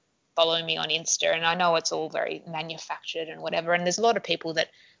who are following me on Insta, and I know it's all very manufactured and whatever, and there's a lot of people that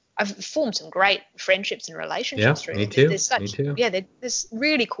I've formed some great friendships and relationships through. Me too. There's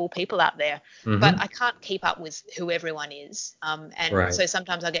really cool people out there, but I can't keep up with who everyone is. So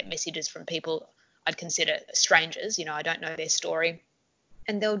sometimes I get messages from people I'd consider strangers. I don't know their story,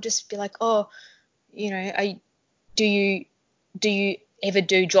 and they'll just be like, oh, do you ever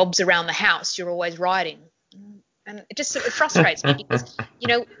do jobs around the house? You're always riding. And it frustrates me because,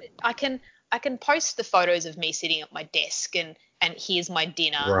 I can post the photos of me sitting at my desk and here's my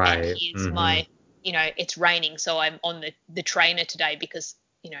dinner and here's my, it's raining, so I'm on the trainer today because,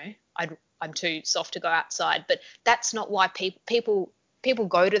 I'm too soft to go outside. But that's not why people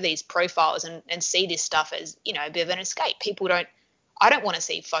go to these profiles and see this stuff as, a bit of an escape. I don't want to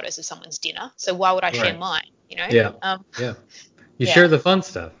see photos of someone's dinner, so why would I share mine, You share the fun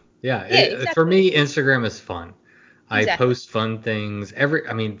stuff. Exactly. For me, Instagram is fun. I post fun things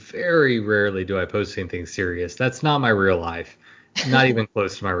very rarely do I post anything serious. That's not my real life, not even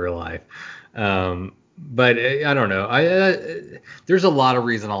close to my real life. But I don't know. There's a lot of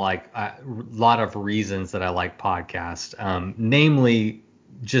reasons that I like podcasts. Namely,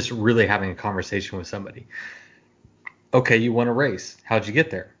 just really having a conversation with somebody. Okay, you want to race? How'd you get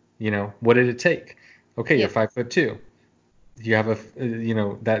there? What did it take? Okay, you're 5'2". You have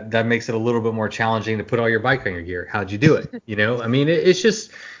that makes it a little bit more challenging to put all your bike on your gear. How'd you do it? It's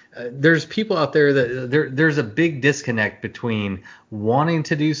just there's people out there that there's a big disconnect between wanting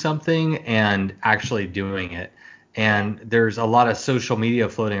to do something and actually doing it. And there's a lot of social media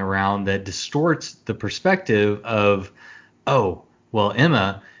floating around that distorts the perspective of, oh, well,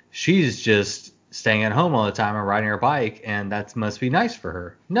 Emma, she's just staying at home all the time and riding her bike, and that must be nice for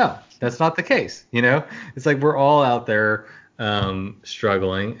her. No, that's not the case. It's like we're all out there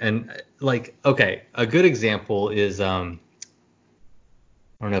struggling. And a good example is I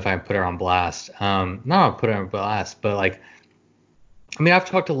don't know if I can put her on blast. Not put her on blast, but I've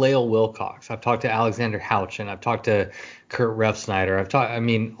talked to Lael Wilcox, I've talked to Alexander Houchen, I've talked to Kurt Refsnyder, I've talked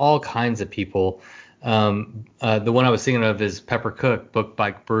all kinds of people. The one I was thinking of is Pepper Cook, Book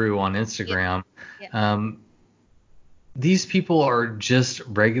Bike Brew on Instagram. These people are just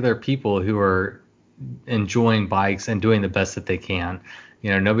regular people who are enjoying bikes and doing the best that they can.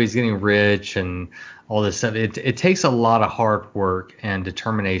 Nobody's getting rich and all this stuff. It takes a lot of hard work and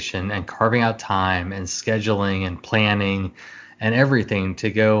determination and carving out time and scheduling and planning and everything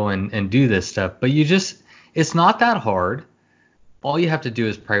to go and do this stuff. But it's not that hard. all you have to do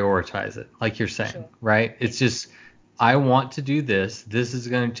is prioritize it, like you're saying, Sure. right? It's just, I want to do this. This is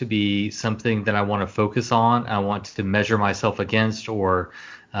going to be something that I want to focus on. I want to measure myself against, or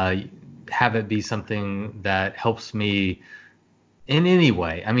uh, have it be something that helps me in any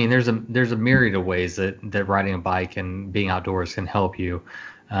way. I mean, there's a myriad of ways that riding a bike and being outdoors can help you,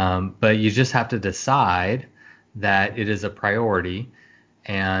 but you just have to decide that it is a priority,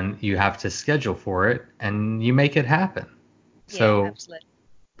 and you have to schedule for it, and you make it happen. Yeah, So absolutely.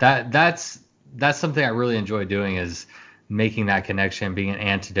 that's something I really enjoy doing, is making that connection, being an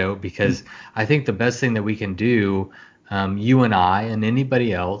antidote, because I think the best thing that we can do, you and I and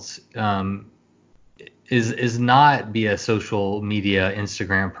anybody else, is not be a social media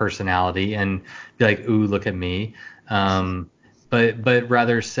Instagram personality and be like, ooh, look at me, but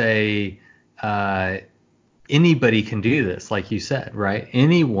rather say, uh, anybody can do this, like you said, right?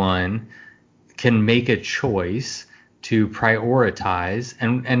 Anyone can make a choice to prioritize.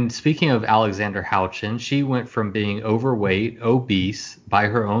 And speaking of Alexander Houchin, she went from being overweight, obese, by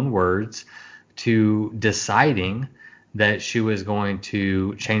her own words, to deciding that she was going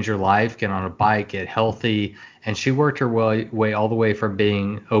to change her life, get on a bike, get healthy. And she worked her way all the way from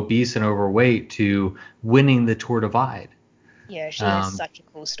being obese and overweight to winning the Tour Divide. Yeah, she has Um, such a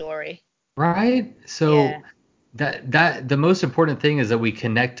cool story. right? Yeah. So that the most important thing is that we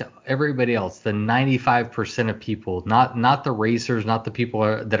connect to everybody else, the 95% of people, not the racers, not the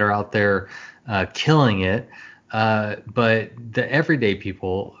people that are out there killing it, but the everyday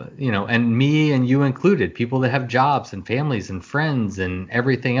people, and me and you included, people that have jobs and families and friends and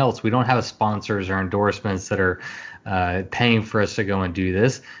everything else. We don't have sponsors or endorsements that are paying for us to go and do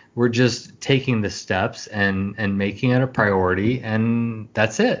this. We're just taking the steps and making it a priority, and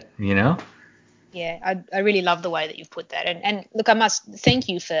that's it. Yeah, I really love the way that you've put that. And look, I must thank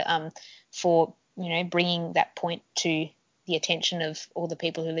you for bringing that point to the attention of all the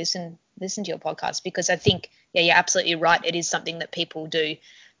people who listen to your podcast, because I think, yeah, you're absolutely right. It is something that people do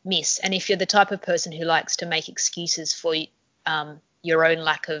miss. And if you're the type of person who likes to make excuses for your own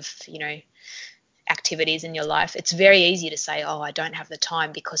lack of activities in your life, it's very easy to say, oh, I don't have the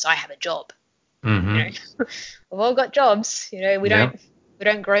time because I have a job. you know Mm-hmm. we've all got jobs. We Yep.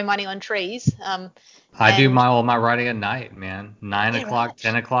 don't grow money on trees. I do And all my writing at night, man. Nine yeah, o'clock, right.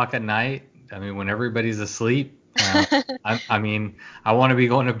 10 o'clock at night. I mean, when everybody's asleep. I mean, I want to be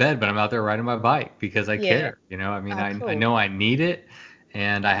going to bed, but I'm out there riding my bike because I Yeah. care. I mean, Oh, I cool. know I need it,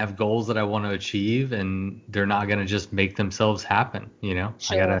 and I have goals that I want to achieve, and they're not gonna just make themselves happen. I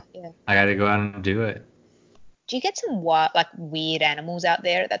Sure. gotta Yeah. I gotta go out and do it. Do you get some weird animals out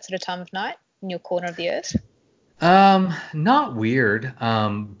there at that sort of time of night in your corner of the earth? Not weird.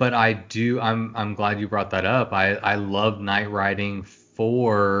 But I do. I'm glad you brought that up. I love night riding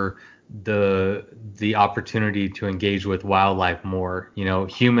for the opportunity to engage with wildlife more.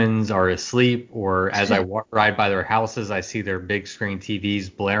 Humans are asleep, or as I ride by their houses, I see their big screen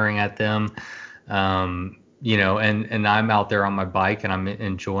TVs blaring at them. And I'm out there on my bike and I'm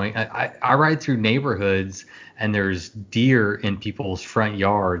enjoying. I ride through neighborhoods and there's deer in people's front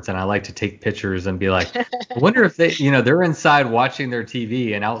yards, and I like to take pictures and be like, I wonder if they're inside watching their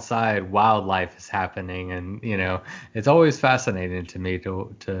TV and outside wildlife is happening. And, it's always fascinating to me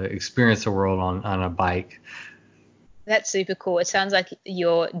to experience the world on a bike. That's super cool. It sounds like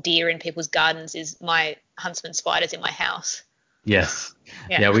your deer in people's gardens is my huntsman spiders in my house. Yes.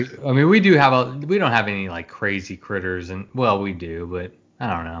 Yeah. Yeah, we don't have any like crazy critters, and well, we do, but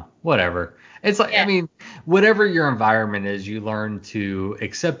I don't know. Whatever. It's like, I Yeah. mean, whatever your environment is, you learn to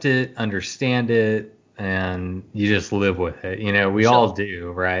accept it, understand it, and you just live with it. We all Sure.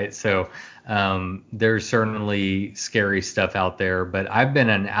 do, right? So, there's certainly scary stuff out there, but I've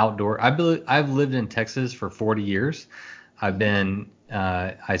lived in Texas for 40 years.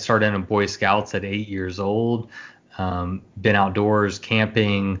 I started in Boy Scouts at 8 years old. Been outdoors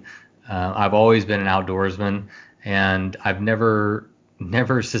camping. I've always been an outdoorsman, and I've never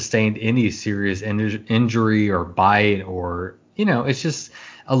sustained any serious injury or bite, or it's just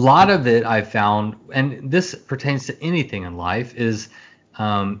a lot of it I've found, and this pertains to anything in life, is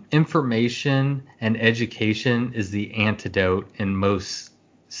information and education is the antidote in most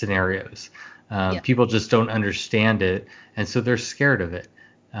scenarios. Yeah. People just don't understand it, and so they're scared of it.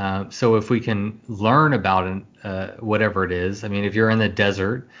 So if we can learn about it, whatever it is, I mean, if you're in the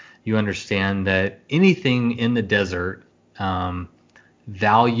desert, you understand that anything in the desert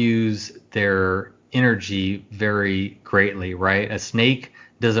values their energy very greatly, right? A snake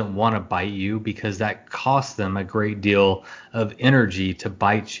doesn't want to bite you because that costs them a great deal of energy to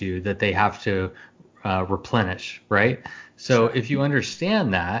bite you that they have to replenish, right? So Sure. if you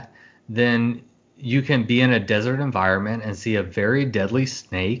understand that, then you can be in a desert environment and see a very deadly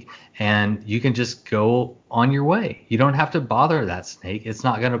snake, and you can just go on your way. You don't have to bother that snake. It's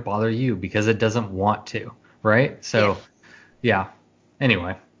not going to bother you because it doesn't want to, right? So, yeah.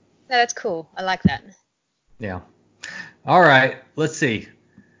 Anyway, No, that's cool. I like that. yeah. All right, let's see.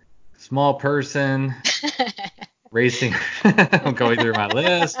 Small person, racing. I'm going through my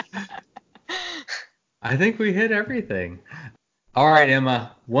list. I think we hit everything. All right,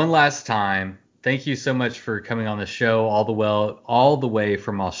 Emma, one last time. Thank you so much for coming on the show all the way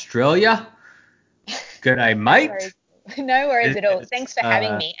from Australia. Good day, No mate. worries. No worries at all. It's, Thanks for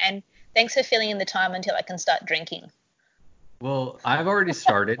having me, and thanks for filling in the time until I can start drinking. Well, I've already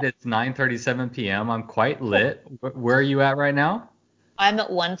started. It's 9:37 p.m. I'm quite lit. Where are you at right now? I'm at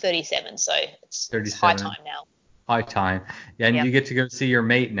 1:37, so it's high 37. time now. High time. Yeah, and Yep. you get to go see your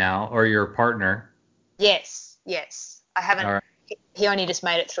mate now, or your partner. Yes. I haven't. All right. He only just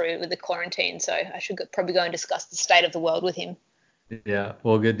made it through with the quarantine, so I should probably go and discuss the state of the world with him. Yeah,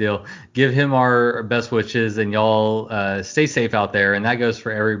 well, good deal. Give him our best wishes, and y'all stay safe out there. And that goes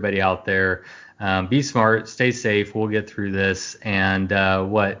for everybody out there. Be smart, stay safe. We'll get through this. And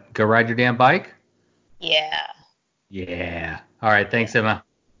go ride your damn bike? Yeah. Yeah. All right. Thanks, Emma.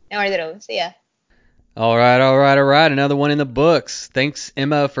 No worries at all. See ya. All right. Another one in the books. Thanks,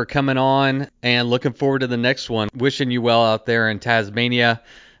 Emma, for coming on, and looking forward to the next one. Wishing you well out there in Tasmania.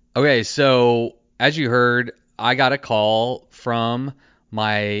 Okay, so as you heard, I got a call from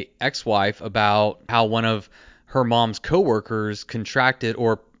my ex-wife about how one of her mom's coworkers contracted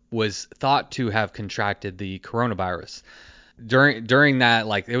or was thought to have contracted the coronavirus. During that,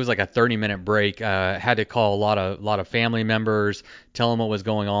 like, it was like a 30-minute break. Had to call a lot of family members, tell them what was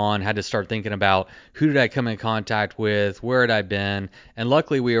going on. Had to start thinking about who did I come in contact with, where had I been, and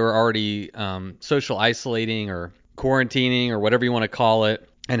luckily we were already social isolating or quarantining or whatever you want to call it,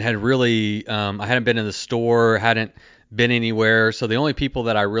 and had really I hadn't been in the store, hadn't been anywhere. So the only people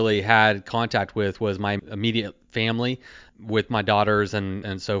that I really had contact with was my immediate family, with my daughters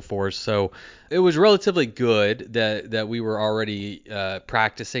and so forth. So it was relatively good that we were already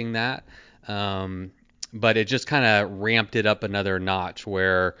practicing that. But it just kind of ramped it up another notch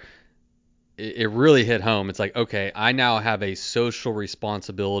where it really hit home. It's like, okay, I now have a social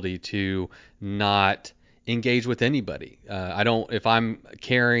responsibility to not engage with anybody. I don't, if I'm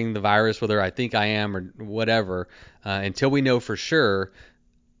carrying the virus, whether I think I am or whatever, until we know for sure,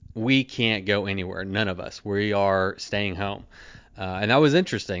 we can't go anywhere. None of us. We are staying home. And that was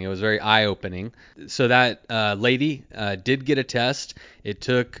interesting. It was very eye-opening. So that lady did get a test. It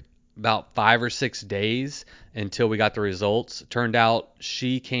took about 5 or 6 days until we got the results. It turned out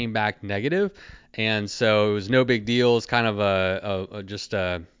she came back negative, and so it was no big deal. It's kind of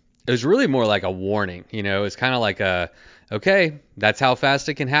it was really more like a warning. It's kind of like okay, that's how fast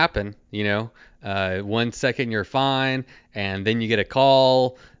it can happen. 1 second you're fine, and then you get a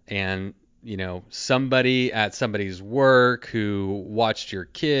call, and somebody at somebody's work who watched your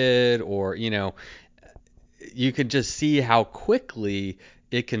kid, or you can just see how quickly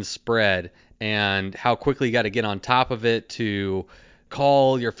it can spread and how quickly you got to get on top of it to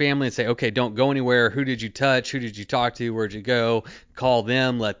call your family and say, okay, don't go anywhere. Who did you touch? Who did you talk to? Where'd you go? Call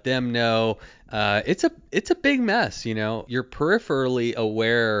them, let them know. It's a big mess. You're peripherally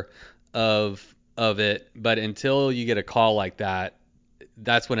aware of it, but until you get a call like that,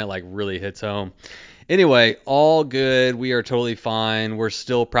 that's when it like really hits home. Anyway, all good. We are totally fine. We're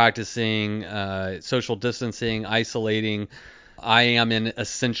still practicing social distancing, isolating. I am in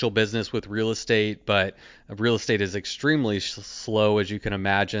essential business with real estate, but real estate is extremely slow, as you can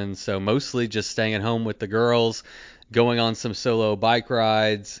imagine. So mostly just staying at home with the girls, going on some solo bike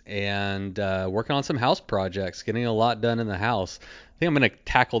rides, and working on some house projects, getting a lot done in the house. I think I'm going to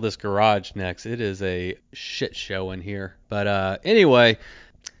tackle this garage next. It is a shit show in here. But anyway,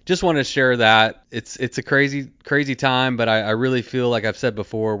 just wanted to share that. It's a crazy time, but I really feel like I've said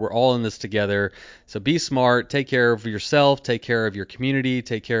before, we're all in this together. So be smart, take care of yourself, take care of your community,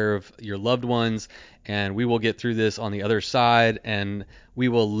 take care of your loved ones, and we will get through this on the other side, and we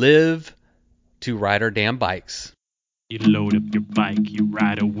will live to ride our damn bikes. You load up your bike, you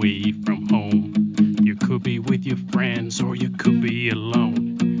ride away from home. You could be with your friends or you could be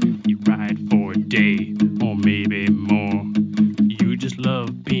alone. You ride for a day or maybe more. You just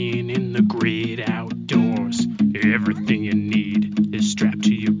love being in the great outdoors. Everything you need is strapped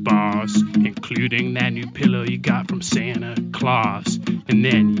to your bars, including that new pillow you got from Santa Claus. And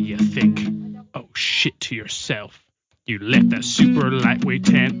then you think, oh shit, to yourself. You left that super lightweight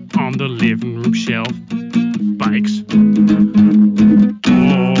tent on the living room shelf. Bikes,